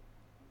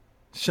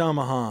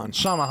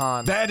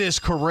 Shamahan. That is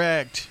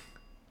correct.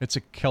 It's a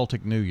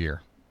Celtic New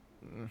Year.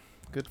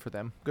 Good for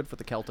them. Good for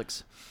the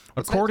Celtics.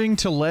 According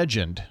to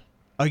legend,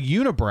 a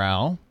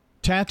unibrow,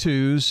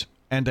 tattoos,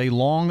 and a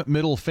long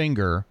middle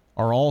finger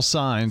are all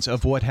signs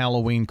of what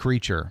Halloween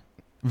creature?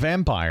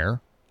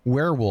 Vampire,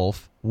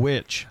 werewolf,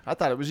 witch. I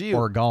thought it was you.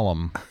 Or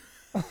golem.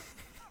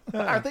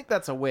 I think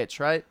that's a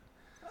witch, right?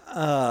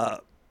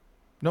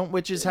 Don't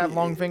witches have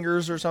long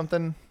fingers or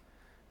something?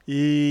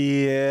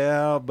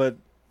 Yeah, but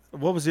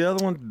what was the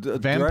other one?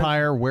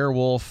 Vampire,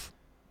 werewolf,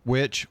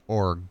 witch,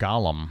 or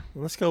golem.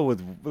 Let's go with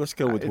witch.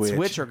 It's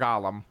witch or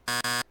golem.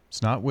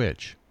 It's not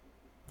witch.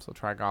 So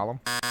try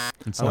golem.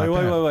 It's not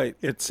wait.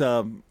 It's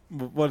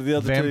what are the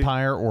other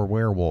Vampire or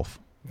werewolf?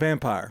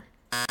 Vampire.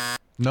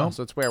 No.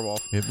 So it's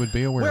werewolf. It would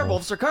be a werewolf.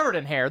 Werewolves are covered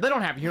in hair. They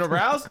don't have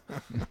unibrows.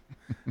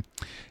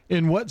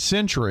 In what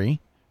century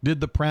did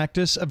the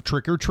practice of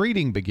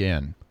trick-or-treating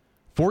begin?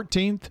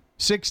 14th,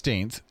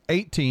 16th,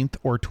 18th,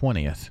 or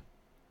 20th?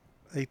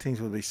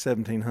 18th would be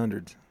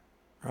 1700s,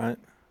 right?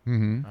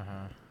 Mm-hmm.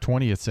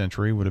 20th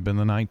century would have been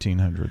the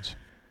 1900s.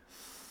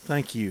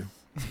 Thank you,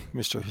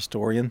 Mr.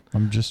 Historian.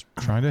 I'm just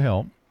trying to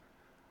help.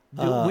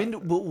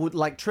 When would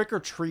like trick or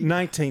treat?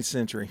 19th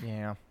century.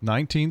 Yeah.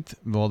 19th.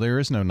 Well, there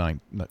is no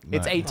 9th.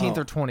 It's 18th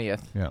or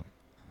 20th. Yeah.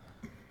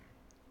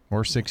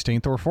 Or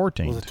 16th or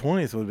 14th. Well, the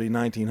 20th would be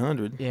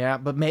 1900. Yeah,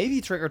 but maybe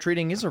trick or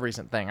treating is a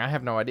recent thing. I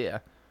have no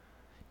idea.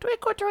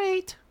 Trick or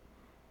treat.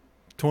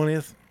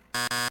 20th.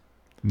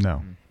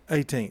 No.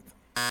 18th.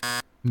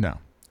 No.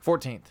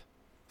 14th.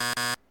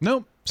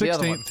 Nope. The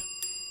other 16th. one.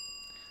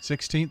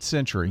 16th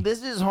century.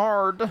 This is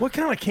hard. What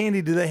kind of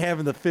candy do they have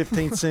in the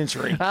 15th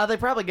century? They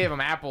probably gave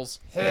them apples.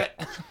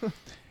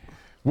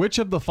 Which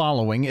of the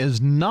following is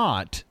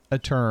not a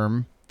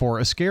term for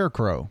a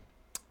scarecrow?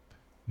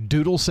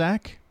 Doodle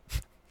sack,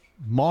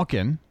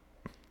 mawkin,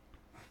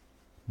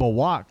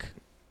 bawak,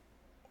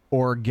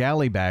 or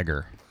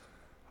gallybagger?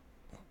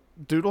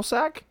 Doodle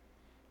sack?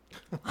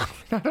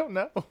 I don't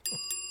know.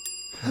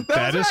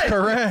 That is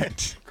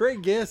correct.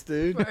 Great guess,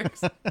 dude.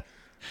 Thanks.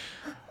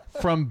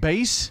 From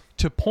base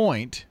to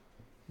point,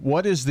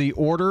 what is the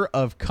order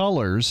of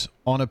colors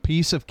on a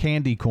piece of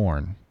candy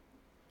corn?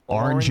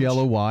 Orange,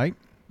 yellow, white?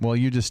 Well,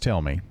 you just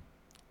tell me.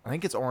 I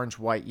think it's orange,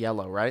 white,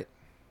 yellow, right?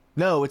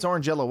 No, it's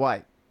orange, yellow,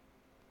 white.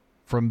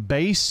 From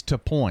base to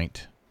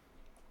point.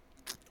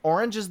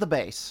 Orange is the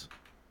base.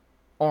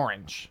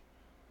 Orange.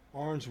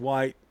 Orange,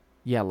 white,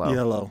 Yellow.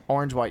 Yellow.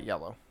 Orange, white,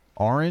 yellow.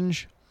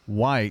 Orange,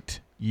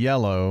 white,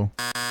 yellow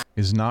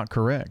is not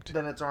correct.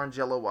 Then it's orange,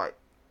 yellow, white.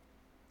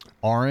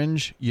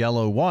 Orange,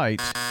 yellow,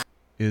 white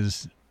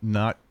is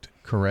not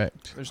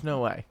correct. There's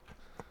no way.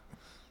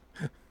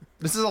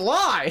 This is a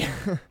lie.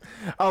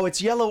 Oh,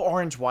 it's yellow,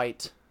 orange,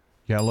 white.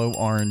 Yellow,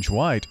 orange,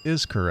 white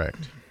is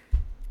correct.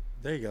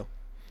 There you go.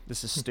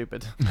 This is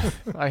stupid.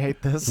 I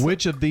hate this.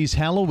 Which of these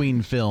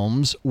Halloween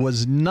films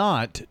was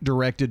not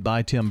directed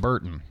by Tim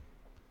Burton?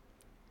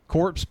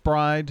 Corpse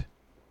Bride,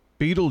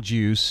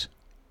 Beetlejuice,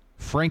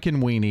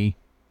 Frankenweenie,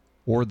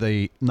 or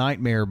The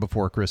Nightmare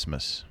Before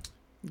Christmas?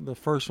 The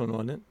first one,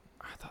 wasn't it?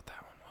 I thought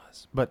that one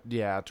was. But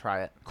yeah,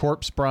 try it.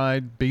 Corpse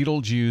Bride,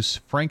 Beetlejuice,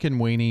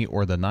 Frankenweenie,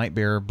 or The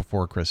Nightmare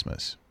Before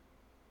Christmas?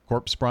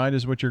 Corpse Bride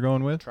is what you're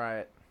going with? Try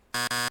it.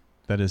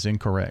 That is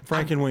incorrect.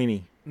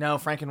 Frankenweenie. No,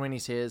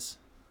 Frankenweenie's his.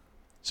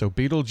 So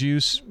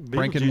Beetlejuice,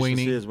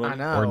 Frankenweenie, I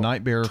know. or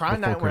Nightmare Try Before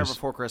Nightmare Christmas?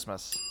 Before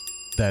Christmas.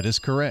 That is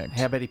correct.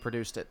 I bet he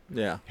produced it.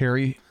 Yeah.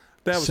 Harry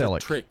That was Selick.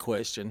 a trick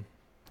question.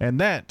 And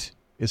that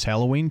is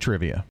Halloween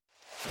trivia.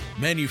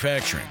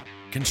 Manufacturing,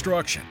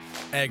 construction,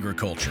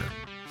 agriculture.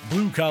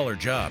 Blue-collar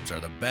jobs are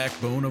the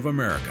backbone of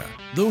America.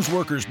 Those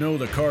workers know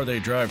the car they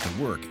drive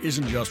to work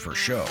isn't just for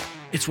show.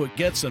 It's what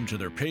gets them to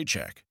their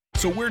paycheck.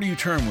 So where do you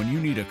turn when you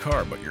need a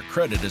car but your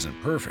credit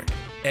isn't perfect?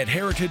 At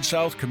Heritage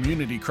South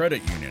Community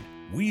Credit Union,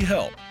 we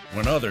help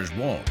when others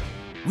won't.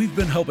 We've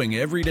been helping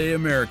everyday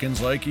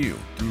Americans like you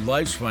through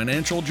life's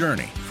financial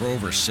journey for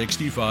over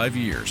 65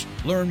 years.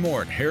 Learn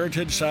more at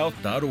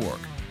heritagesouth.org.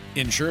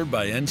 Insured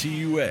by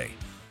NCUA.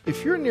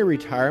 If you're near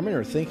retirement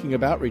or thinking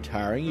about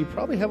retiring, you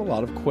probably have a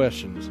lot of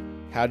questions.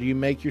 How do you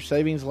make your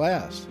savings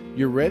last?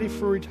 You're ready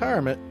for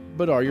retirement,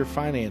 but are your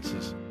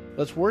finances?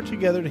 Let's work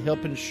together to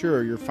help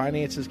ensure your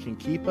finances can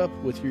keep up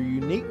with your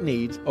unique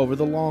needs over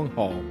the long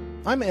haul.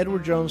 I'm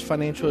Edward Jones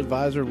financial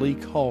advisor Lee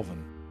Colvin.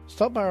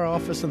 Stop by our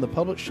office in the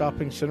Public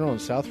Shopping Center on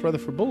South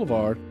Rutherford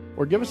Boulevard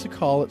or give us a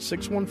call at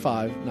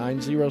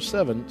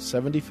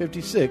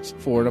 615-907-7056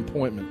 for an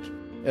appointment.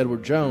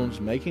 Edward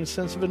Jones, Making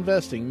Sense of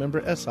Investing,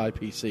 member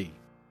SIPC.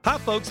 Hi,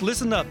 folks,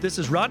 listen up. This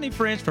is Rodney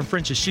French from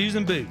French's Shoes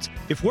and Boots.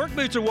 If work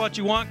boots are what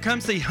you want,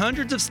 come see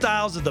hundreds of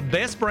styles of the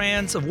best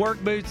brands of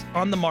work boots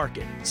on the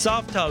market.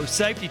 Soft toe,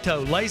 safety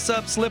toe,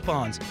 lace-up,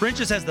 slip-ons.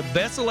 French's has the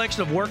best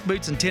selection of work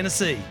boots in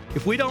Tennessee.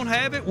 If we don't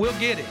have it, we'll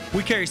get it.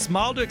 We carry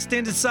small to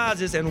extended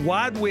sizes and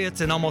wide widths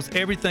in almost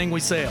everything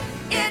we sell.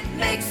 It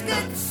makes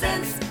good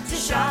sense to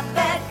shop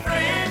at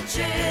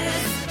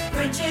French's.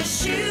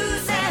 French's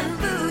Shoes and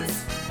Boots.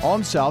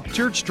 On South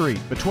Church Street,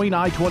 between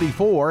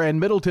I-24 and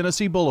Middle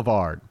Tennessee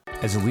Boulevard.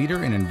 As a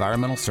leader in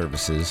environmental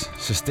services,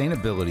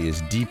 sustainability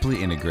is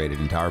deeply integrated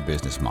into our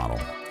business model.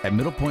 At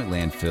Middle Point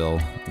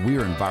Landfill, we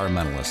are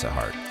environmentalists at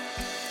heart.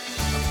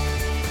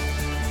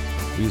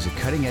 We use a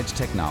cutting-edge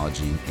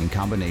technology in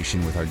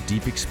combination with our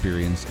deep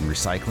experience in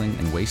recycling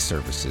and waste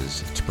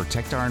services to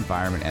protect our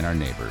environment and our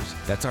neighbors.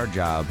 That's our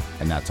job,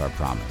 and that's our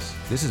promise.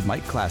 This is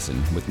Mike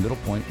Klassen with Middle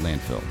Point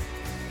Landfill.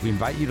 We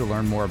invite you to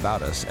learn more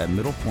about us at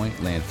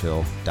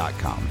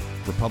middlepointlandfill.com.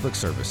 For public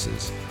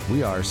services,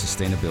 we are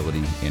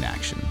sustainability in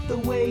action. The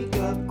Wake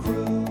Up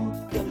Crew,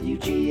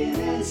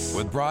 WGNS.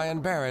 With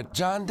Brian Barrett,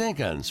 John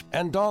Dinkins,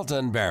 and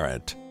Dalton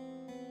Barrett.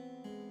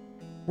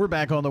 We're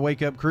back on the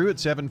Wake Up Crew at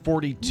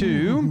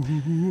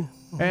 7:42.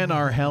 And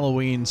our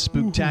Halloween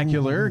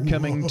Spooktacular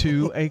coming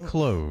to a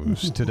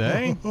close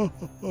today.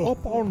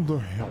 Up on the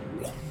hill,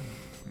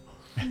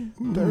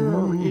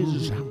 there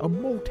is a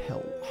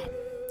motel.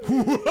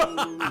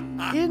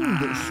 In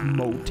this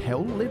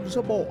motel lives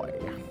a boy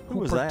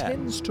who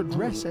pretends to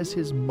dress as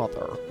his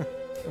mother.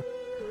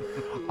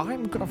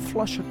 I'm gonna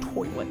flush a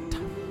toilet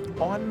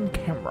on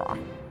camera.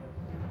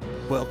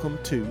 Welcome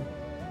to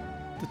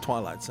the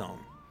Twilight Zone.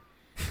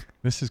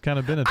 This has kind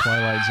of been a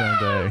Twilight Zone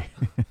day.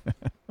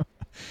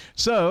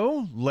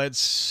 So,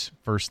 let's,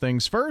 first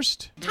things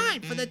first.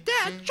 Time for the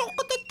dad joke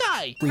of the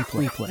day.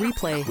 Replay.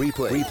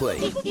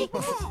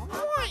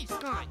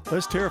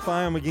 Let's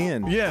terrify him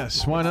again.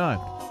 Yes, why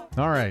not?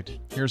 All right,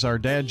 here's our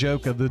dad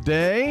joke of the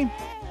day.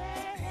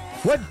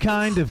 What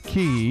kind of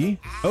key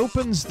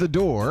opens the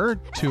door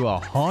to a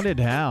haunted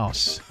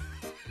house?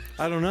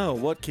 I don't know.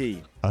 What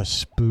key? A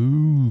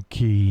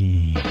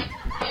spooky.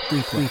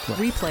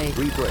 Replay.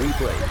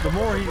 The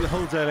more he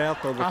holds that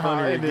out, though, the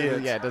funnier it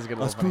gets. Yeah, it does get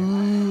a little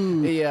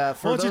funny. Yeah,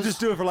 Why don't you just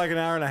do it for like an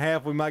hour and a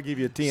half? We might give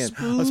you a 10.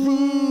 A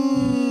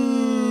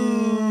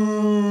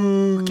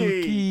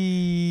spooky.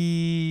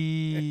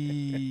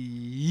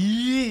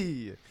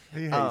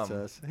 He hates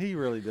us. He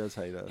really does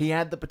hate us. He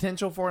had the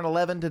potential for an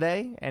 11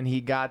 today, and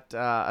he got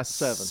a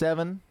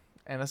 7.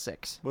 And a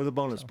 6. With a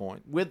bonus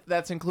point.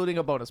 That's including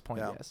a bonus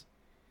point, yes.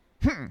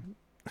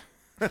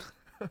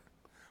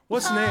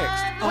 What's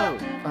next? Oh.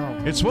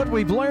 It's what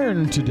we've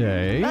learned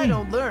today. I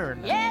don't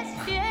learn.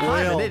 Yes,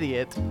 I'm an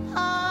idiot.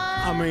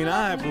 I mean,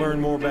 I have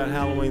learned more about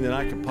Halloween than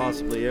I could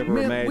possibly ever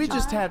imagine.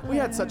 We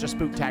had such a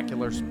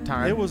spooktacular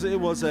time. It was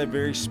a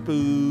very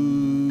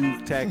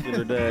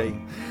spooktacular day.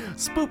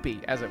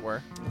 Spoopy, as it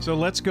were. So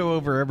let's go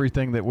over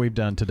everything that we've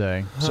done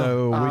today.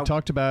 So we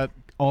talked about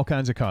all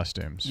kinds of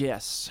costumes.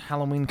 Yes,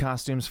 Halloween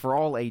costumes for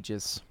all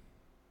ages.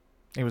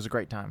 It was a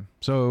great time.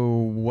 So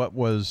what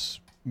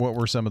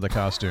were some of the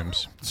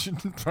costumes?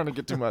 Trying to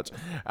get too much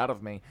out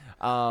of me.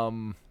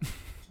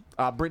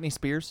 Britney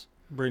Spears.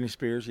 Britney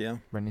Spears, yeah.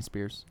 Britney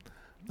Spears.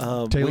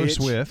 Taylor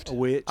Swift. A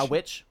witch. A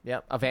witch,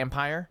 yeah. A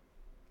vampire.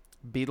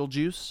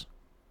 Beetlejuice.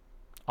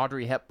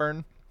 Audrey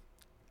Hepburn.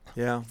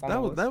 Yeah,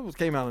 that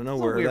came out of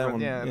nowhere. Weird, that one,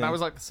 yeah, that was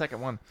like the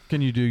second one.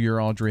 Can you do your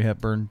Audrey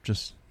Hepburn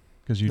just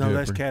because you do? No,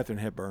 that's Katharine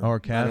Hepburn. Or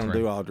Katharine. I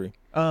don't do Audrey.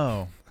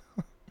 Oh.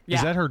 Yeah.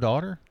 Is that her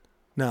daughter?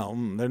 No,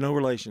 they're no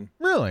relation.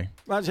 Really?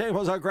 But she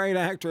was a great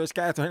actress,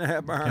 Katharine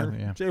Hepburn.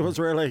 Yeah. She was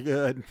really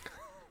good.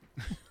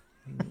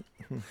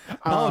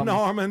 Oh,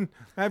 Norman,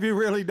 have you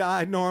really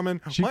died, Norman?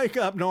 Wake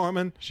up,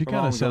 Norman. She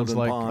kind of sounds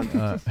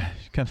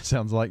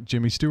like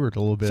Jimmy Stewart a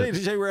little bit.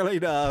 She really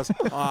does.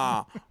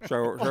 She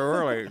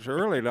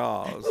really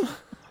does.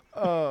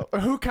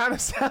 Who kind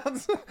of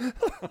sounds?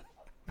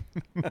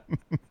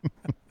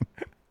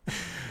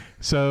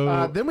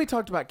 So then we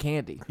talked about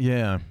candy.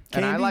 Yeah,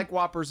 and I like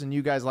Whoppers, and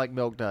you guys like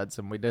Milk Duds,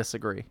 and we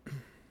disagree.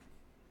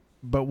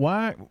 But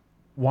why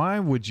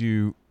would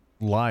you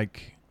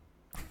like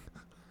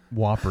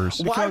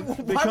Whoppers? Why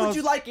would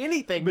you like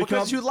anything?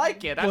 Because you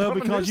like it.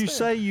 Because you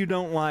say you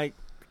don't like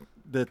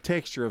the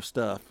texture of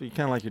stuff. You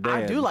kind of like your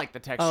dad. I do like the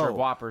texture of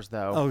Whoppers,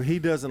 though. Oh, he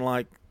doesn't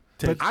like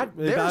texture. I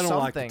don't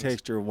like the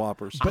texture of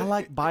Whoppers. I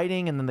like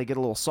biting, and then they get a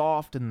little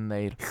soft, and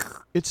they.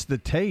 It's the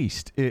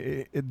taste.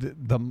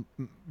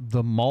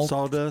 The malt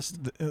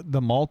sawdust,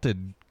 the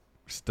malted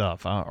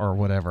stuff, or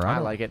whatever. I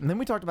like it. And then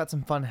we talked about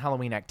some fun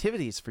Halloween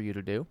activities for you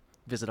to do.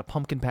 Visit a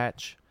pumpkin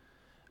patch,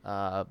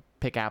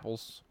 pick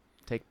apples,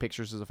 take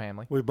pictures as a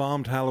family. We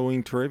bombed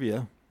Halloween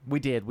trivia. We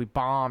did. We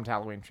bombed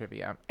Halloween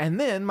trivia. And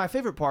then my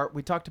favorite part,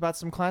 we talked about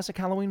some classic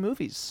Halloween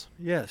movies.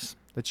 Yes.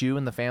 That you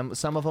and the family,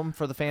 some of them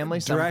for the family,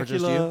 some Dracula, for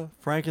just you.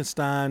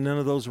 Frankenstein, none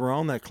of those were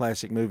on that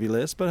classic movie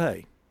list, but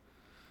hey.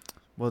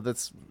 Well,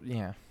 that's,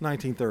 yeah.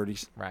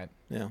 1930s. Right.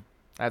 Yeah.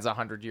 That's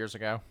 100 years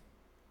ago.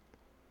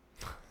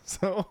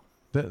 So.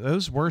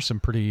 Those were some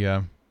pretty...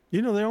 they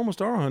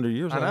almost are 100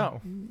 years ago. I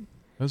know.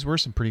 Those were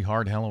some pretty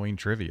hard Halloween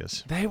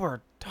trivias. They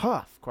were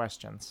tough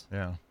questions.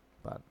 Yeah.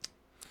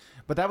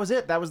 But that was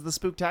it. That was the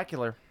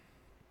Spooktacular.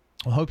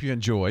 I hope you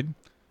enjoyed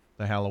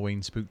the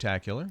Halloween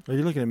Spooktacular. Are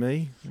you looking at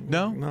me?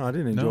 No. No, I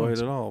didn't enjoy it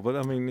at all. But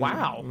I mean,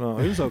 wow. No,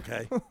 it was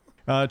okay.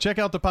 Check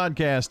out the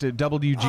podcast at WG.